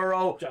 Joe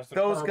Burrow,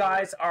 those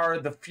guys are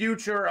the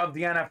future of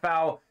the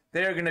NFL.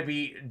 They're going to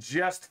be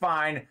just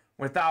fine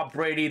without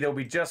Brady. They'll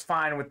be just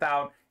fine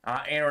without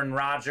Aaron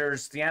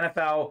Rodgers. The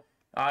NFL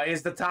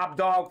is the top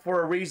dog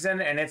for a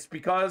reason, and it's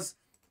because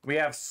we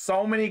have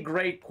so many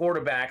great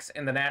quarterbacks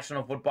in the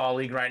National Football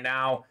League right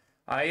now.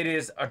 It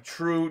is a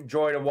true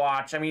joy to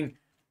watch. I mean,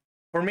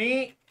 for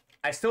me,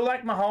 I still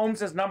like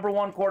Mahomes as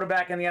 #1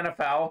 quarterback in the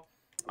NFL.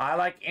 I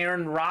like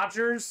Aaron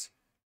Rodgers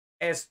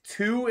as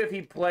 2 if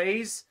he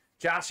plays.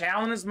 Josh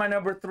Allen is my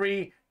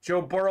 #3.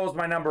 Joe Burrow is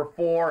my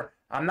 #4.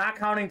 I'm not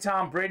counting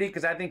Tom Brady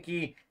because I think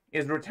he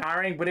is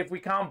retiring. But if we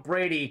count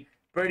Brady,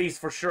 Brady's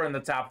for sure in the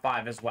top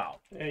 5 as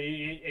well. And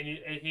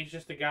he's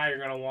just a guy you're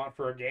going to want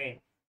for a game.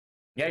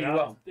 Yeah, you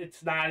will.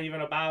 It's not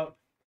even about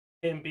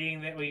him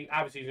being that.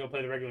 Obviously, he's going to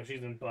play the regular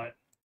season, but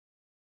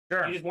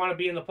sure, you just want to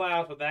be in the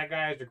playoffs with that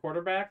guy as your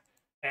quarterback.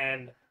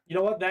 And you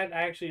know what? That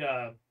actually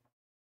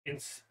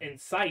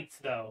incites,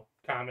 though,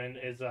 Kamen,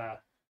 is I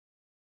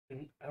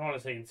don't want to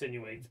say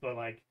insinuates, but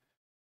like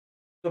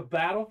the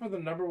battle for the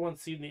 #1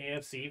 seed in the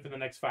AFC for the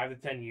next 5 to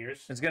 10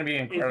 years. It's going to be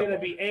incredible. It's going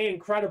to be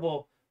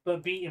incredible,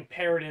 but be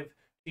imperative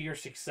to your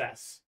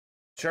success.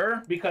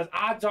 Sure. Because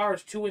odds are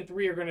 2 and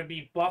 3 are going to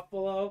be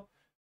Buffalo,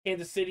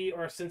 Kansas City,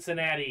 or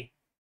Cincinnati,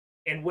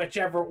 in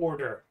whichever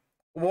order.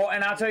 Well,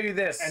 and I'll tell you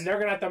this. And they're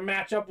going to have to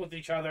match up with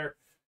each other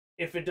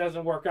if it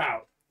doesn't work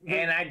out.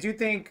 And I do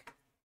think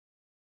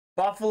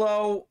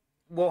Buffalo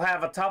will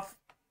have a tough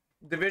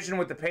division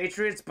with the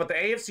Patriots, but the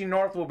AFC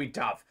North will be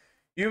tough.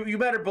 You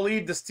better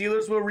believe the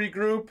Steelers will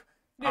regroup.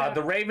 Yeah.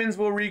 The Ravens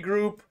will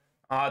regroup.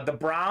 The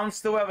Browns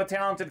still have a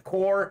talented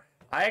core.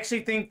 I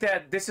actually think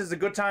that this is a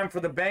good time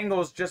for the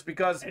Bengals just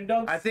because and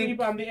don't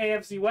sleep on the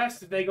AFC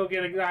West if they go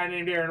get a guy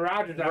named Aaron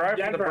Rodgers out right,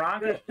 of for the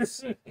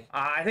Broncos.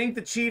 I think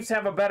the Chiefs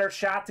have a better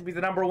shot to be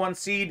the #1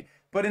 seed.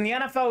 But in the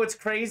NFL, it's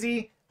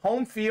crazy.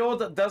 Home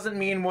field doesn't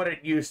mean what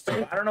it used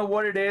to. I don't know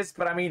what it is,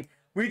 but I mean,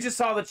 we just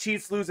saw the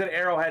Chiefs lose at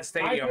Arrowhead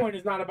Stadium. My point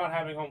is not about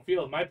having home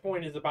field. My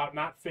point is about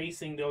not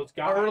facing those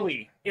guys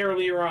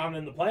earlier on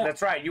in the playoffs.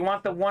 That's right. You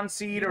want the 1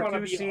 seed or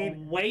 2 seed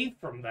away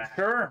from that.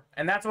 Sure,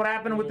 and that's what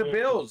happened with the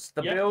Bills.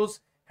 The Bills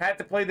had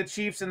to play the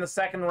Chiefs in the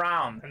 2nd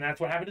round, and that's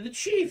what happened to the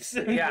Chiefs.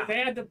 Yeah, they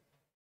had to.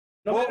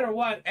 No matter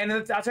what. And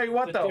I'll tell you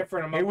what, though,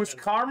 it was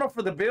karma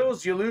for the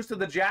Bills. You lose to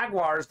the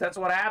Jaguars. That's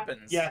what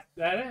happens. Yeah,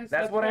 that is.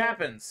 That's what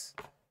happens.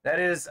 That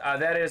is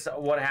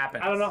what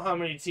happens. I don't know how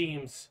many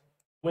teams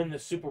win the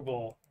Super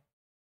Bowl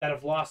that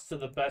have lost to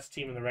the best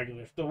team in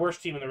the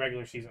worst team in the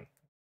regular season.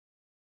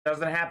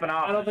 Doesn't happen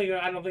often.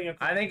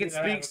 I think it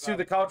speaks to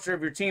the culture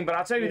of your team. But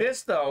I'll tell you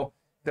this, though.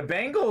 The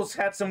Bengals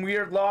had some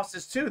weird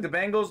losses, too. The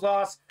Bengals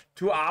lost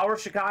to our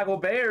Chicago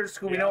Bears,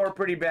 who we know are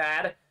pretty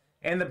bad.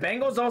 And the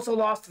Bengals also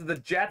lost to the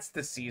Jets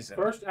this season.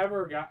 First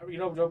ever guy,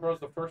 Joe Burrow's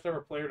the first ever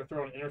player to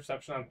throw an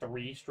interception on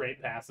 3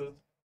 straight passes.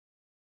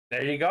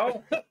 There you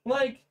go.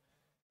 Like,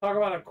 talk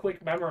about a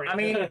quick memory. I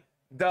mean,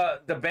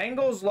 the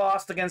Bengals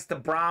lost against the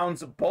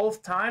Browns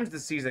both times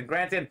this season.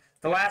 Granted,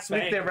 the last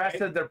week they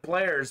rested their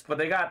players, but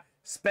they got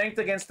spanked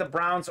against the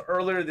Browns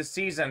earlier this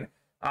season.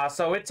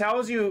 So it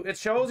shows you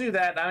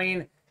that, I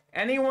mean,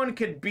 anyone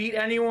could beat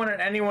anyone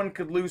and anyone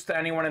could lose to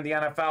anyone in the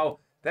NFL.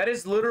 That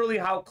is literally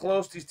how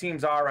close these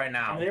teams are right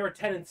now. And they were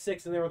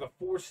 10-6 and they were the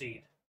 4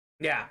 seed.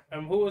 Yeah.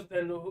 And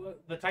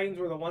the Titans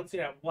were the 1 seed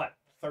at what?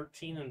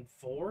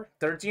 13-4?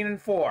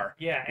 13-4.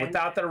 Yeah.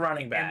 Without their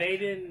running back. And they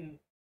didn't,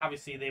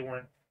 obviously they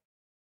weren't,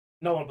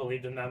 no one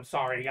believed in them.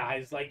 Sorry,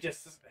 guys. Like,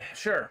 just.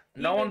 Sure.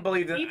 No one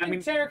believed in them.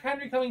 Even Derrick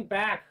Henry coming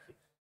back.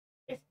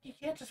 You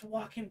can't just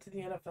walk into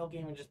the NFL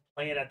game and just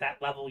play it at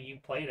that level you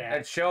played at.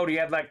 It showed he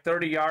had like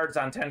 30 yards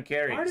on 10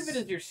 carries. Part of it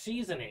is your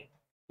seasoning.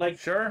 Like,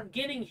 sure.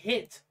 Getting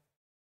hit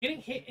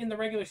in the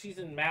regular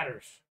season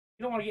matters.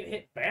 You don't want to get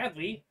hit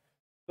badly,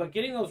 but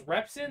getting those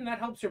reps in, that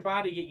helps your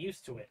body get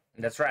used to it.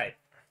 That's right.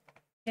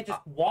 You can't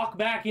just walk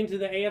back into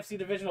the AFC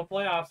divisional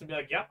playoffs and be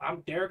like, yep,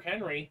 I'm Derrick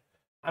Henry.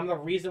 I'm the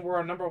reason we're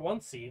a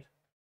 #1 seed.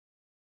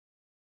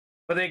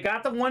 But they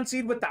got the 1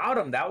 seed without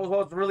him. That was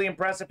what was really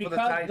impressive for the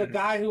Titans. Because the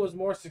guy who was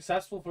more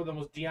successful for them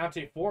was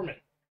Deontay Foreman.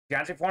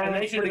 Deontay Foreman was pretty good.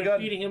 And they should have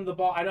been feeding him the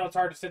ball. I know it's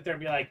hard to sit there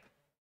and be like,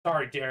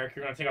 sorry, Derek,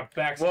 you're going to take a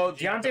back. Well,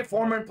 Deontay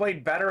Foreman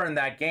played better in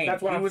that game.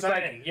 That's what he was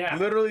saying. Like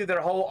literally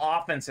their whole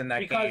offense in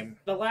that game.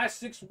 Because the last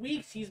 6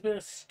 weeks, he's been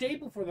a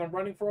staple for them,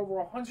 running for over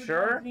 100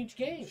 yards in each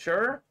game.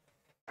 Sure.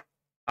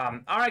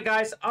 All right,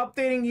 guys,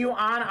 updating you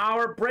on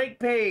our break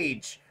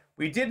page.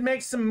 We did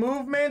make some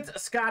movement.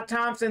 Scott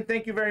Thompson,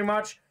 thank you very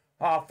much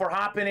for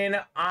hopping in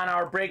on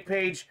our break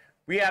page.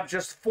 We have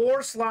just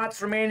 4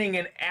 slots remaining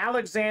in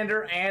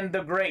Alexander and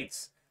the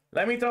Greats.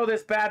 Let me throw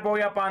this bad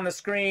boy up on the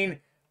screen.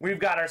 We've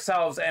got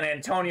ourselves an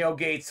Antonio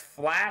Gates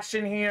Flash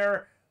in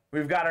here.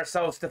 We've got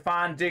ourselves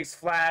Stephon Diggs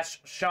Flash,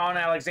 Sean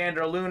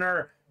Alexander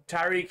Lunar,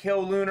 Tyreek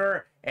Hill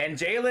Lunar, and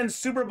Jalen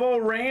Super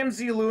Bowl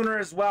Ramsey Lunar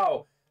as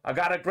well. I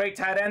got a great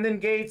tight end in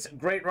Gates,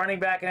 great running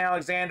back in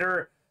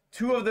Alexander.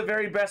 two of the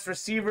very best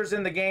receivers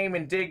in the game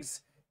in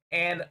Diggs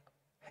and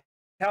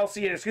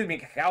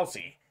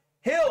Kelsey.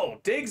 Hill,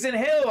 Diggs and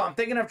Hill. I'm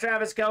thinking of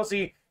Travis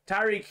Kelsey.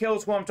 Tyreek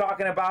Hill's who I'm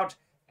talking about.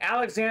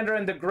 Alexander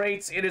and the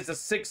Greats. It is a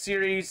 6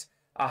 series.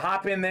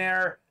 Hop in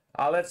there.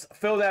 Let's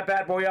fill that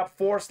bad boy up.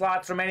 4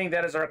 slots remaining.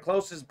 That is our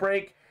closest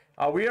break.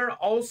 We are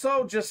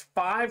also just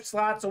 5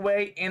 slots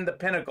away in the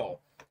Pinnacle.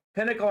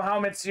 Pinnacle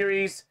Helmet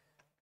Series.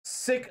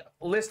 Sick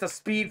list of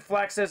speed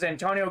flexes.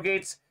 Antonio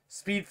Gates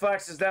speed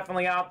flex is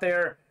definitely out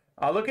there.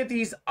 Look at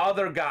these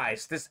other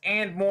guys. This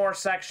and more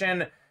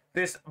section.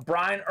 This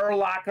Brian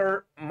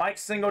Urlacher, Mike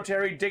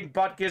Singletary, Dick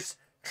Butkus,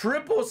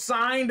 triple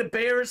signed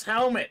Bears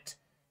helmet.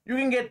 You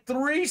can get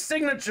 3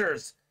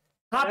 signatures.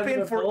 Hop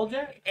in for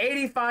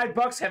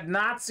 $85. Have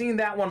not seen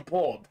that one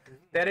pulled.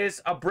 That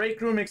is a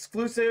break room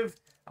exclusive.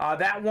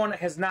 That one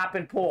has not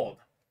been pulled.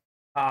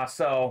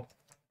 So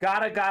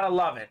gotta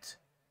love it.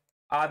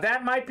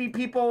 That might be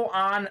people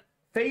on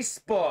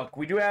Facebook.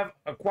 We do have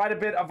quite a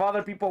bit of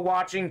other people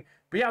watching.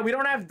 But yeah, we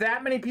don't have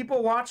that many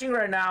people watching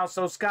right now.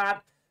 So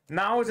Scott,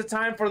 now is the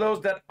time for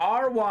those that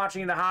are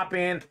watching to hop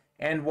in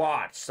and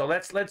watch. So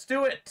let's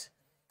do it.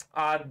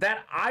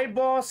 That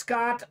eyeball,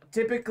 Scott,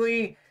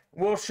 typically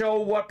will show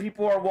what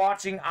people are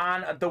watching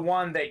on the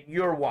one that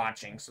you're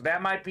watching. So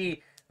that might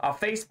be a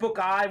Facebook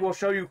eye will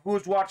show you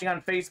who's watching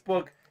on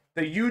Facebook.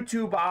 The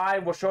YouTube eye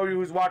will show you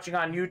who's watching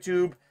on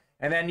YouTube.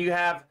 And then you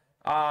have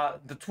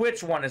the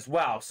Twitch one as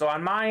well. So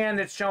on my end,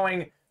 it's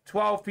showing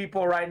 12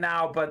 people right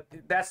now, but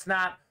that's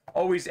not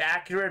always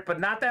accurate. But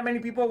not that many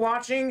people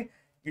watching.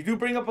 You do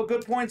bring up a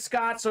good point,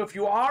 Scott. So if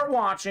you are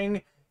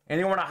watching and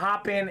you want to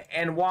hop in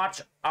and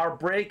watch our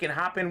break and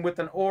hop in with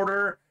an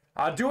order,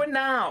 do it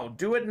now.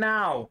 Do it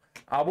now.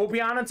 We'll be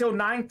on until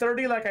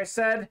 9:30, like I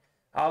said.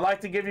 I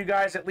like to give you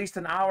guys at least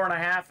an hour and a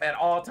half at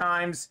all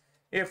times.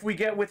 If we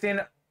get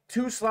within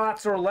 2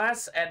 slots or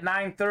less at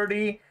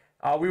 9:30,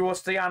 we will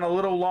stay on a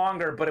little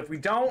longer. But if we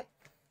don't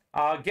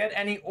get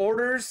any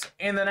orders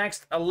in the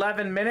next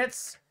 11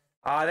 minutes,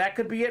 that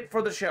could be it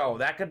for the show.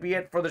 That could be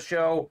it for the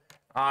show.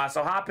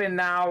 So hop in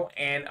now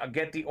and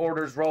get the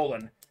orders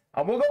rolling.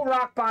 We'll go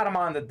rock bottom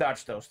on the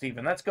Dutch, though,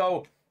 Steven. Let's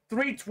go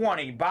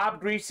 320. Bob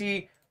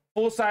Greasy,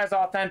 full-size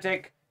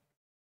authentic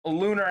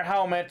lunar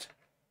helmet.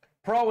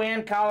 Pro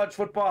and college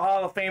football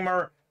Hall of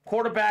Famer.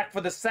 Quarterback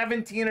for the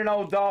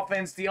 17-0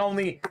 Dolphins. The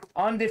only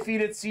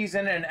undefeated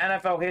season in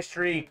NFL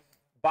history.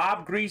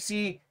 Bob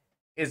Greasy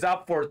is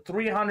up for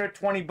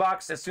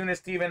 $320 as soon as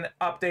Steven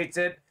updates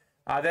it.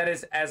 That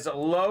is as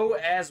low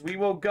as we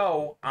will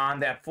go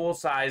on that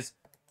full-size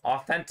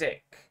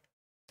authentic.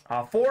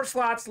 4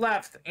 slots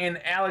left in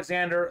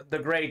Alexander the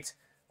Great.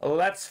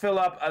 Let's fill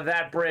up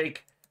that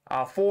break.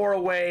 4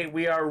 away.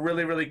 We are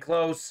really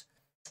close.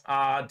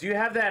 Do you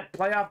have that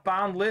playoff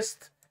bound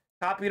list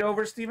copied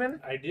over, Steven?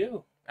 I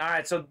do. All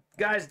right, so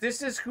guys,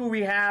 this is who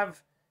we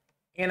have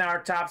in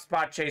our top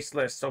spot chase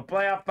list. So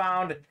playoff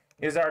bound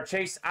is our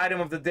chase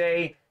item of the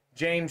day.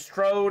 James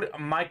Strode,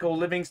 Michael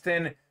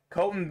Livingston,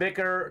 Colton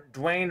Bicker,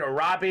 Dwayne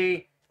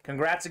Robbie.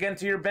 Congrats again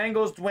to your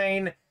Bengals,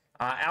 Dwayne.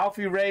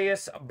 Alfie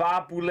Reyes,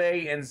 Bob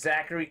Boulay, and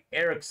Zachary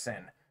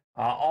Erickson.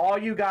 All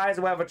you guys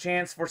will have a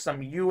chance for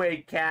some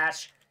UA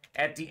cash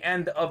at the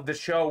end of the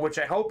show, which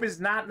I hope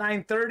is not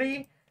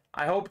 9:30.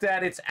 I hope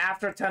that it's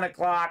after 10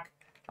 o'clock.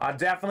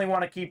 Definitely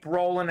want to keep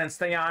rolling and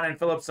stay on and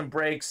fill up some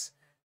breaks.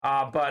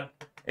 But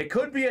it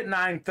could be at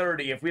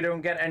 9:30 if we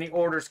don't get any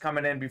orders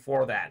coming in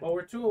before that. Well,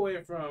 we're 2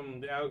 away from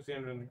the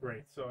Alexander and the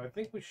Great, so I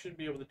think we should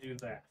be able to do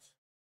that.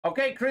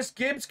 Okay, Chris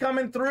Gibbs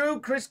coming through.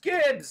 Chris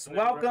Gibbs,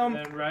 welcome.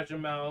 And then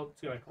Regimel's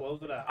going to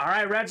close it out. All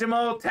right,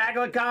 Regimo,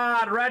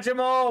 Taglacod.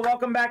 Regimo,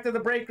 welcome back to the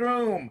break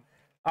room.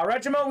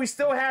 Regimo, we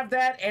still have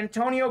that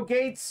Antonio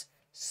Gates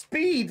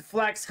Speed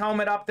Flex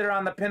helmet up there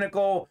on the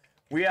Pinnacle.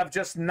 We have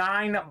just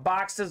 9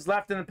 boxes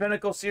left in the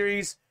Pinnacle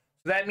series.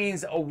 So that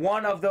means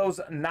one of those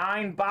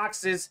 9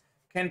 boxes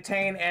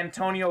contain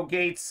Antonio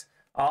Gates.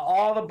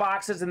 All the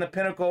boxes in the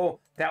Pinnacle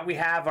that we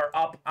have are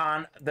up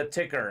on the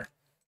ticker.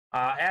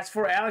 As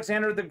for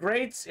Alexander the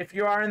Great, if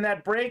you are in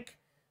that break,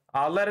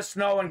 let us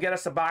know and get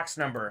us a box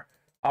number.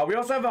 We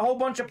also have a whole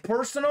bunch of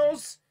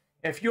personals.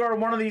 If you are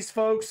one of these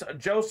folks,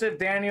 Joseph,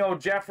 Daniel,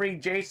 Jeffrey,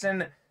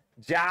 Jason,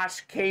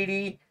 Josh,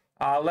 Katie,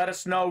 let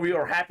us know. We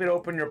are happy to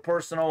open your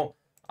personal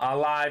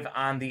live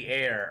on the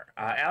air.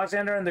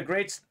 Alexander and the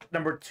Great's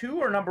number 2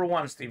 or number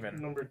 1,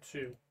 Steven? Number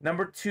 2.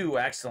 Number 2,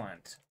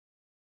 excellent.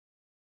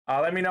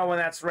 Let me know when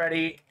that's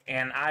ready,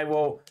 and I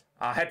will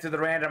head to the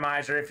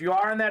randomizer. If you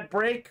are in that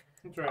break,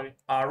 it's ready.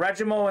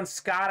 Regimo and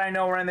Scott, I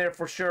know, are in there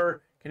for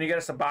sure. Can you get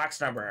us a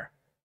box number?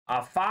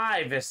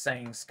 5 is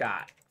saying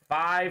Scott.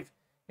 5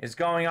 is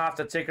going off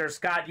the ticker.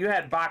 Scott, you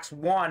had box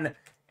 1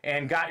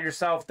 and got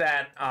yourself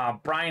that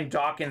Brian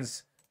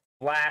Dawkins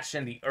flash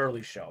in the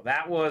early show.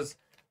 That was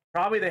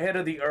probably the hit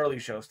of the early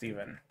show,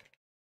 Steven.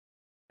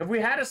 If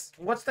we had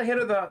what's the hit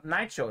of the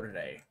night show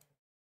today?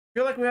 I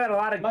feel like we had a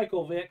lot of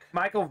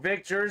Michael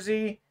Vick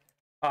jersey.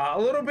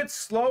 A little bit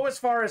slow as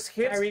far as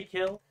hits.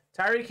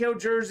 Tyreek Hill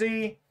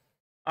jersey.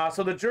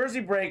 So the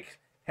jersey break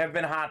have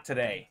been hot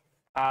today.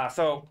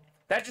 So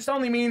that just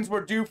only means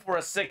we're due for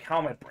a sick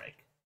helmet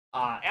break.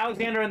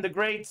 Alexander and the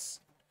Greats,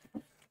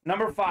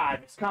 number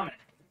 5 is coming.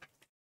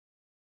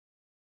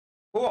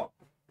 Cool.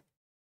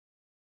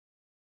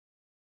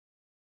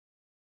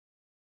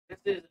 This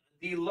is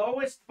the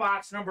lowest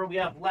box number we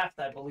have left,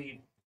 I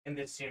believe, in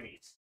this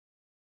series.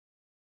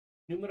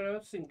 Numero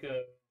 5.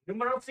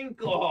 Numero 5.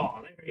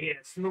 There he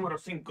is. Numero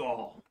 5.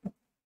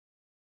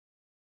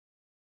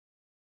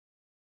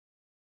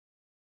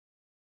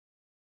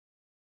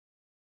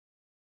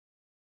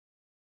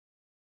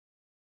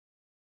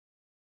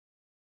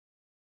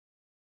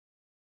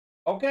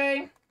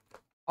 Okay.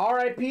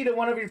 R.I.P. to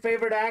one of your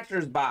favorite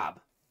actors, Bob.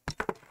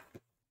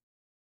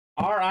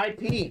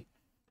 R.I.P.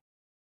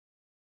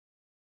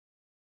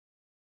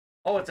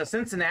 Oh, it's a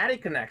Cincinnati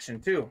connection,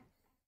 too.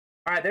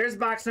 All right, there's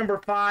box number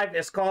 5.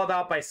 It's called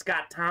out by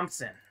Scott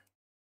Thompson.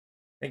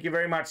 Thank you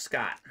very much,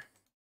 Scott.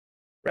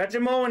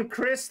 Regimo and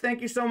Chris,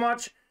 thank you so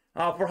much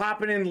for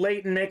hopping in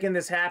late and making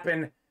this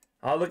happen.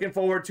 Looking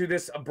forward to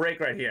this break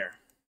right here.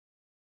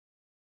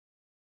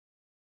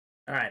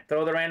 All right,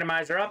 throw the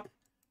randomizer up.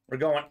 We're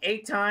going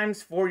 8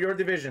 times for your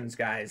divisions,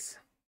 guys.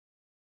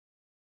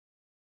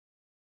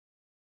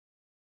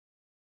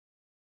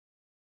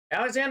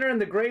 Alexander and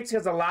the Greats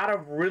has a lot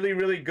of really,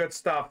 really good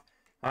stuff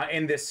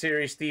in this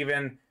series,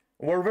 Steven.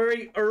 We're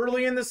very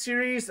early in the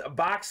series.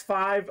 Box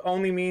 5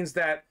 only means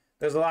that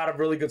there's a lot of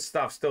really good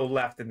stuff still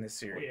left in this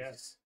series.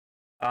 Yes.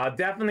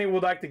 Definitely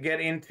would like to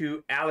get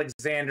into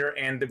Alexander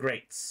and the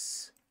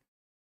Greats.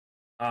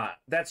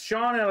 That's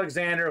Sean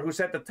Alexander, who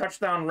set the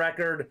touchdown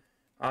record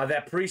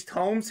that Priest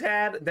Holmes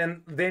had.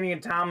 Then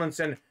Danian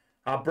Tomlinson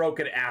broke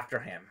it after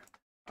him.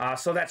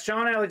 So that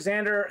Sean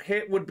Alexander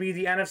hit would be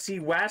the NFC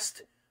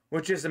West,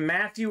 which is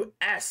Matthew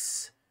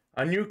S.,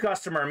 a new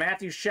customer.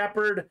 Matthew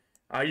Shepard,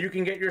 you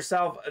can get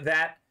yourself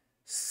that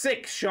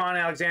sick Sean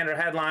Alexander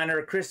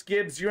headliner. Chris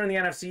Gibbs, you're in the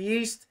NFC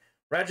East.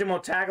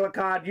 Regimo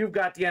Taglacod, you've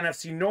got the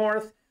NFC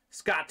North.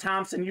 Scott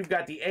Thompson, you've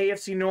got the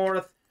AFC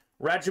North.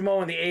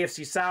 Regimo in the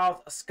AFC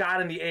South.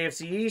 Scott in the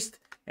AFC East.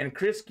 And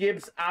Chris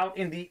Gibbs out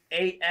in the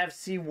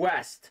AFC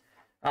West.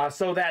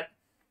 So that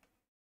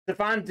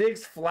Stephon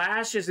Diggs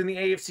Flash is in the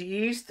AFC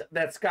East.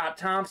 That's Scott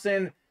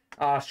Thompson.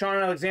 Sean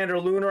Alexander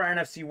Lunar,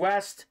 NFC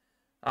West.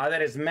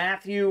 That is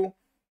Matthew.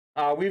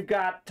 We've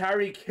got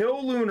Tyreek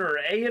Hill Lunar,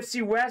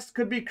 AFC West.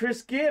 Could be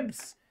Chris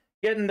Gibbs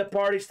getting the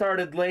party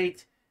started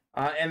late.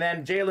 And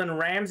then Jalen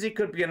Ramsey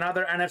could be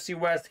another NFC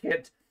West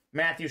hit,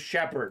 Matthew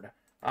Shepard.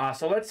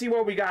 So let's see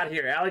what we got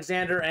here.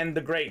 Alexander and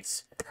the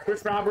Greats.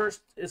 Chris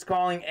Roberts is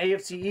calling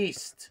AFC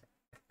East.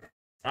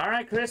 All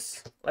right,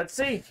 Chris. Let's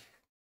see.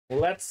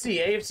 Let's see.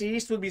 AFC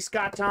East would be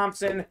Scott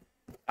Thompson.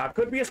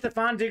 Could be a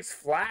Stephon Diggs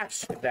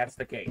Flash, if that's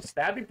the case.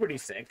 That'd be pretty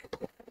sick.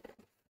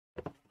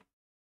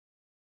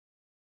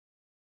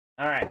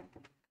 All right.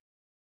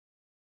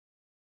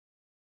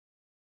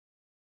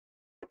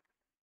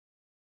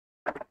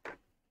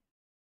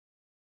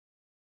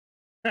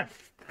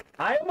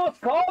 I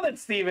almost called it,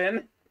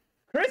 Steven.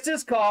 Chris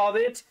has called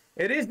it.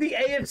 It is the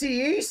AFC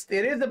East.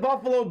 It is the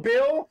Buffalo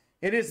Bill.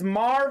 It is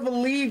Marv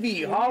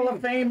Levy, Hall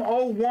of Fame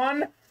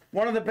 01.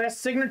 One of the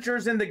best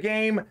signatures in the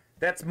game.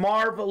 That's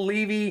Marv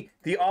Levy,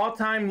 the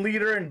all-time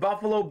leader in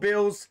Buffalo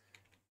Bills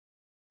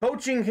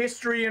coaching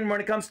history, and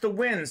when it comes to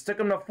wins, took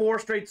them to 4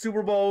 straight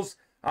Super Bowls.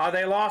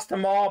 They lost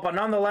them all, but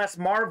nonetheless,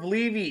 Marv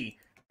Levy,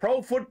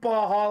 Pro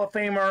Football Hall of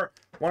Famer,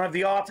 one of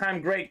the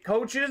all-time great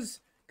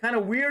coaches. Kind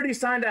of weird he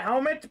signed a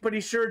helmet, but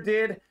he sure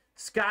did.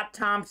 Scott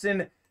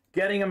Thompson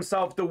getting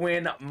himself the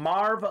win.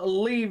 Marv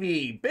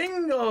Levy.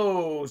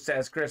 Bingo,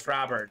 says Chris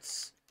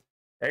Roberts.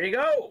 There you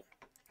go.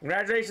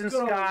 Congratulations,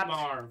 Good Scott.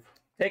 Marv.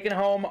 Taking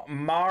home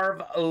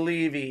Marv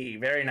Levy.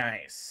 Very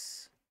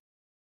nice.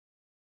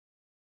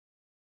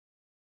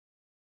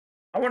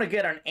 I want to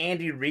get an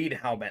Andy Reid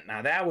helmet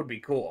now. That would be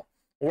cool.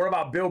 Or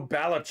about Bill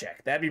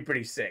Belichick. That'd be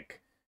pretty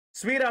sick.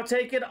 Sweet, I'll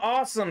take it.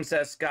 Awesome,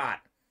 says Scott.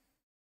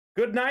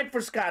 Good night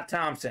for Scott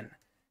Thompson.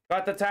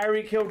 Got the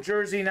Tyreek Hill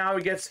jersey. Now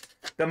he gets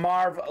the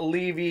Marv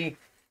Levy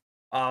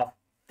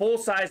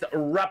full-size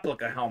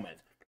replica helmet.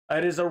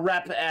 It is a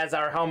rep, as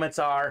our helmets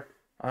are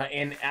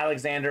in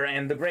Alexander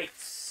and the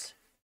Greats.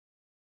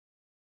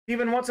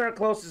 Steven, what's our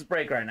closest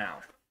break right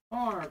now?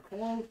 Our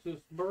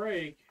closest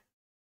break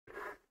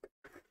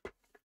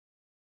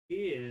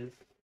is...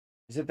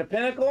 Is it the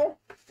Pinnacle?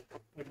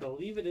 I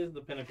believe it is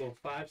the Pinnacle.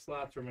 5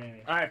 slots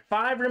remaining. All right,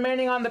 5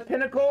 remaining on the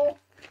Pinnacle.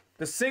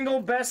 The single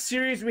best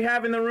series we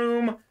have in the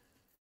room.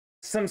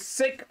 Some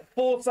sick,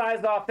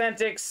 full-sized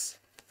authentics.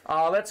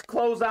 Let's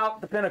close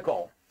out the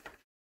Pinnacle.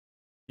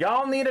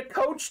 Y'all need a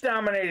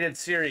coach-dominated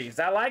series.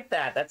 I like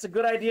that. That's a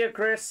good idea,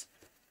 Chris.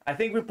 I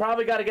think we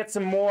probably got to get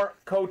some more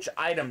coach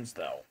items,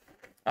 though.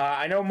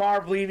 I know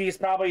Marv Levy is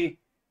probably...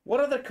 What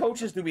other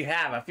coaches do we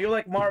have? I feel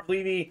like Marv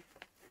Levy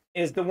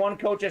is the one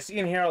coach I see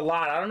in here a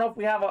lot. I don't know if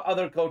we have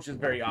other coaches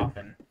very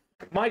often.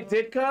 Mike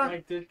Ditka?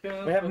 Mike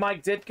Ditka. We have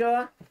Mike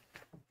Ditka.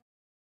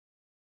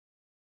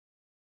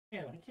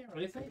 Yeah, I can't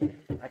really think.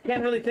 I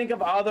can't really think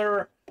of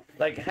other,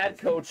 like, head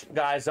coach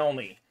guys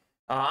only.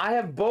 I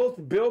have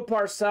both Bill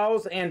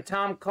Parcells and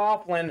Tom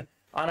Coughlin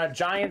on a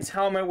Giants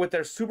helmet with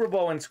their Super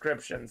Bowl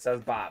inscription,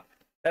 says Bob.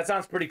 That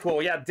sounds pretty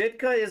cool. Yeah,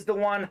 Ditka is the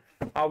one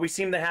we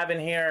seem to have in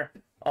here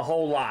a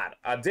whole lot.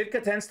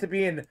 Ditka tends to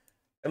be in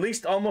at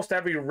least almost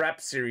every rep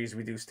series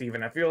we do,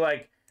 Steven. I feel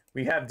like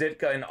we have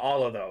Ditka in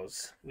all of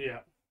those. Yeah.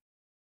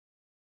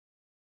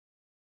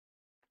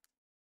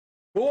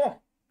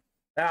 Cool.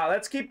 Now,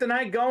 let's keep the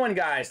night going,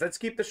 guys. Let's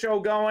keep the show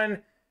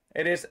going.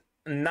 It is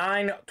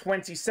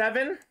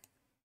 9:27.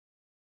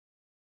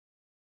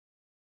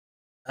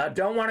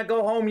 Don't want to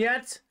go home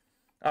yet.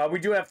 We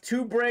do have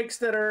 2 breaks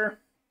that are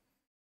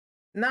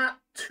not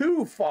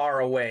too far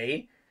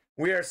away.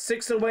 We are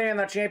 6 away on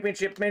the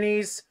championship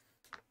minis.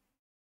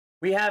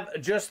 We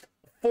have just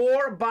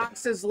 4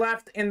 boxes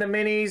left in the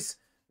minis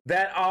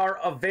that are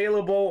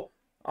available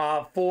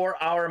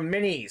for our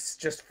minis.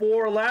 Just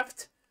 4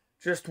 left.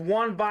 Just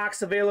 1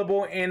 box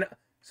available in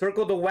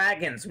Circle the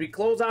Wagons. We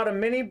close out a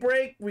mini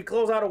break. We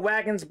close out a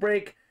Wagons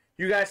break.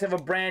 You guys have a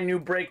brand new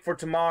break for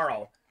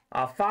tomorrow.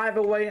 5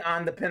 away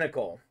on the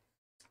Pinnacle.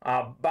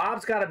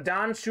 Bob's got a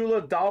Don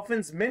Shula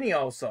Dolphins mini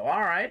also.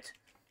 All right.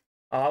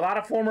 A lot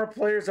of former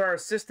players are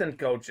assistant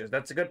coaches.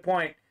 That's a good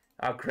point,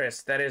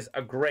 Chris. That is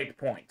a great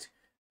point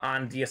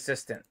on the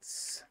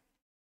assistants.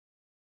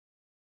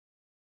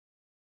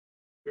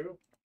 True.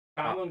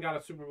 Tomlin got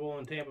a Super Bowl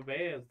in Tampa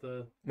Bay as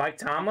the Mike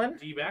Tomlin?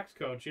 D-backs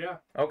coach, yeah.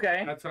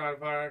 Okay. That's how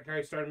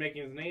he started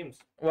making his names.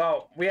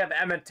 Well, we have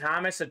Emmett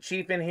Thomas, a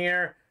Chief in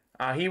here.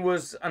 He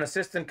was an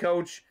assistant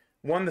coach,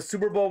 won the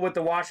Super Bowl with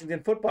the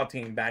Washington football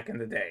team back in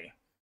the day.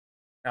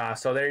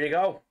 So there you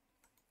go.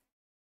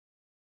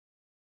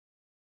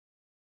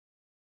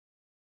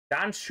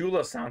 Don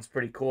Shula sounds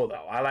pretty cool,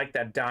 though. I like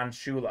that Don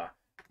Shula,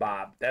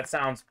 Bob. That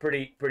sounds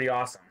pretty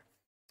awesome.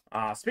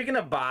 Speaking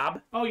of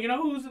Bob, oh, you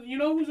know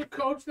who's a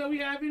coach that we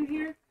have in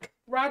here?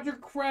 Roger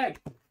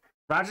Craig.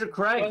 Roger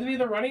Craig. Wasn't he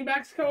the running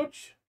backs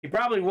coach? He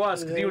probably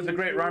was, because he was a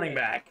great running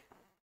back.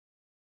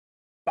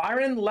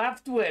 Byron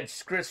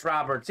Leftwich, Chris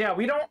Roberts. Yeah,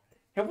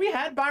 have we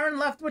had Byron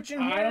Leftwich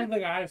in here? I don't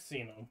think I've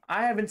seen him.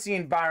 I haven't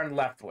seen Byron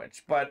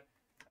Leftwich, but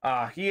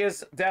he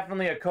is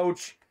definitely a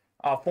coach,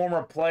 a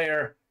former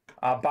player,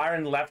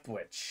 Byron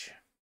Leftwich.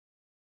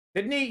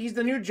 Didn't he? He's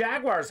the new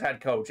Jaguars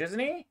head coach, isn't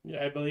he?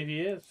 Yeah, I believe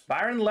he is.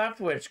 Byron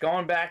Leftwich,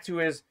 going back to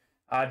his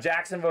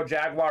Jacksonville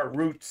Jaguar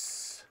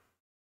roots.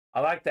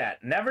 I like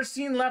that. Never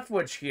seen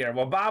Leftwich here.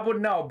 Well, Bob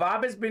would know.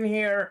 Bob has been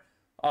here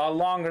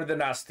longer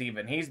than us,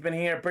 Steven. He's been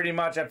here pretty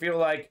much, I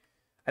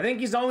think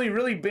he's only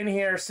really been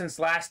here since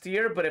last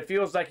year, but it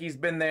feels like he's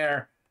been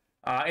there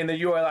in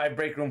the UI Live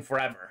break room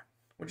forever,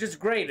 which is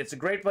great. It's a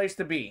great place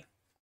to be.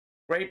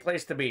 Great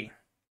place to be.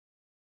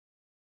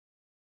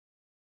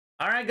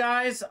 All right,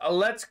 guys,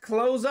 let's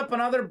close up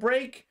another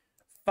break.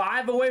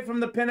 5 away from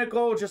the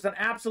Pinnacle. Just an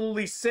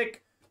absolutely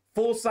sick,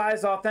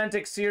 full-size,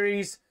 authentic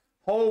series.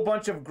 Whole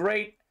bunch of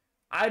great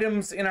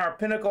items in our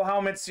Pinnacle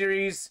helmet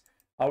series.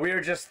 We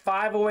are just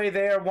 5 away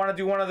there. Want to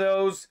do one of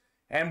those.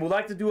 And we'd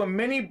like to do a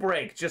mini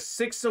break. Just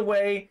 6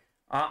 away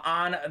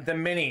on the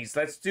minis.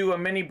 Let's do a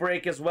mini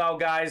break as well,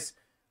 guys.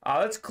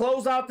 Let's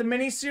close out the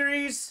mini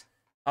series.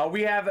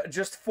 We have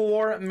just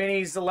 4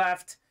 minis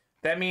left.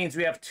 That means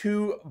we have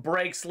 2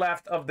 breaks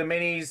left of the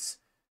minis.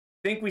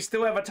 Think we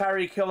still have a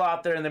Tyreek Hill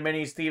out there in the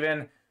minis,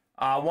 Steven.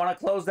 Want to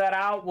close that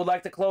out? Would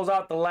like to close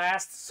out the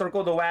last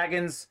Circle the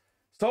Wagons.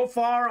 So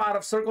far, out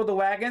of Circle the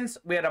Wagons,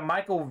 we had a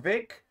Michael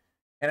Vick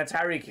and a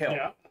Tyreek Hill.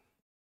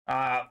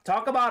 Yeah.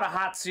 Talk about a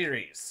hot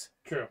series.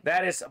 True.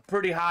 That is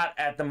pretty hot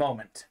at the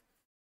moment.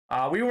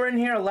 We were in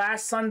here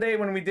last Sunday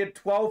when we did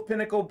 12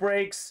 Pinnacle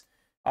breaks.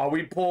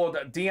 We pulled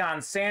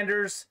Deion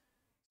Sanders,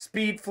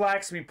 Speed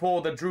Flex. We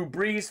pulled the Drew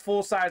Brees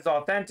full-size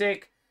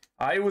authentic.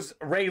 It was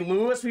Ray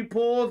Lewis we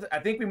pulled. I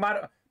think we might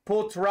have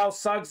pulled Terrell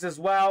Suggs as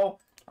well.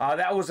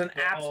 That was an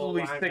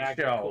absolutely sick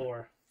show.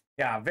 Core.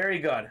 Yeah, very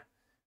good.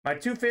 My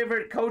 2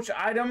 favorite coach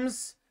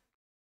items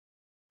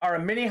are a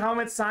mini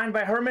helmet signed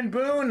by Herman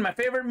Boone. My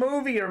favorite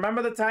movie,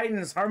 Remember the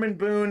Titans. Herman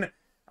Boone,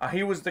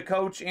 he was the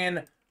coach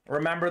in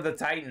Remember the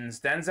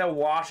Titans. Denzel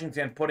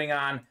Washington putting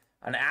on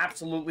an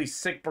absolutely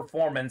sick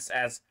performance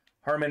as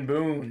Herman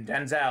Boone.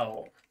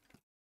 Denzel.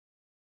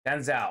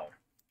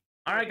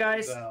 All right,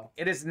 guys.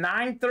 It is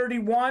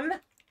 9:31.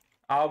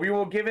 We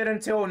will give it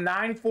until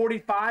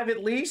 9:45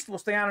 at least. We'll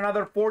stay on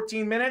another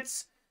 14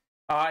 minutes.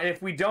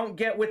 If we don't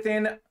get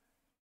within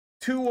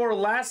 2 or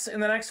less in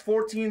the next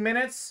 14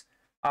 minutes,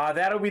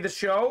 that'll be the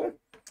show.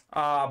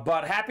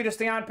 But happy to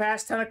stay on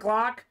past 10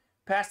 o'clock.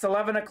 Past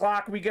 11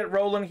 o'clock, we get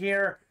rolling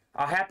here.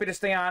 Happy to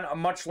stay on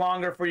much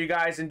longer for you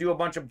guys and do a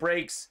bunch of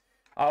breaks.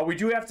 We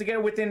do have to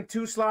get within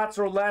 2 slots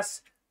or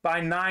less by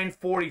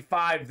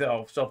 9:45,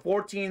 though. So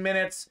 14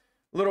 minutes,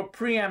 little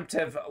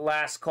preemptive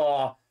last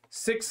call.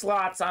 6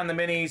 slots on the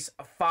minis,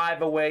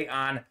 5 away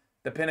on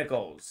the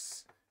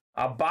Pinnacles.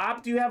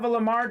 Bob, do you have a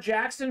Lamar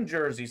Jackson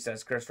jersey,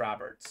 says Chris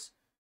Roberts.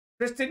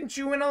 Chris, didn't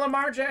you win a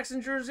Lamar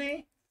Jackson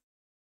jersey?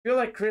 I feel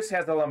like Chris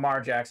has a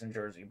Lamar Jackson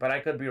jersey, but I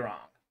could be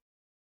wrong.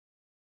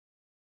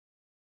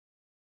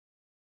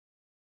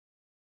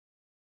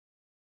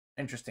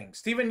 Interesting.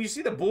 Steven, you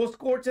see the Bulls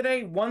score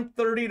today?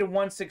 130 to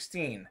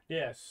 116.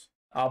 Yes.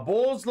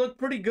 Bulls look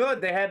pretty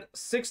good. They had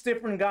 6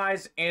 different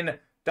guys in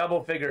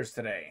double figures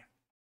today.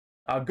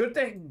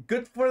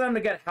 Good for them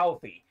to get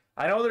healthy.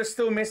 I know they're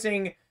still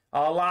missing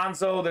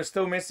Alonso. They're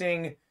still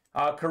missing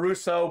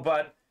Caruso,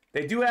 but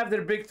they do have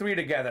their big 3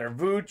 together.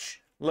 Vooch,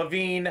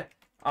 Levine,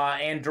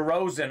 and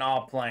DeRozan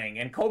all playing.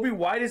 And Kobe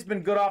White has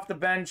been good off the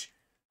bench.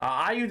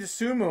 Ayu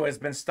Dosunmu has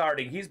been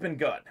starting. He's been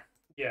good.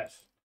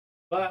 Yes.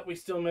 But we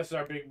still miss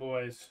our big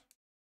boys.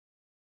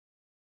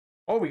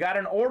 Oh, we got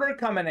an order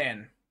coming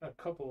in. A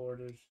couple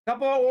orders.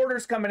 Couple of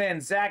orders coming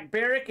in. Zach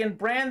Barrick and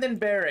Brandon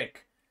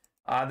Barrick.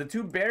 The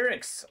 2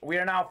 Barricks. We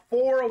are now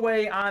 4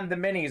 away on the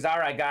minis. All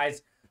right,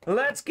 guys.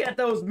 Let's get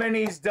those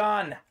minis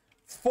done.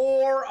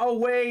 4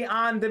 away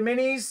on the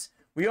minis.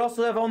 We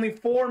also have only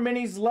 4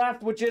 minis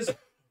left, which is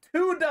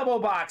 2 double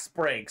box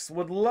breaks.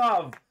 Would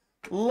love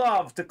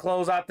to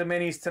close out the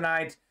minis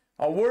tonight.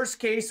 Worst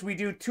case, we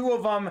do 2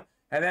 of them,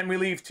 and then we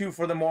leave 2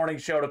 for the morning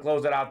show to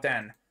close it out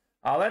then.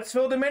 Let's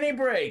fill the mini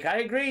break. I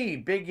agree,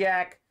 Big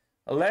Yak.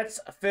 Let's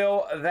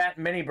fill that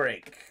mini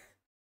break.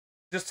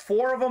 Just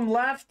 4 of them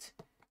left,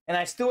 and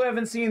I still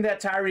haven't seen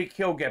that Tyreek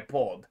Hill get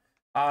pulled.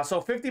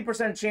 So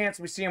 50% chance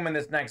we see him in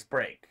this next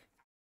break.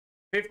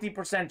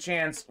 50%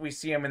 chance we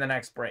see him in the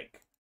next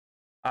break.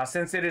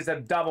 Since it is a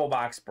double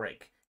box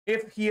break.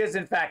 If he is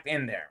in fact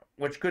in there,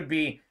 which could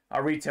be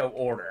a retail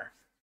order.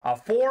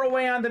 4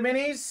 away on the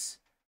minis.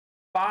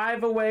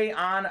 5 away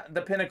on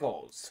the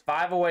pinnacles.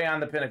 5 away on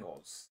the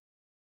pinnacles.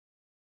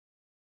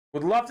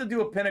 Would love to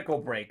do a pinnacle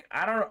break.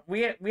 I don't know.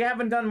 We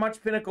haven't done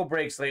much pinnacle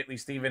breaks lately,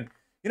 Steven.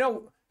 You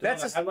know,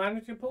 that's a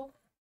headliner you pulled?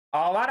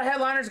 A lot of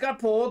headliners got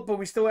pulled, but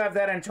we still have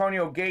that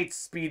Antonio Gates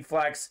speed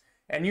flex.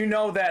 And you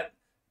know that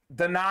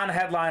the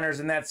non-headliners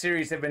in that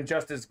series have been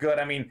just as good.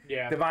 I mean,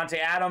 yeah. Devontae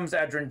Adams,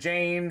 Edrin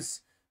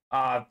James,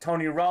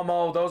 Tony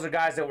Romo, those are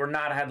guys that were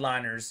not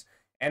headliners.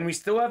 And we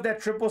still have that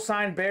triple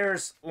sign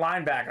Bears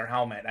linebacker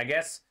helmet. I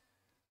guess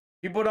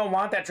people don't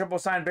want that triple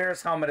sign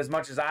Bears helmet as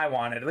much as I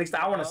want it. At least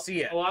I want to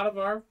see it. A lot of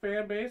our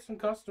fan base and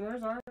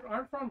customers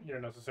aren't from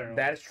here necessarily.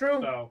 That is true.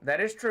 So, that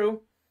is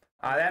true.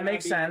 That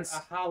makes sense.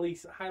 A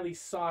highly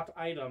sought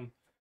item.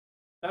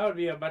 That would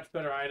be a much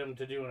better item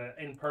to do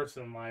in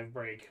person live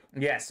break.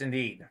 Yes,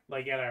 indeed.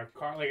 Like at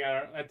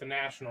the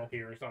National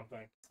here or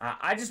something.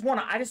 I just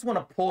want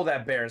to pull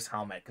that Bears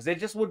helmet because it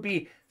just would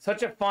be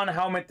such a fun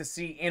helmet to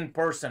see in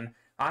person.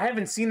 I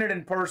haven't seen it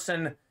in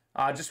person.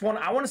 I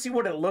want to see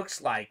what it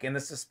looks like, and the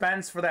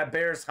suspense for that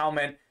Bears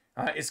helmet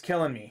is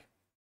killing me.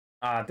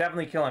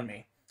 Definitely killing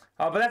me.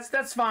 But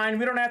that's fine.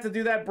 We don't have to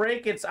do that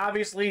break. It's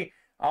obviously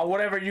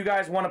whatever you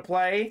guys want to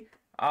play.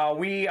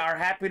 We are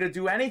happy to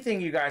do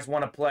anything you guys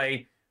want to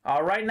play.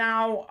 Right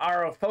now,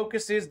 our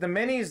focus is the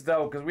minis,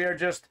 though, because we are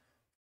just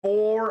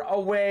 4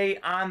 away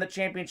on the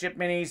championship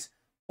minis.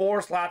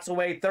 4 slots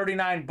away,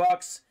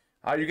 $39.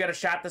 You get a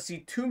shot to see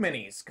 2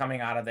 minis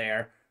coming out of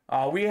there.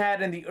 We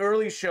had in the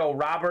early show,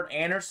 Robert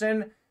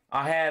Anderson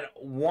had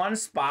 1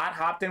 spot,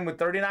 hopped in with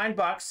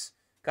 $39,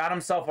 got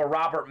himself a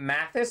Robert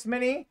Mathis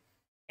mini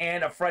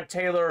and a Fred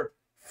Taylor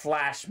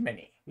Flash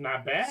mini.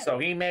 Not bad. So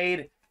he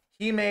made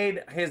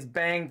his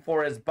bang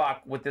for his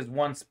buck with his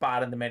 1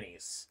 spot in the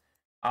minis.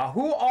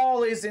 Who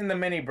all is in the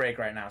mini break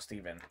right now,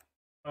 Steven?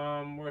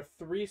 We're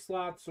 3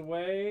 slots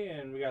away,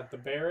 and we got the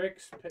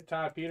Barracks,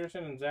 Todd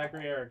Peterson, and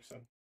Zachary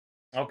Erickson.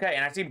 Okay,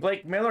 and I see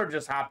Blake Miller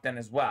just hopped in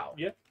as well.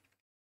 Yep.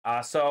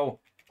 So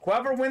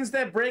whoever wins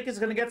that break is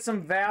going to get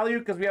some value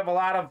because we have a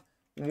lot of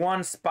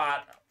 1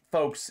 spot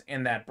folks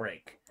in that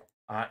break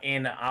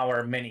in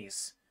our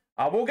minis.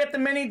 We'll get the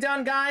mini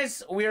done,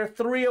 guys. We are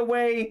 3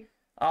 away.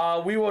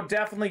 We will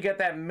definitely get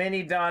that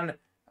mini done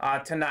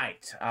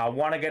tonight. I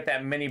want to get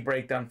that mini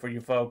break done for you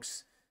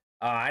folks.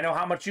 I know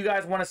how much you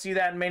guys want to see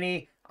that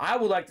mini. I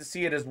would like to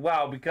see it as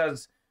well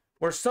because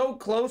we're so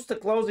close to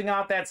closing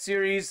out that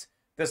series.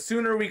 The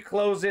sooner we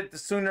close it, the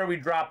sooner we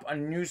drop a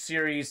new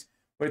series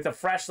with a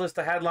fresh list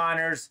of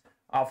headliners,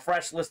 a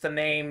fresh list of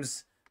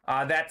names.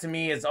 That to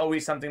me is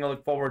always something to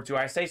look forward to.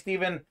 I say,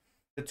 Steven,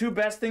 the 2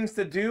 best things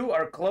to do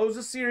are close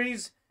a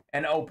series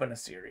and open a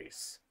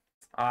series.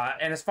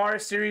 And as far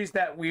as series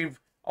that we've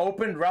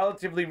opened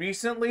relatively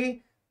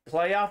recently,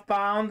 Playoff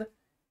Bound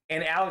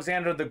and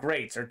Alexander the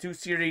Greats are 2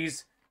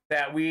 series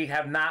that we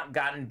have not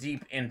gotten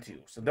deep into.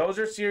 So those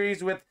are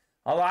series with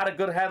a lot of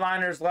good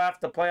headliners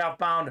left. The Playoff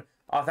Bound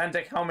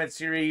Authentic Helmet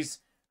series,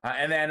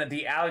 and then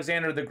the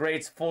Alexander the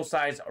Great's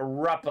full-size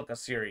replica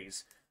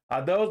series.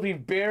 Those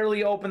we've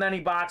barely opened any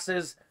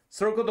boxes.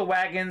 Circle the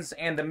Wagons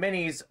and the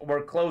minis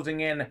we're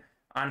closing in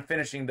on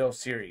finishing those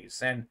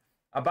series. And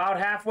about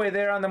halfway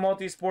there on the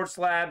multi-sport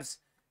slabs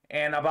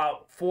and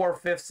about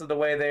 4/5 of the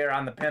way there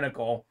on the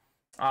Pinnacle.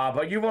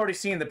 But you've already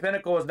seen the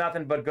Pinnacle is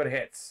nothing but good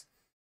hits.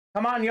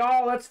 Come on,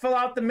 y'all. Let's fill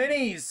out the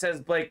minis, says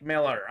Blake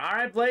Miller. All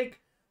right,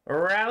 Blake.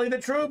 Rally the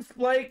troops,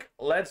 Blake.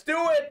 Let's do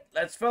it.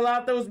 Let's fill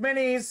out those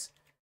minis.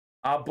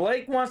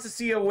 Blake wants to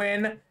see a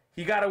win.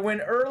 He got a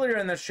win earlier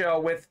in the show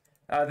with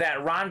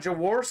that Ron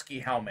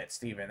Jaworski helmet,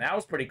 Steven. That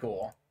was pretty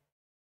cool.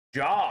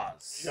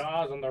 Jaws.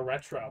 Jaws on the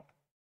retro.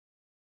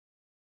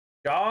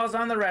 Jaws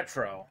on the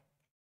retro.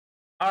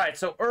 All right,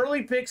 so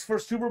early picks for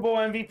Super Bowl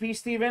MVP,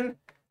 Steven.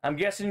 I'm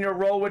guessing you'll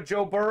roll with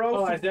Joe Burrow.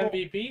 Oh, as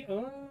MVP?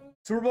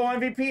 Super Bowl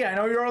MVP. I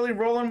know you're early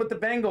rolling with the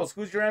Bengals.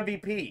 Who's your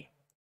MVP?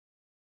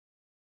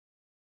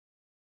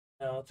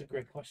 No, that's a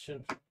great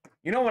question.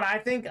 You know what I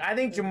think? I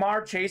think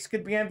Jamar Chase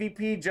could be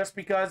MVP just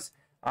because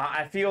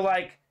I feel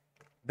like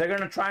they're going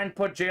to try and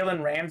put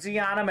Jalen Ramsey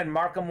on him and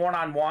mark him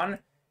one-on-one.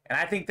 And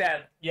I think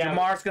that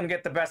Jamar's going to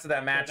get the best of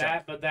that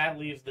matchup. But that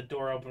leaves the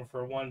door open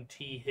for one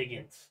T.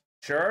 Higgins.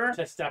 Sure.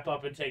 To step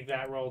up and take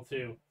that role,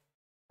 too.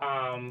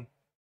 I'm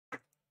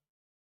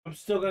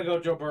still going to go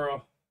Joe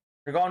Burrow.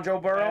 You're going Joe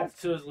Burrow?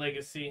 Adds to his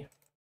legacy.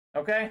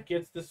 Okay.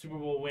 Gets the Super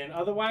Bowl win.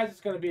 Otherwise,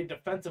 it's going to be a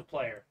defensive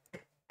player.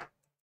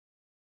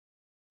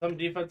 Some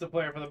defensive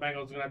player for the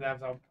Bengals is going to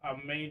have a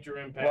major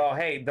impact. Well,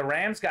 hey, the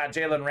Rams got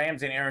Jalen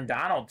Ramsey and Aaron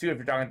Donald, too, if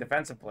you're talking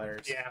defensive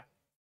players. Yeah.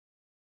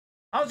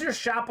 How's your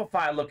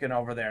Shopify looking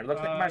over there? Looks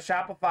like my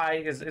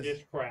Shopify is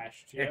it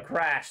crashed. It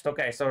crashed.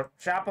 Okay, so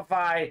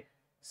Shopify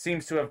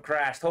seems to have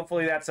crashed.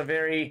 Hopefully that's a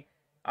very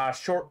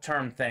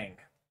short-term thing.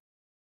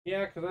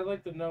 Yeah, because I'd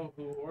like to know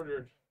who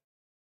ordered.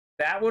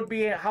 That would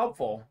be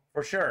helpful,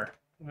 for sure.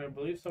 I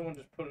believe someone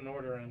just put an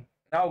order in.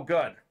 Oh,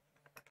 good.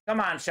 Come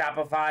on,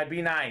 Shopify,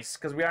 be nice,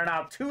 because we are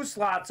now 2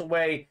 slots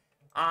away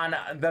on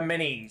the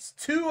minis.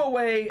 2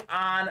 away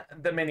on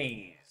the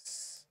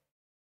minis.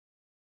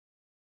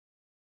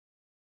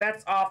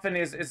 That often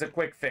is a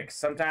quick fix.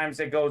 Sometimes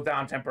it goes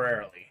down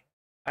temporarily.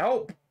 I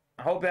hope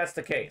that's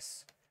the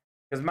case,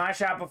 because my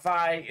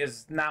Shopify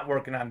is not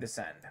working on this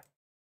end.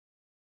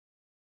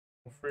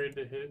 I'm afraid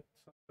to hit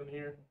something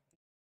here.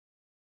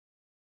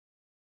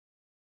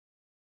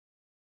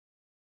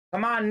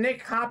 Come on,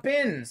 Nick, hop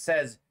in,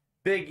 says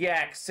Big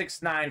Yak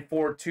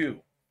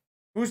 6942.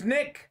 Who's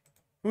Nick?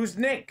 Who's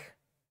Nick?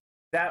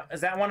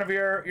 Is that one of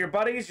your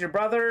buddies, your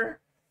brother?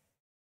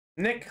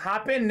 Nick,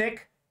 hop in,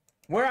 Nick.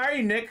 Where are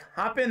you, Nick?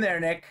 Hop in there,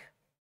 Nick.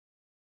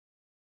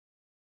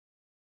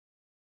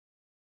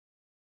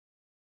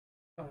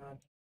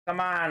 Come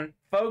on,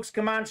 folks,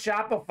 come on,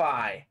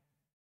 Shopify.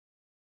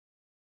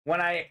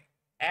 When I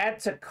add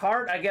to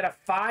cart, I get a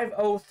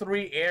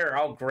 503 error.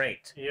 Oh,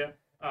 great. Yeah.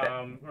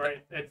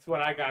 Right. It's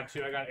what I got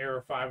too. I got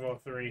error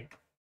 503.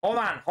 Hold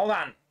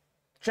on.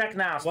 Check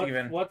now,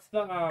 Steven. What's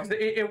the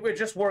It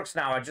just works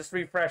now. I just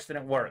refreshed and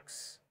it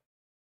works.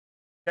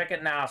 Check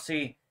it now.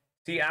 See,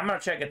 I'm gonna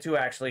check it too,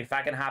 actually, if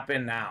I can hop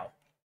in now.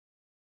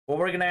 What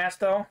were we gonna ask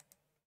though?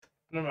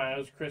 Never mind, it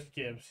was Chris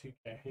Gibbs.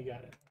 Okay, he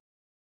got it.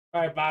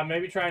 Alright, Bob,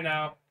 maybe try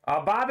now.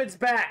 Bob, it's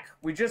back.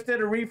 We just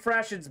did a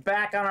refresh, it's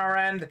back on our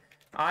end.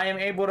 I am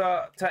able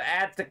to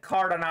add the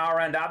cart on our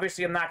end.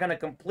 Obviously, I'm not gonna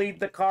complete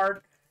the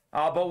cart.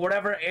 But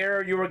whatever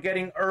error you were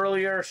getting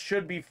earlier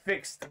should be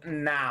fixed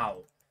now.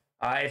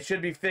 It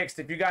should be fixed.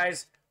 If you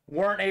guys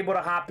weren't able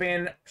to hop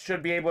in,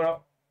 should be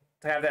able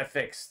to have that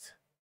fixed.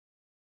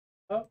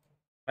 Oh.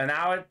 And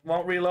now it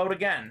won't reload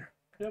again.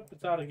 Yep,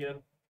 it's out again.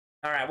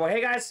 All right. Well,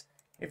 hey, guys,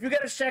 if you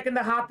get a second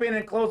to hop in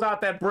and close out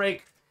that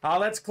break,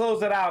 let's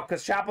close it out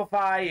because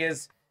Shopify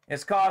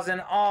is causing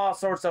all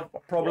sorts of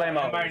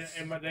problemos.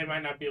 Well, they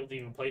might not be able to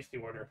even place the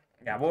order.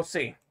 Yeah, we'll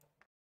see.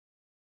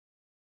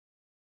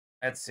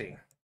 Let's see.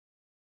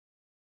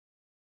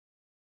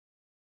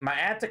 My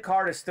add to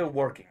cart is still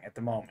working at the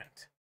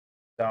moment.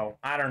 So,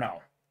 I don't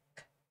know.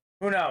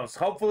 Who knows?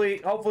 Hopefully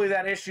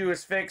that issue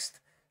is fixed.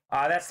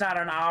 That's not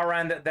on our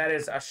end. That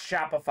is a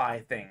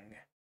Shopify thing.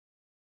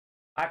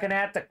 I can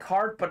add to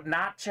cart but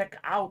not check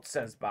out,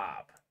 says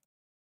Bob.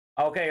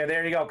 Okay,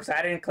 there you go, because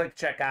I didn't click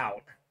check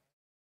out.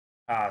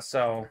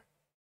 So,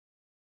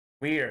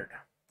 weird.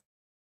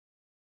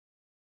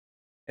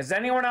 Is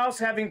anyone else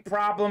having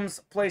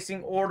problems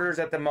placing orders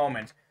at the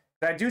moment?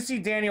 I do see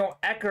Daniel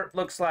Eckert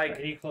looks like...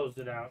 He closed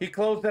it out. He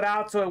closed it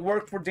out, so it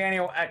worked for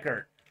Daniel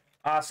Eckert.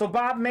 So,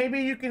 Bob, maybe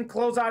you can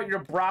close out your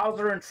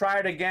browser and try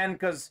it again,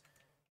 because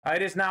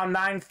it is now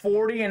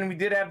 9:40, and we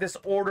did have this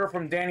order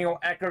from Daniel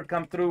Eckert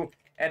come through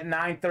at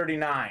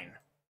 9:39.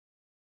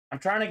 I'm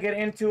trying to get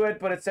into it,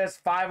 but it says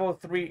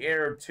 503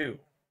 error 2.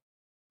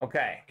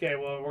 Okay. Okay,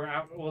 well, we're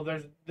out. Well,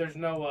 there's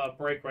no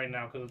break right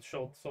now, because it's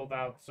sold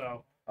out,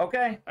 so...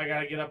 Okay. I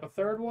gotta get up a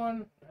third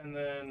one, and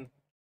then...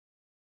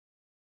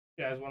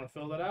 You guys want to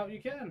fill that out?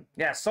 You can.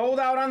 Yeah, sold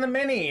out on the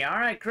mini. All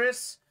right,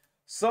 Chris.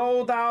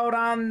 Sold out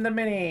on the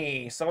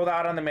mini. Sold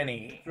out on the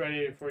mini. It's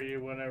ready for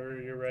you whenever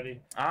you're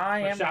ready. I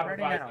am ready Shopify's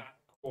now. not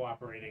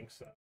cooperating,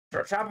 so.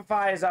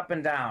 Shopify is up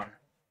and down.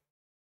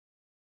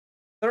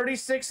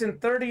 36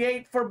 and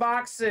 38 for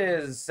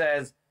boxes,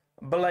 says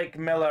Blake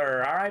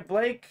Miller. All right,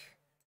 Blake.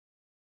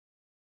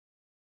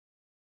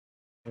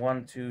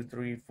 1, 2,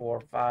 3, 4,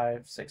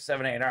 5, 6,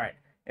 7, 8. All right.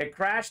 It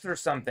crashed or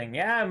something.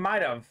 Yeah, it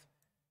might have.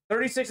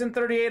 36 and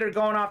 38 are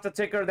going off the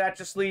ticker. That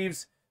just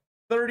leaves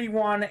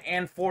 31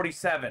 and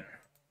 47.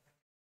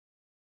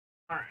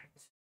 All right.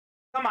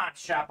 Come on,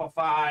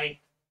 Shopify.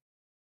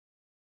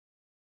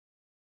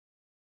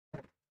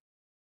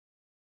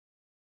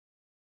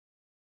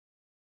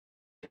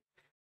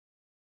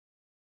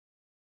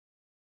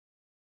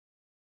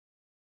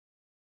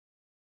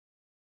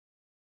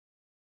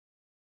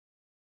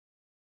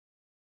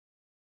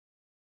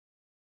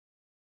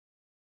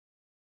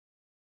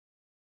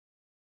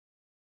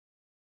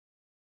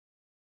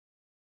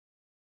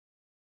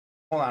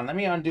 Hold on, let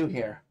me undo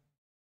here.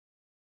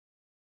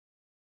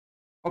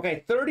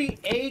 Okay,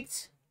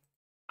 38,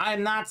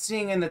 I'm not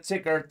seeing in the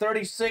ticker.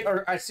 36,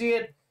 or I see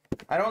it,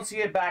 I don't see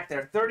it back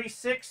there.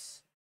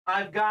 36,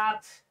 I've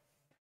got,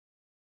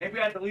 maybe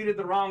I deleted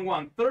the wrong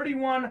one.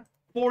 31,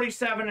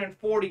 47, and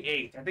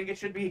 48. I think it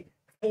should be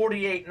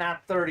 48,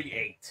 not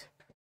 38.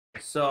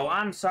 So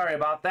I'm sorry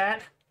about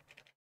that.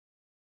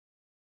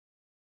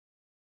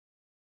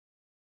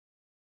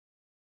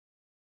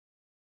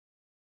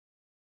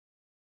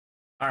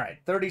 All right,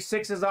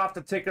 36 is off the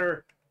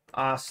ticker.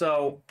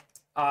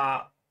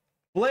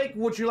 Blake,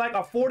 would you like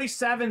a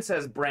 47,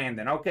 says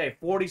Brandon. Okay,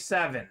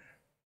 47.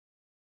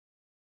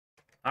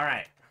 All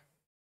right.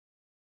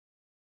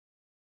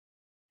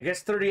 I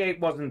guess 38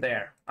 wasn't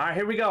there. All right,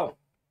 here we go.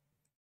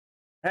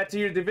 Head to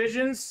your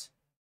divisions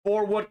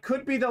for what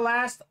could be the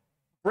last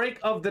break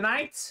of the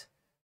night.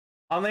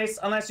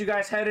 Unless you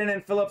guys head in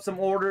and fill up some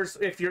orders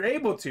if you're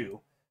able to.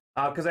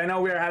 Because I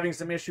know we are having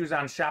some issues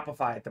on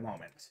Shopify at the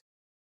moment.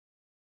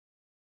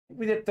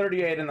 We did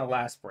 38 in the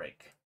last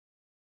break.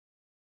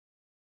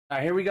 All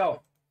right, here we go.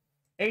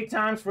 8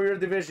 times for your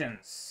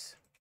divisions.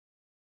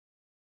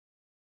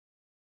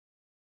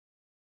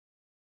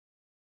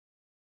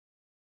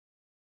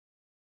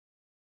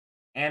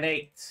 And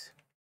 8.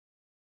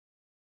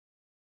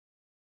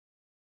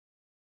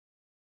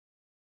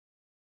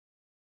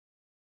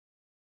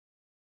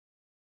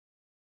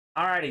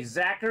 Alrighty,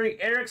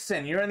 Zachary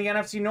Erickson, you're in the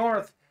NFC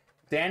North.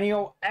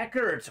 Daniel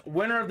Eckert,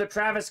 winner of the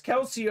Travis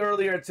Kelce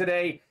earlier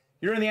today.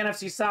 You're in the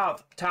NFC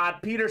South.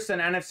 Todd Peterson,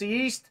 NFC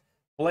East.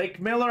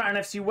 Blake Miller,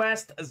 NFC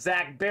West.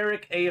 Zach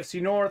Barrick,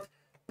 AFC North.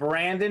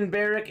 Brandon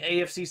Barrick,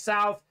 AFC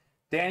South.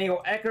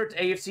 Daniel Eckert,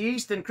 AFC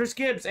East. And Chris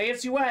Gibbs,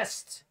 AFC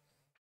West.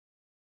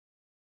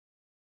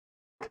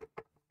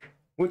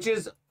 Which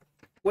is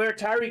where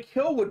Tyreek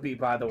Hill would be,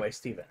 by the way,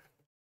 Steven.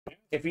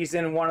 If he's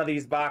in one of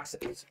these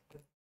boxes.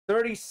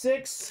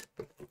 36.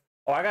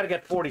 Oh, I got to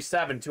get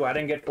 47, too. I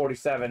didn't get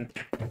 47.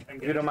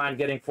 If you don't mind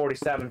getting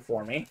 47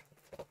 for me.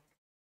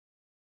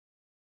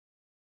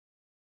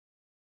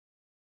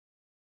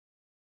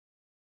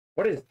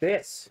 What is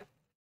this?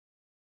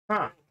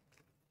 Huh.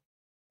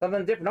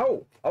 Something different.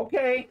 Oh,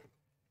 okay.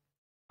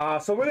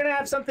 So we're going to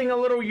have something a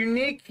little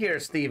unique here,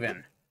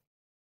 Steven.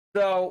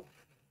 So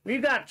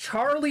we've got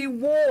Charlie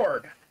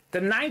Ward, the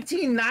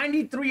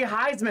 1993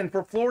 Heisman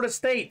for Florida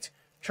State.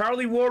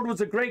 Charlie Ward was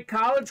a great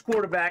college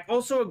quarterback,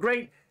 also a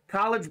great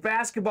college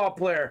basketball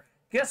player.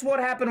 Guess what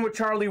happened with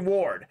Charlie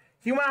Ward?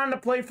 He went on to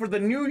play for the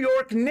New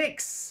York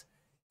Knicks.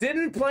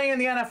 Didn't play in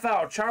the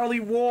NFL.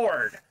 Charlie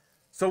Ward.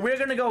 So we're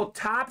going to go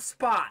top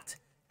spot.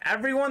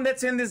 Everyone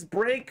that's in this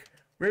break,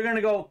 we're going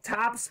to go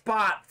top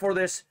spot for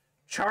this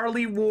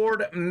Charlie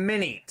Ward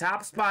mini.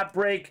 Top spot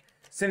break.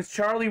 Since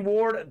Charlie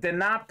Ward did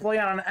not play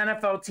on an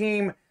NFL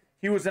team,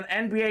 he was an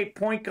NBA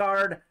point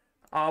guard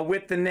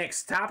with the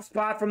Knicks. Top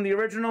spot from the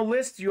original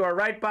list. You are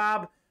right,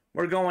 Bob.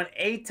 We're going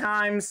 8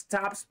 times.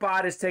 Top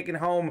spot is taking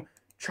home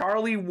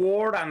Charlie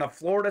Ward on the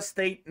Florida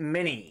State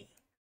mini.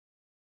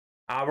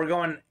 We're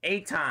going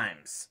 8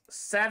 times.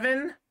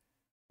 7.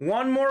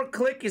 One more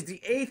click is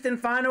the 8th and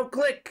final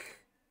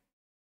click.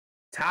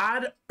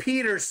 Todd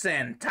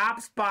Peterson. Top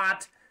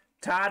spot.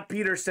 Todd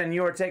Peterson.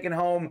 You are taking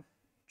home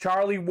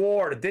Charlie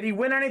Ward. Did he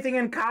win anything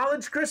in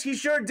college, Chris? He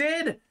sure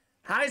did.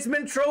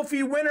 Heisman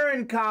Trophy winner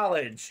in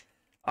college.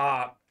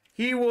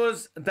 He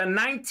was the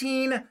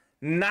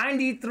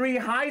 1993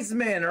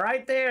 Heisman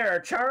right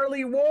there.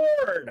 Charlie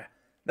Ward.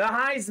 The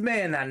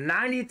Heisman. A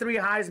 93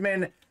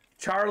 Heisman,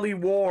 Charlie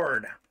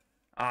Ward.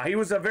 He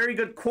was a very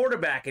good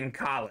quarterback in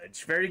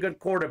college. Very good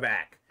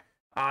quarterback.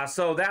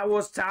 So that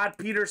was Todd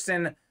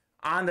Peterson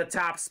on the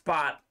top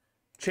spot.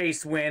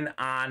 Chase win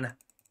on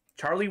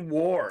Charlie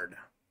Ward.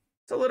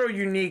 It's a little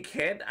unique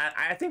hit.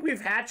 I think we've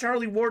had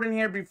Charlie Ward in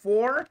here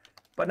before,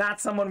 but not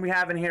someone we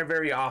have in here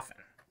very often.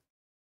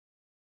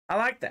 I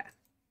like that.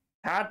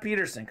 Todd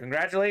Peterson,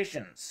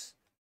 congratulations.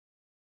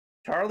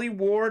 Charlie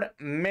Ward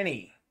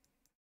mini.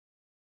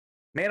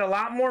 Made a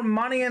lot more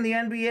money in the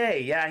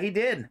NBA. Yeah, he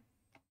did.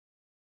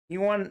 He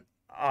won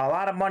a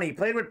lot of money. He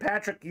played with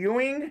Patrick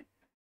Ewing,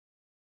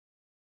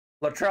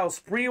 Latrell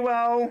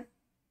Sprewell.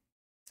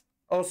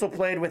 Also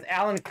played with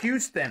Allen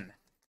Houston.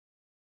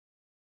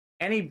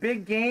 Any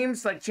big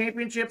games like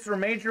championships or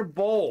major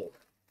bowl?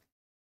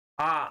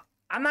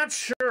 I'm not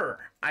sure.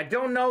 I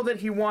don't know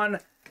that he won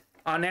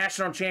a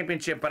national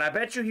championship, but I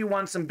bet you he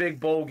won some big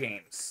bowl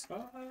games.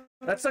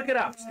 Let's look it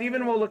up.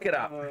 Steven will look it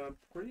up.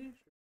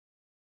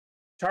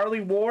 Charlie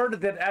Ward,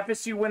 did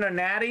FSU win a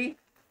natty?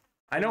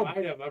 I know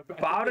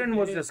Bowden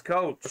was his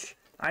coach.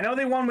 I know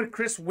they won with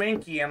Chris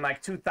Winkie in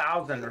like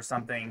 2000 or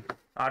something.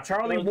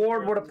 Charlie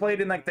Ward would have played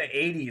in like the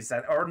 80s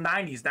or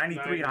 90s,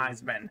 93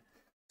 Heisman.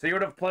 So he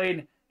would have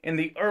played in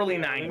the early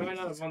 90s. He might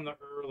not have won the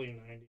early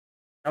 90s.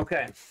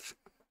 Okay.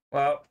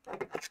 Well,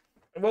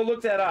 we'll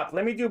look that up.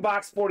 Let me do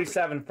box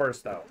 47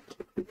 first, though.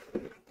 It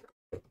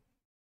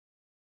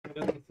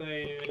doesn't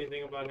say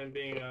anything about him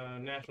being a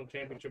national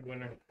championship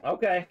winner.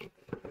 Okay.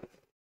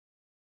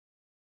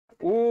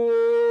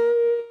 Ooh.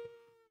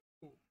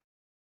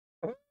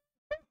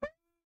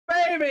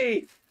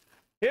 Baby!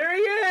 Here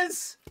he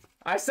is.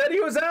 I said he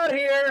was out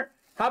here.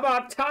 How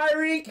about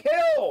Tyreek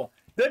Hill,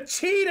 the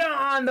cheetah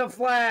on the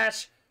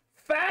flash,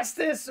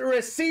 fastest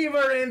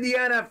receiver in the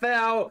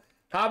NFL.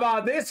 How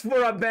about this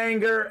for a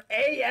banger?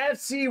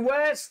 AFC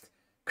West,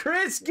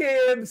 Chris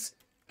Gibbs.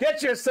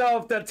 Get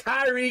yourself the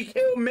Tyreek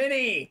Hill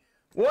mini.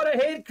 What a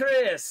hit,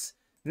 Chris.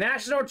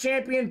 National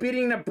champion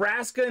beating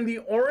Nebraska in the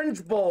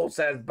Orange Bowl,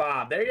 says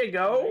Bob. There you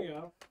go. There you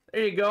go.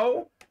 There you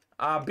go.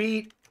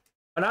 Beat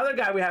another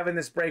guy we have in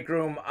this break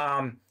room,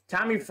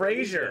 Tommy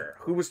Frazier,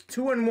 who was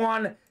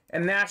 2-1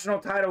 in national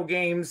title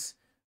games,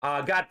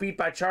 got beat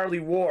by Charlie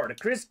Ward.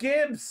 Chris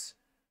Gibbs,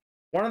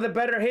 one of the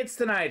better hits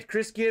tonight.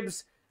 Chris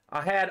Gibbs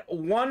had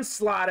one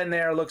slot in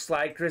there, looks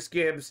like. Chris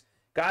Gibbs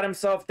got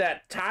himself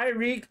that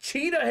Tyreek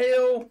Cheetah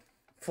Hill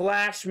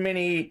Flash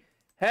Mini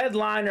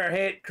headliner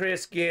hit.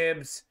 Chris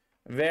Gibbs,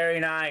 very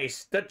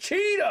nice. The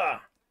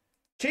Cheetah,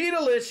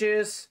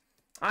 Cheetah-licious.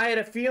 I had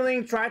a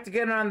feeling, tried to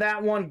get in on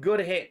that one.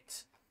 Good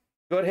hit.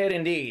 Good hit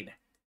indeed.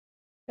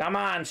 Come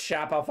on,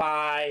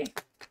 Shopify.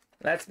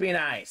 Let's be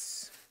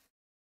nice.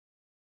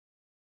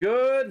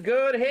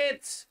 Good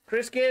hits.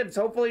 Chris Gibbs,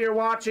 hopefully you're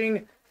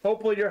watching.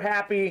 Hopefully you're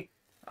happy.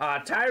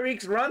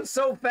 Tyreek's runs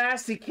so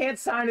fast he can't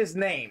sign his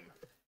name.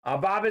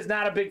 Bob is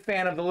not a big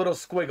fan of the little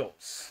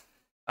squiggles.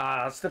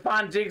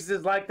 Stephon Diggs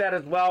is like that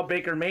as well.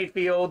 Baker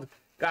Mayfield.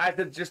 Guys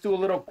that just do a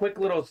little quick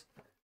little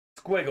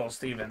squiggle,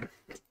 Steven.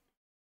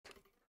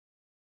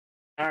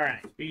 All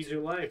right. Speeds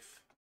your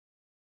life.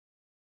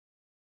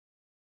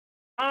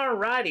 All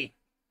righty.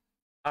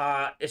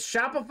 Is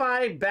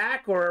Shopify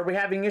back, or are we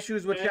having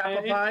issues with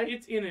Shopify?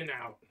 It's in and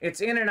out.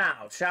 It's in and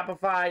out.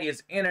 Shopify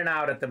is in and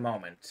out at the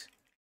moment.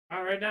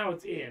 Right now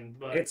it's in,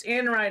 but It's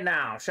in right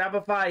now.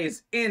 Shopify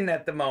is in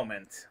at the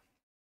moment.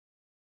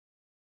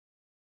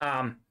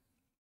 All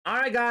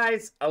right,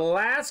 guys. A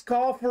last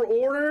call for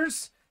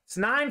orders. It's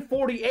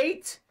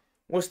 9:48.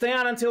 We'll stay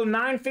on until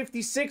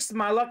 9:56.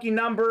 My lucky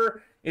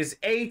number is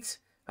 8.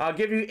 I'll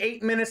give you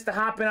 8 minutes to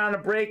hop in on a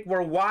break.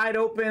 We're wide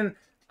open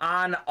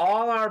on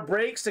all our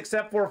breaks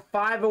except for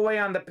 5 away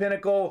on the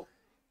Pinnacle.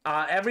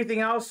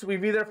 Everything else,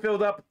 we've either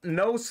filled up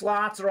no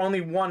slots or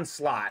only 1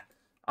 slot.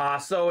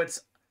 So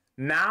it's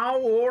now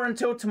or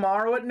until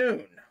tomorrow at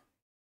noon.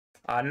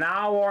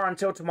 Now or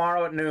until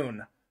tomorrow at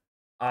noon.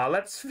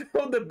 Let's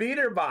fill the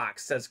beater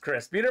box, says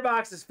Chris. Beater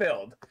box is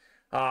filled.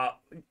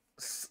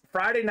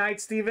 Friday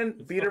night,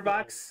 Steven, beater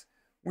box.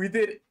 We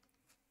did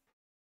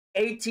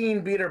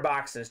 18 beater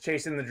boxes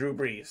chasing the Drew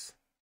Brees.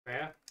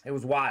 yeah. It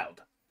was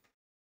wild.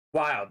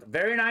 Wild.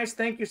 Very nice.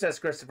 Thank you, says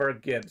Christopher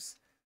Gibbs.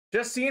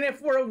 Just seeing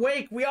if we're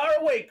awake. We are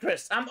awake,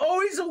 Chris. I'm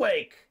always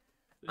awake.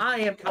 I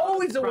am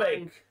always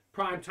awake.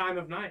 Prime time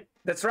of night.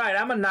 That's right.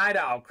 I'm a night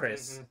owl,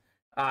 Chris.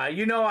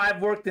 You know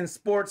I've worked in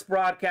sports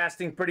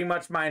broadcasting pretty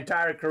much my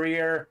entire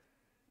career.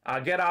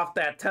 Get off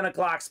that 10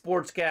 o'clock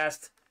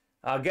sportscast.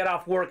 Get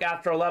off work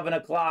after 11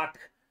 o'clock.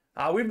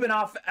 We've been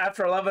off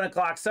after 11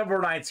 o'clock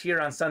several nights here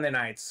on Sunday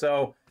nights.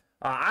 So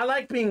I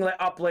like being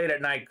up late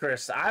at night,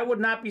 Chris. I would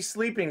not be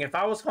sleeping. If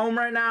I was home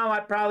right now,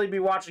 I'd probably be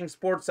watching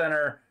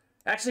SportsCenter.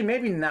 Actually,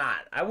 maybe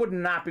not. I would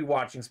not be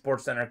watching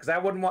SportsCenter because I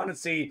wouldn't want to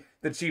see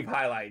the Chief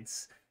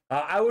highlights.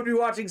 I would be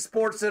watching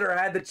SportsCenter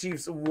had the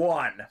Chiefs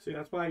won. See,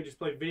 that's why you just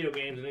play video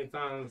games and it's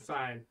on the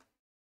side.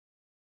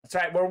 That's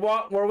right.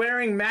 We're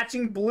wearing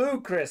matching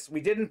blue, Chris.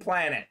 We didn't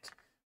plan it.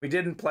 We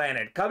didn't plan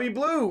it. Cubby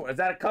Blue. Is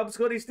that a Cubs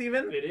hoodie,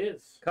 Steven? It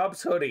is.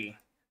 Cubs hoodie.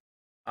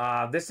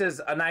 This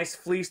is a nice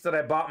fleece that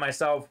I bought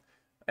myself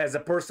as a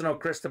personal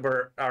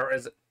Christopher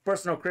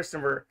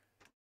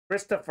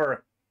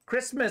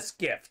Christmas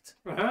gift.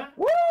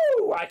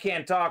 Woo! I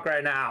can't talk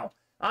right now.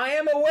 I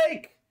am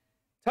awake.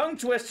 Tongue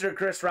twister,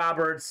 Chris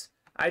Roberts.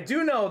 I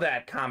do know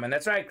that, Kamen.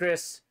 That's right,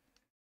 Chris.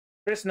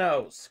 Chris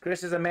knows.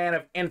 Chris is a man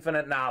of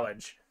infinite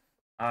knowledge.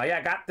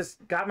 Yeah,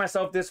 got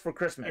myself this for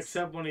Christmas.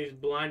 Except when he's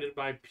blinded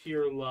by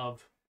pure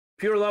love.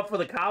 Pure love for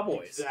the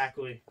Cowboys.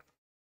 Exactly.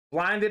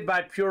 Blinded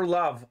by pure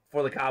love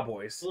for the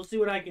Cowboys. We'll see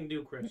what I can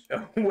do, Chris.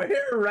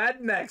 Wear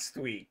red next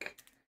week.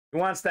 He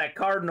wants that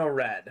Cardinal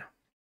red.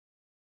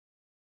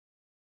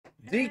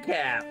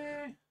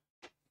 Decaf.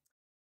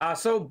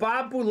 So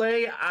Bob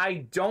Boulay,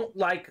 I don't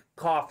like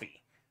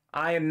coffee.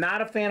 I am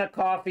not a fan of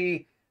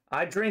coffee.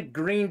 I drink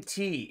green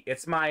tea.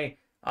 It's my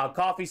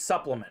coffee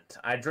supplement.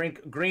 I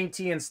drink green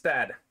tea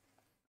instead.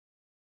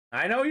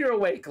 I know you're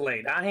awake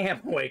late. I am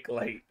awake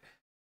late.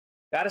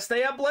 Gotta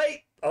stay up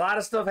late. A lot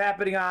of stuff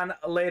happening on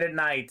late at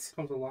night.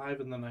 Comes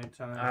alive in the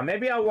nighttime.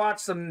 Maybe I'll watch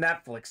some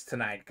Netflix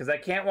tonight because I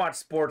can't watch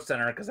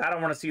SportsCenter because I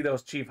don't want to see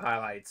those Chief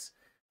highlights.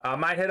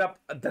 Might hit up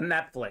the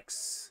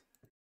Netflix.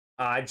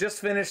 I just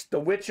finished The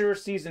Witcher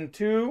Season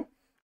 2.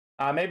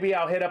 Maybe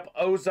I'll hit up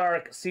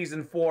Ozark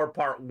Season 4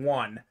 Part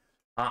 1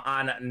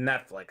 on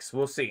Netflix.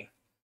 We'll see.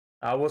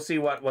 We'll see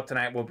what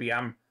tonight will be.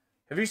 Have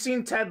you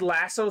seen Ted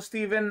Lasso,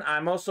 Steven?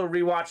 I'm also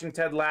rewatching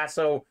Ted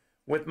Lasso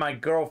with my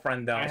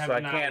girlfriend, though, so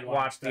I can't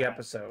watch the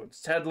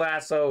episodes. Ted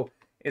Lasso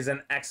is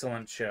an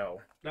excellent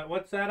show.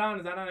 What's that on?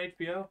 Is that on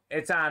HBO?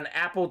 It's on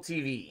Apple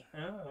TV.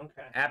 Oh,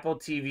 okay. Apple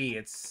TV.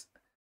 It's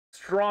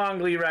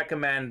strongly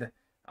recommend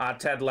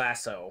Ted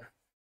Lasso.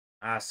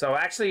 So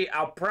actually,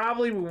 I'll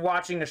probably be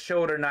watching a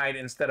show tonight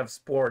instead of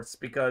sports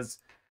because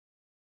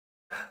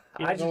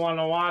I don't want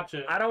to watch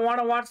it. I don't want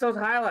to watch those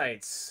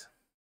highlights.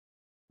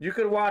 You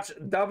could watch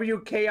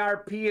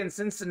WKRP in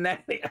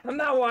Cincinnati. I'm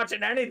not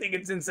watching anything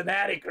in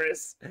Cincinnati,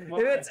 Chris. Why?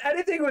 If it's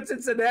anything with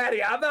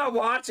Cincinnati, I'm not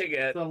watching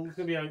it. So it's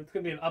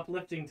gonna be an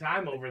uplifting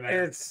time over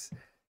there. It's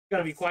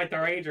gonna be quite the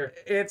rager.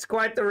 It's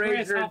quite the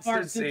rager. Chris, how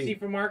far is in Cincy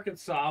from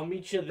Arkansas? I'll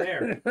meet you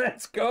there.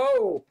 Let's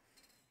go.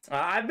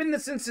 I've been to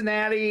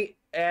Cincinnati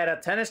at a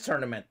tennis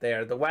tournament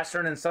there, the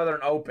Western and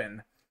Southern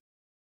Open.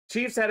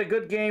 Chiefs had a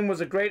good game,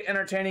 was a great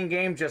entertaining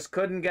game, just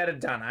couldn't get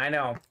it done. I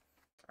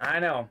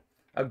know.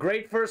 A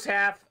great first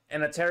half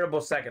and a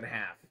terrible second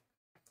half.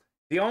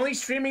 The only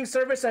streaming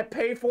service I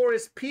pay for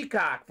is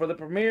Peacock for the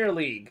Premier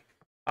League.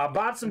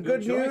 Bought some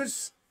good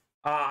news.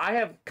 I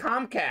have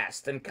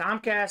Comcast, and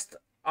Comcast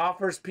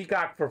offers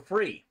Peacock for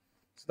free.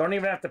 So don't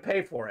even have to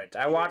pay for it.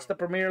 I watched the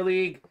Premier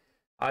League.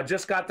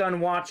 Just got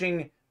done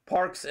watching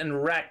Parks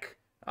and Rec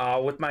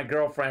with my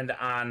girlfriend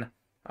on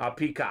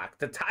Peacock.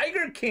 The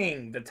Tiger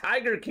King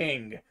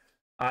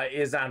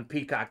is on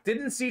Peacock.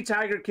 Didn't see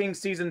Tiger King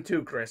season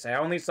 2, Chris. I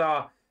only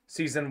saw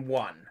season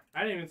 1.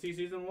 I didn't even see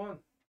season 1.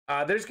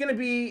 There's gonna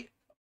be,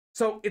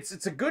 so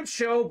it's a good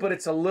show, but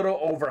it's a little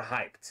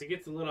overhyped. It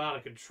gets a little out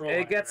of control.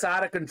 It gets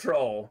out of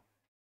control.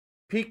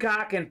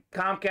 Peacock and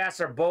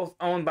Comcast are both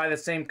owned by the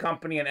same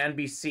company and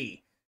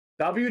NBC.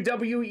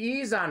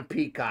 WWE's on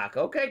Peacock.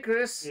 Okay,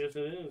 Chris. Yes,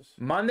 it is.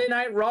 Monday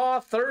Night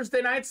Raw,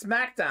 Thursday Night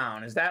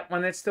SmackDown. Is that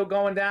when it's still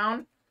going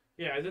down?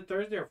 Yeah, is it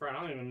Thursday or Friday?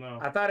 I don't even know.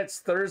 I thought it's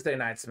Thursday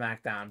Night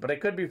SmackDown, but it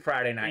could be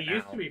Friday night It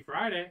used to be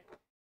Friday.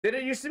 Did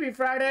it used to be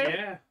Friday?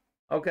 Yeah.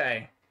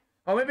 Okay.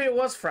 Oh, maybe it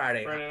was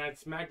Friday. Friday Night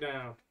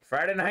SmackDown.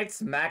 Friday Night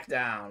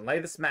SmackDown. Lay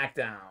the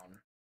SmackDown.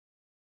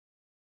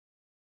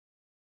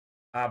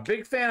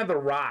 Big fan of The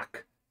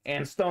Rock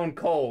and Stone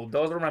Cold.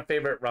 Those are my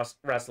favorite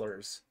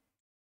wrestlers.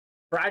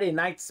 Friday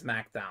Night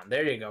SmackDown.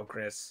 There you go,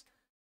 Chris.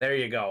 There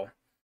you go.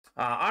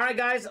 All right,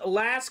 guys.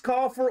 Last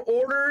call for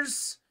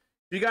orders.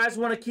 If you guys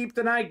want to keep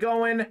the night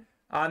going,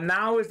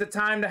 now is the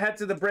time to head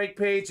to the break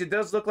page. It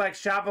does look like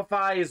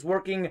Shopify is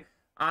working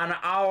on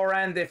our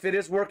end. If it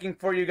is working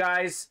for you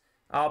guys,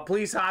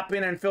 please hop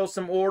in and fill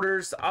some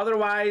orders.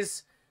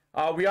 Otherwise,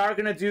 we are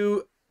going to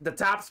do the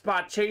top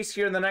spot chase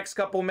here in the next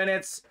couple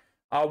minutes.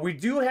 We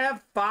do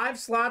have 5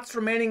 slots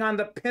remaining on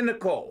the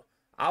Pinnacle.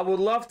 I would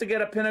love to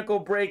get a Pinnacle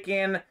break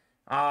in.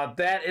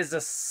 That is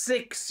a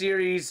 6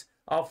 series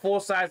of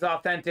full-size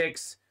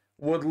Authentics.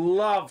 Would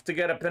love to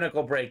get a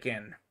Pinnacle break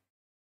in.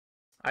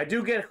 I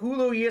do get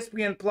Hulu,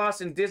 ESPN Plus,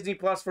 and Disney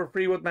Plus for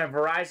free with my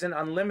Verizon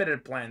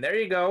Unlimited plan. There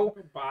you go.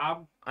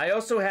 Bob. I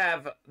also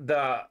have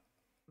the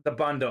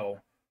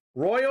bundle.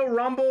 Royal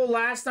Rumble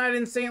last night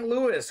in St.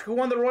 Louis. Who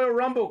won the Royal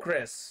Rumble,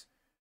 Chris?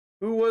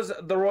 Who was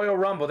the Royal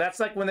Rumble? That's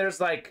like when there's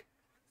like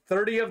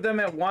 30 of them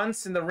at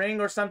once in the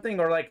ring or something,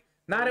 or like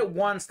not at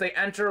once. They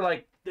enter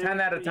like 10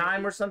 at a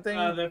time or something.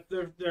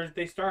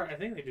 They start. I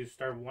think they do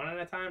start one at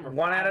a time, or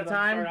one at a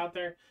time. Start out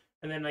there,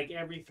 and then like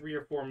every 3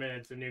 or 4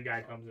 minutes, a new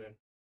guy comes in.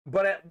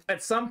 But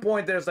at some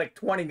point, there's like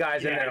 20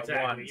 guys in there at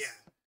once. Yeah.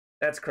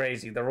 That's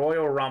crazy. The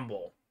Royal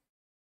Rumble.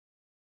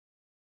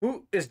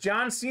 Who is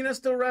John Cena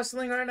still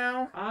wrestling right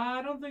now?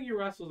 I don't think he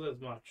wrestles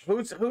as much.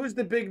 Who's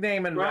the big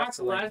name in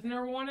wrestling? Brock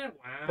Lesnar won it.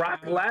 Wow.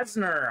 Brock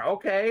Lesnar.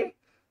 Okay.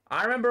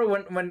 I remember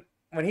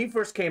when he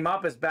first came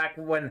up, is back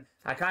when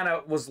I kind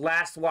of was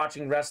last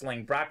watching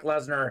wrestling. Brock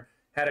Lesnar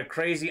had a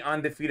crazy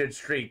undefeated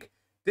streak.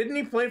 Didn't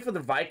he play for the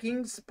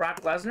Vikings,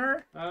 Brock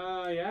Lesnar?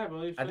 Yeah, I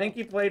believe so. I think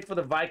he played for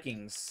the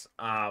Vikings,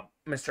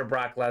 Mr.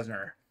 Brock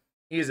Lesnar.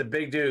 He is a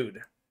big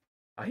dude.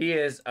 He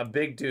is a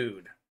big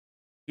dude.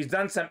 He's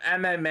done some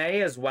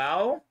MMA as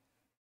well.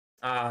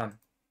 5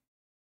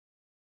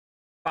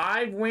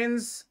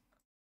 wins,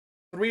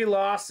 3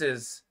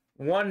 losses,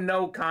 1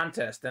 no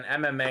contest in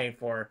MMA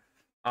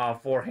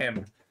for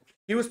him.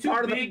 He was too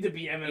big to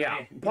be MMA.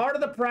 Yeah, part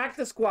of the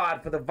practice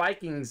squad for the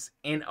Vikings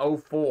in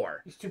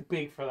 04. He's too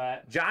big for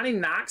that. Johnny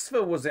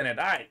Knoxville was in it.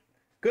 All right.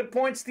 Good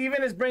point.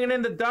 Steven is bringing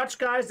in the Dutch,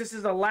 guys. This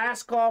is the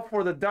last call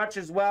for the Dutch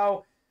as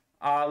well.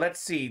 Let's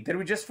see. Did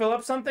we just fill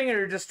up something, or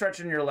you're just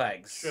stretching your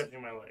legs?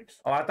 Stretching my legs.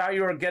 Oh, I thought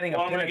you were getting a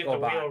Pinnacle box. I'm going to get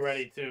the wheel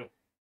ready, too.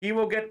 He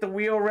will get the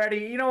wheel ready.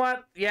 You know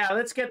what? Yeah,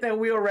 let's get that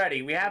wheel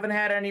ready. We haven't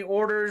had any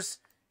orders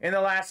in the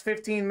last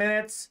 15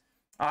 minutes.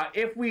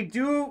 If we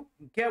do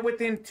get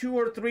within 2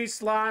 or 3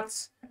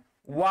 slots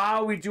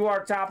while we do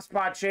our top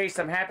spot chase,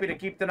 I'm happy to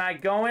keep the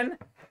night going.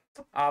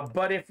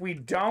 But if we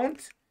don't,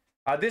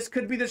 this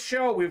could be the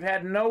show. We've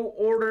had no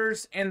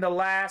orders in the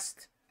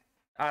last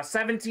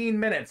 17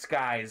 minutes,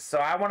 guys. So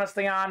I want to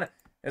stay on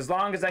as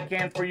long as I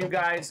can for you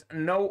guys.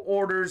 No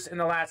orders in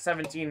the last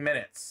 17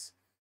 minutes.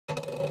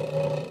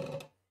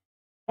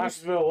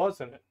 Knoxville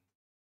wasn't it?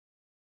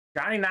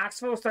 Johnny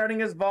Knoxville starting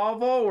his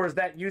Volvo, or is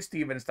that you,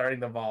 Steven, starting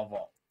the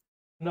Volvo?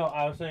 No,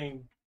 I was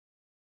saying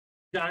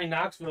Johnny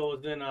Knoxville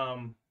was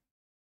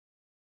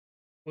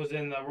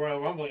in the Royal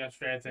Rumble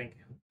yesterday, I think.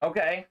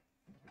 Okay.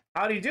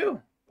 How'd he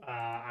do?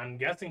 I'm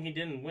guessing he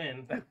didn't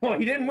win. Well,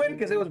 he didn't win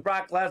because it was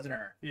Brock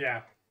Lesnar.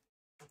 Yeah.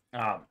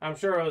 I'm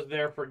sure it was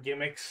there for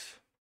gimmicks.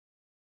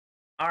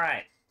 All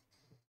right.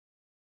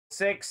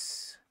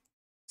 6,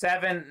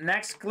 7.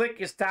 Next click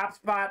is top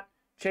spot.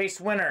 Chase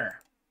winner.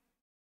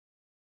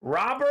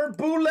 Robert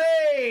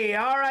Boulay.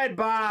 All right,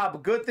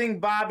 Bob. Good thing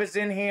Bob is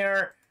in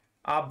here.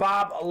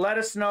 Bob, let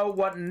us know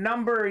what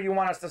number you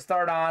want us to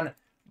start on.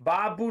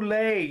 Bob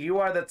Boulay, you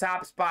are the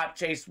top spot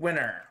chase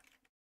winner.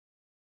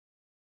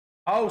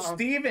 Oh,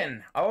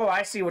 Steven. Oh,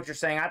 I see what you're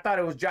saying. I thought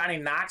it was Johnny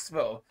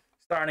Knoxville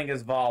starting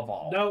his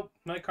Volvo. Nope,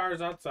 my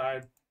car's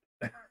outside.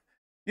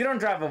 You don't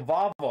drive a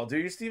Volvo, do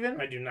you, Steven?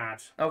 I do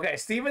not. Okay,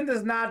 Steven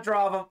does not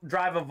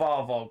drive a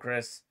Volvo,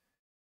 Chris.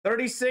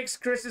 36,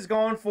 Chris is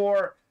going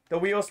for the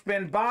wheel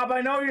spin. Bob, I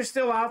know you're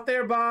still out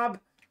there, Bob.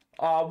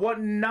 What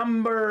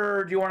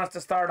number do you want us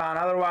to start on?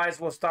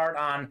 Otherwise, we'll start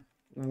on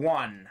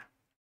 1.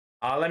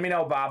 Let me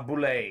know, Bob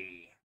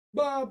Boulay.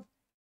 Bob.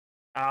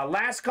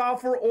 Last call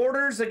for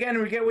orders. Again,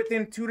 we get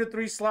within 2 to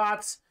 3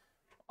 slots.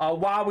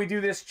 While we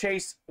do this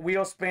chase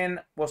wheel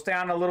spin, we'll stay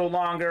on a little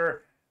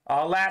longer.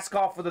 Last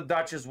call for the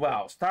Dutch as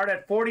well. Start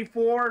at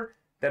 44,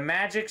 the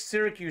Magic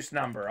Syracuse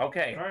number.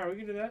 Okay. All right, we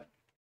can do that.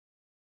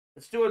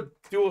 Let's do a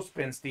dual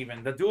spin,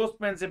 Steven. The dual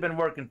spins have been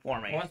working for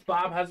me. Once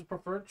Bob has a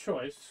preferred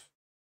choice.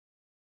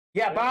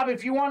 Yeah, Bob,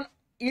 if you want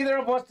either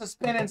of us to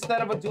spin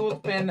instead of a dual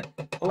spin,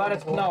 let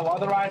us know.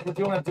 Otherwise, we're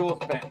doing a dual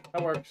spin.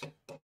 That works.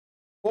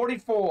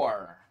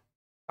 44.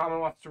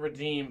 Kamen wants to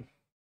redeem.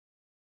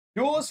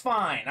 Dual is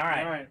fine. All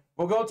right. All right.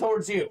 We'll go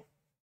towards you.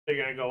 So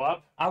you're going to go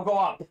up? I'll go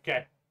up.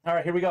 Okay. All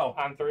right, here we go.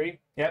 On 3?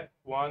 Yep.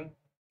 1,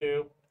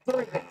 2. 3.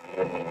 I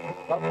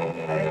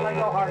didn't let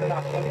go hard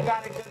enough. You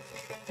got it good,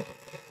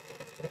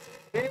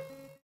 Steven.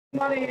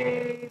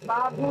 Money,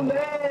 Bob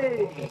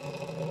Boulay.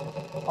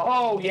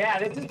 Oh, yeah,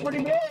 this is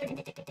pretty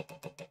big.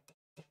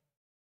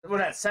 What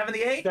that,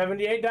 78?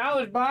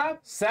 $78,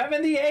 Bob.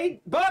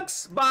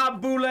 $78,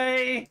 Bob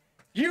Boulay.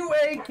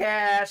 UA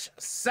cash,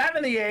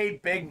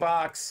 78 big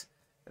bucks.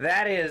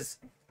 That is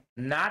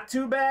not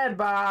too bad,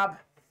 Bob.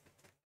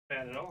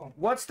 Bad at all.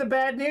 What's the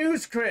bad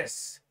news,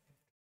 Chris?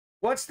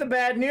 What's the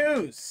bad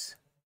news?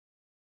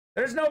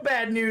 There's no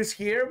bad news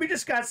here. We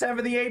just got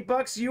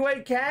 $78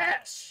 UA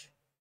cash.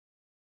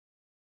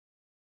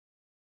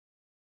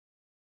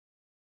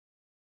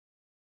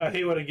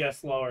 He would have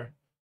guessed lower.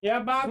 Yeah,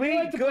 Bob.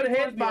 Sweet, good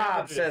hit,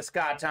 Bob, says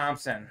Scott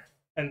Thompson.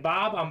 And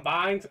Bob, I'm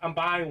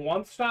buying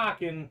one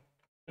stock in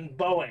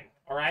Boeing.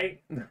 All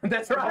right.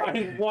 That's I'm right.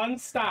 buying one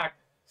stock.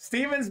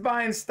 Steven's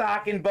buying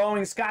stock in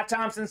Boeing. Scott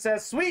Thompson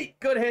says, "Sweet,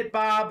 good hit,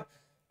 Bob."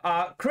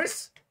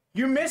 Chris,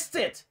 you missed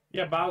it.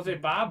 Yeah,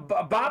 Bob.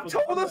 Bob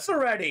told us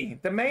already.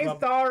 The main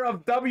star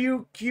of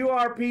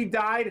WQRP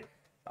died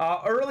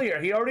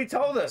earlier. He already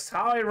told us.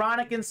 How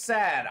ironic and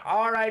sad.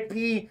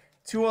 R.I.P.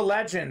 to a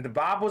legend.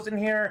 Bob was in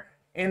here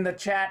in the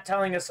chat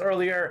telling us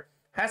earlier.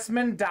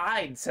 Hessman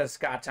died, says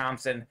Scott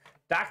Thompson.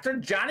 Dr.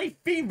 Johnny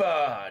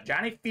Fever.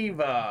 Johnny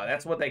Fever.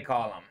 That's what they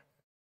call him.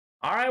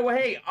 All right, well,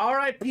 hey,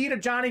 R.I.P. to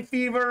Johnny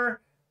Fever.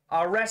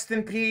 Rest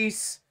in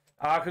peace.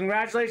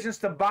 Congratulations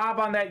to Bob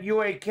on that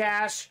UA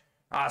cash.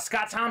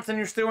 Scott Thompson,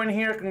 you're still in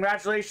here.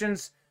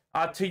 Congratulations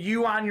to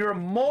you on your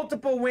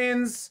multiple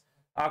wins.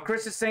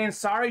 Chris is saying,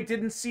 sorry,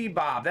 didn't see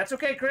Bob. That's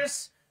okay,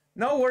 Chris.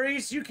 No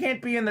worries. You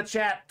can't be in the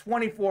chat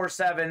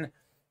 24/7,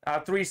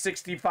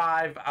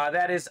 365.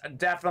 That is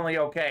definitely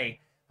okay.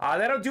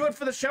 That'll do it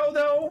for the show,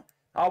 though.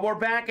 We're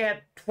back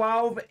at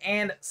 12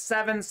 and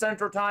 7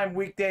 Central Time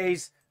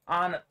weekdays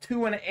on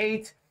 2 and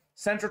 8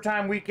 Central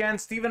Time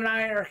weekends. Steven and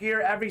I are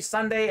here every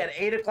Sunday at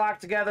 8 o'clock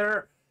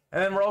together.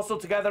 And then we're also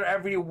together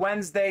every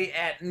Wednesday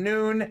at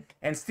noon.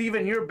 And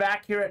Steven, you're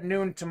back here at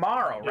noon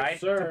tomorrow, right?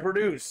 Yes, sir. To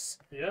produce.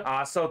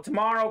 Yeah. So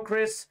tomorrow,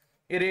 Chris,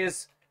 it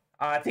is,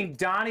 I think,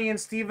 Donnie and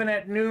Steven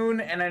at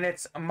noon. And then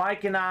it's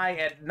Mike and I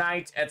at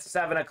night at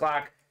 7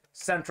 o'clock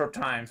Central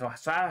Time. So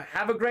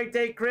have a great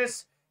day,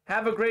 Chris.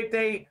 Have a great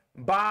day,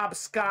 Bob,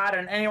 Scott,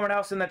 and anyone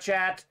else in the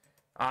chat.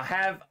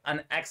 Have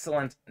an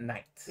excellent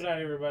night. Good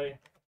night, everybody.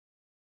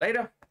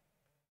 Later.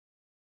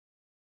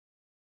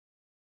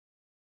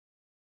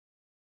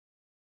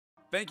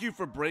 Thank you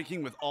for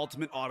breaking with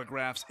Ultimate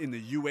Autographs in the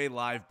UA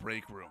Live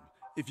Break Room.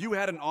 If you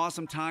had an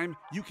awesome time,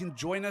 you can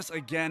join us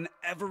again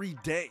every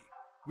day.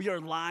 We are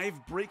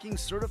live breaking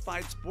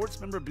certified sports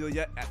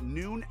memorabilia at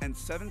noon and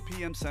 7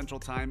 p.m. Central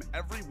Time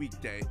every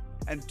weekday,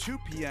 and 2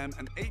 p.m.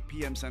 and 8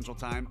 p.m. Central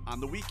Time on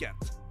the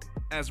weekends.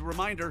 As a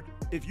reminder,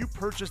 if you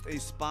purchased a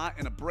spot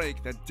in a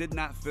break that did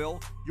not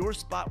fill, your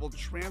spot will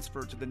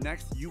transfer to the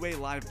next UA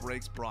Live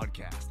Breaks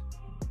broadcast.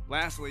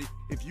 Lastly,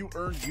 if you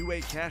earned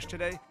UA cash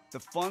today, the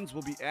funds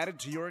will be added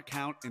to your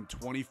account in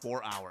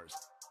 24 hours.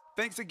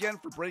 Thanks again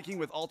for breaking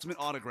with Ultimate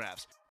Autographs.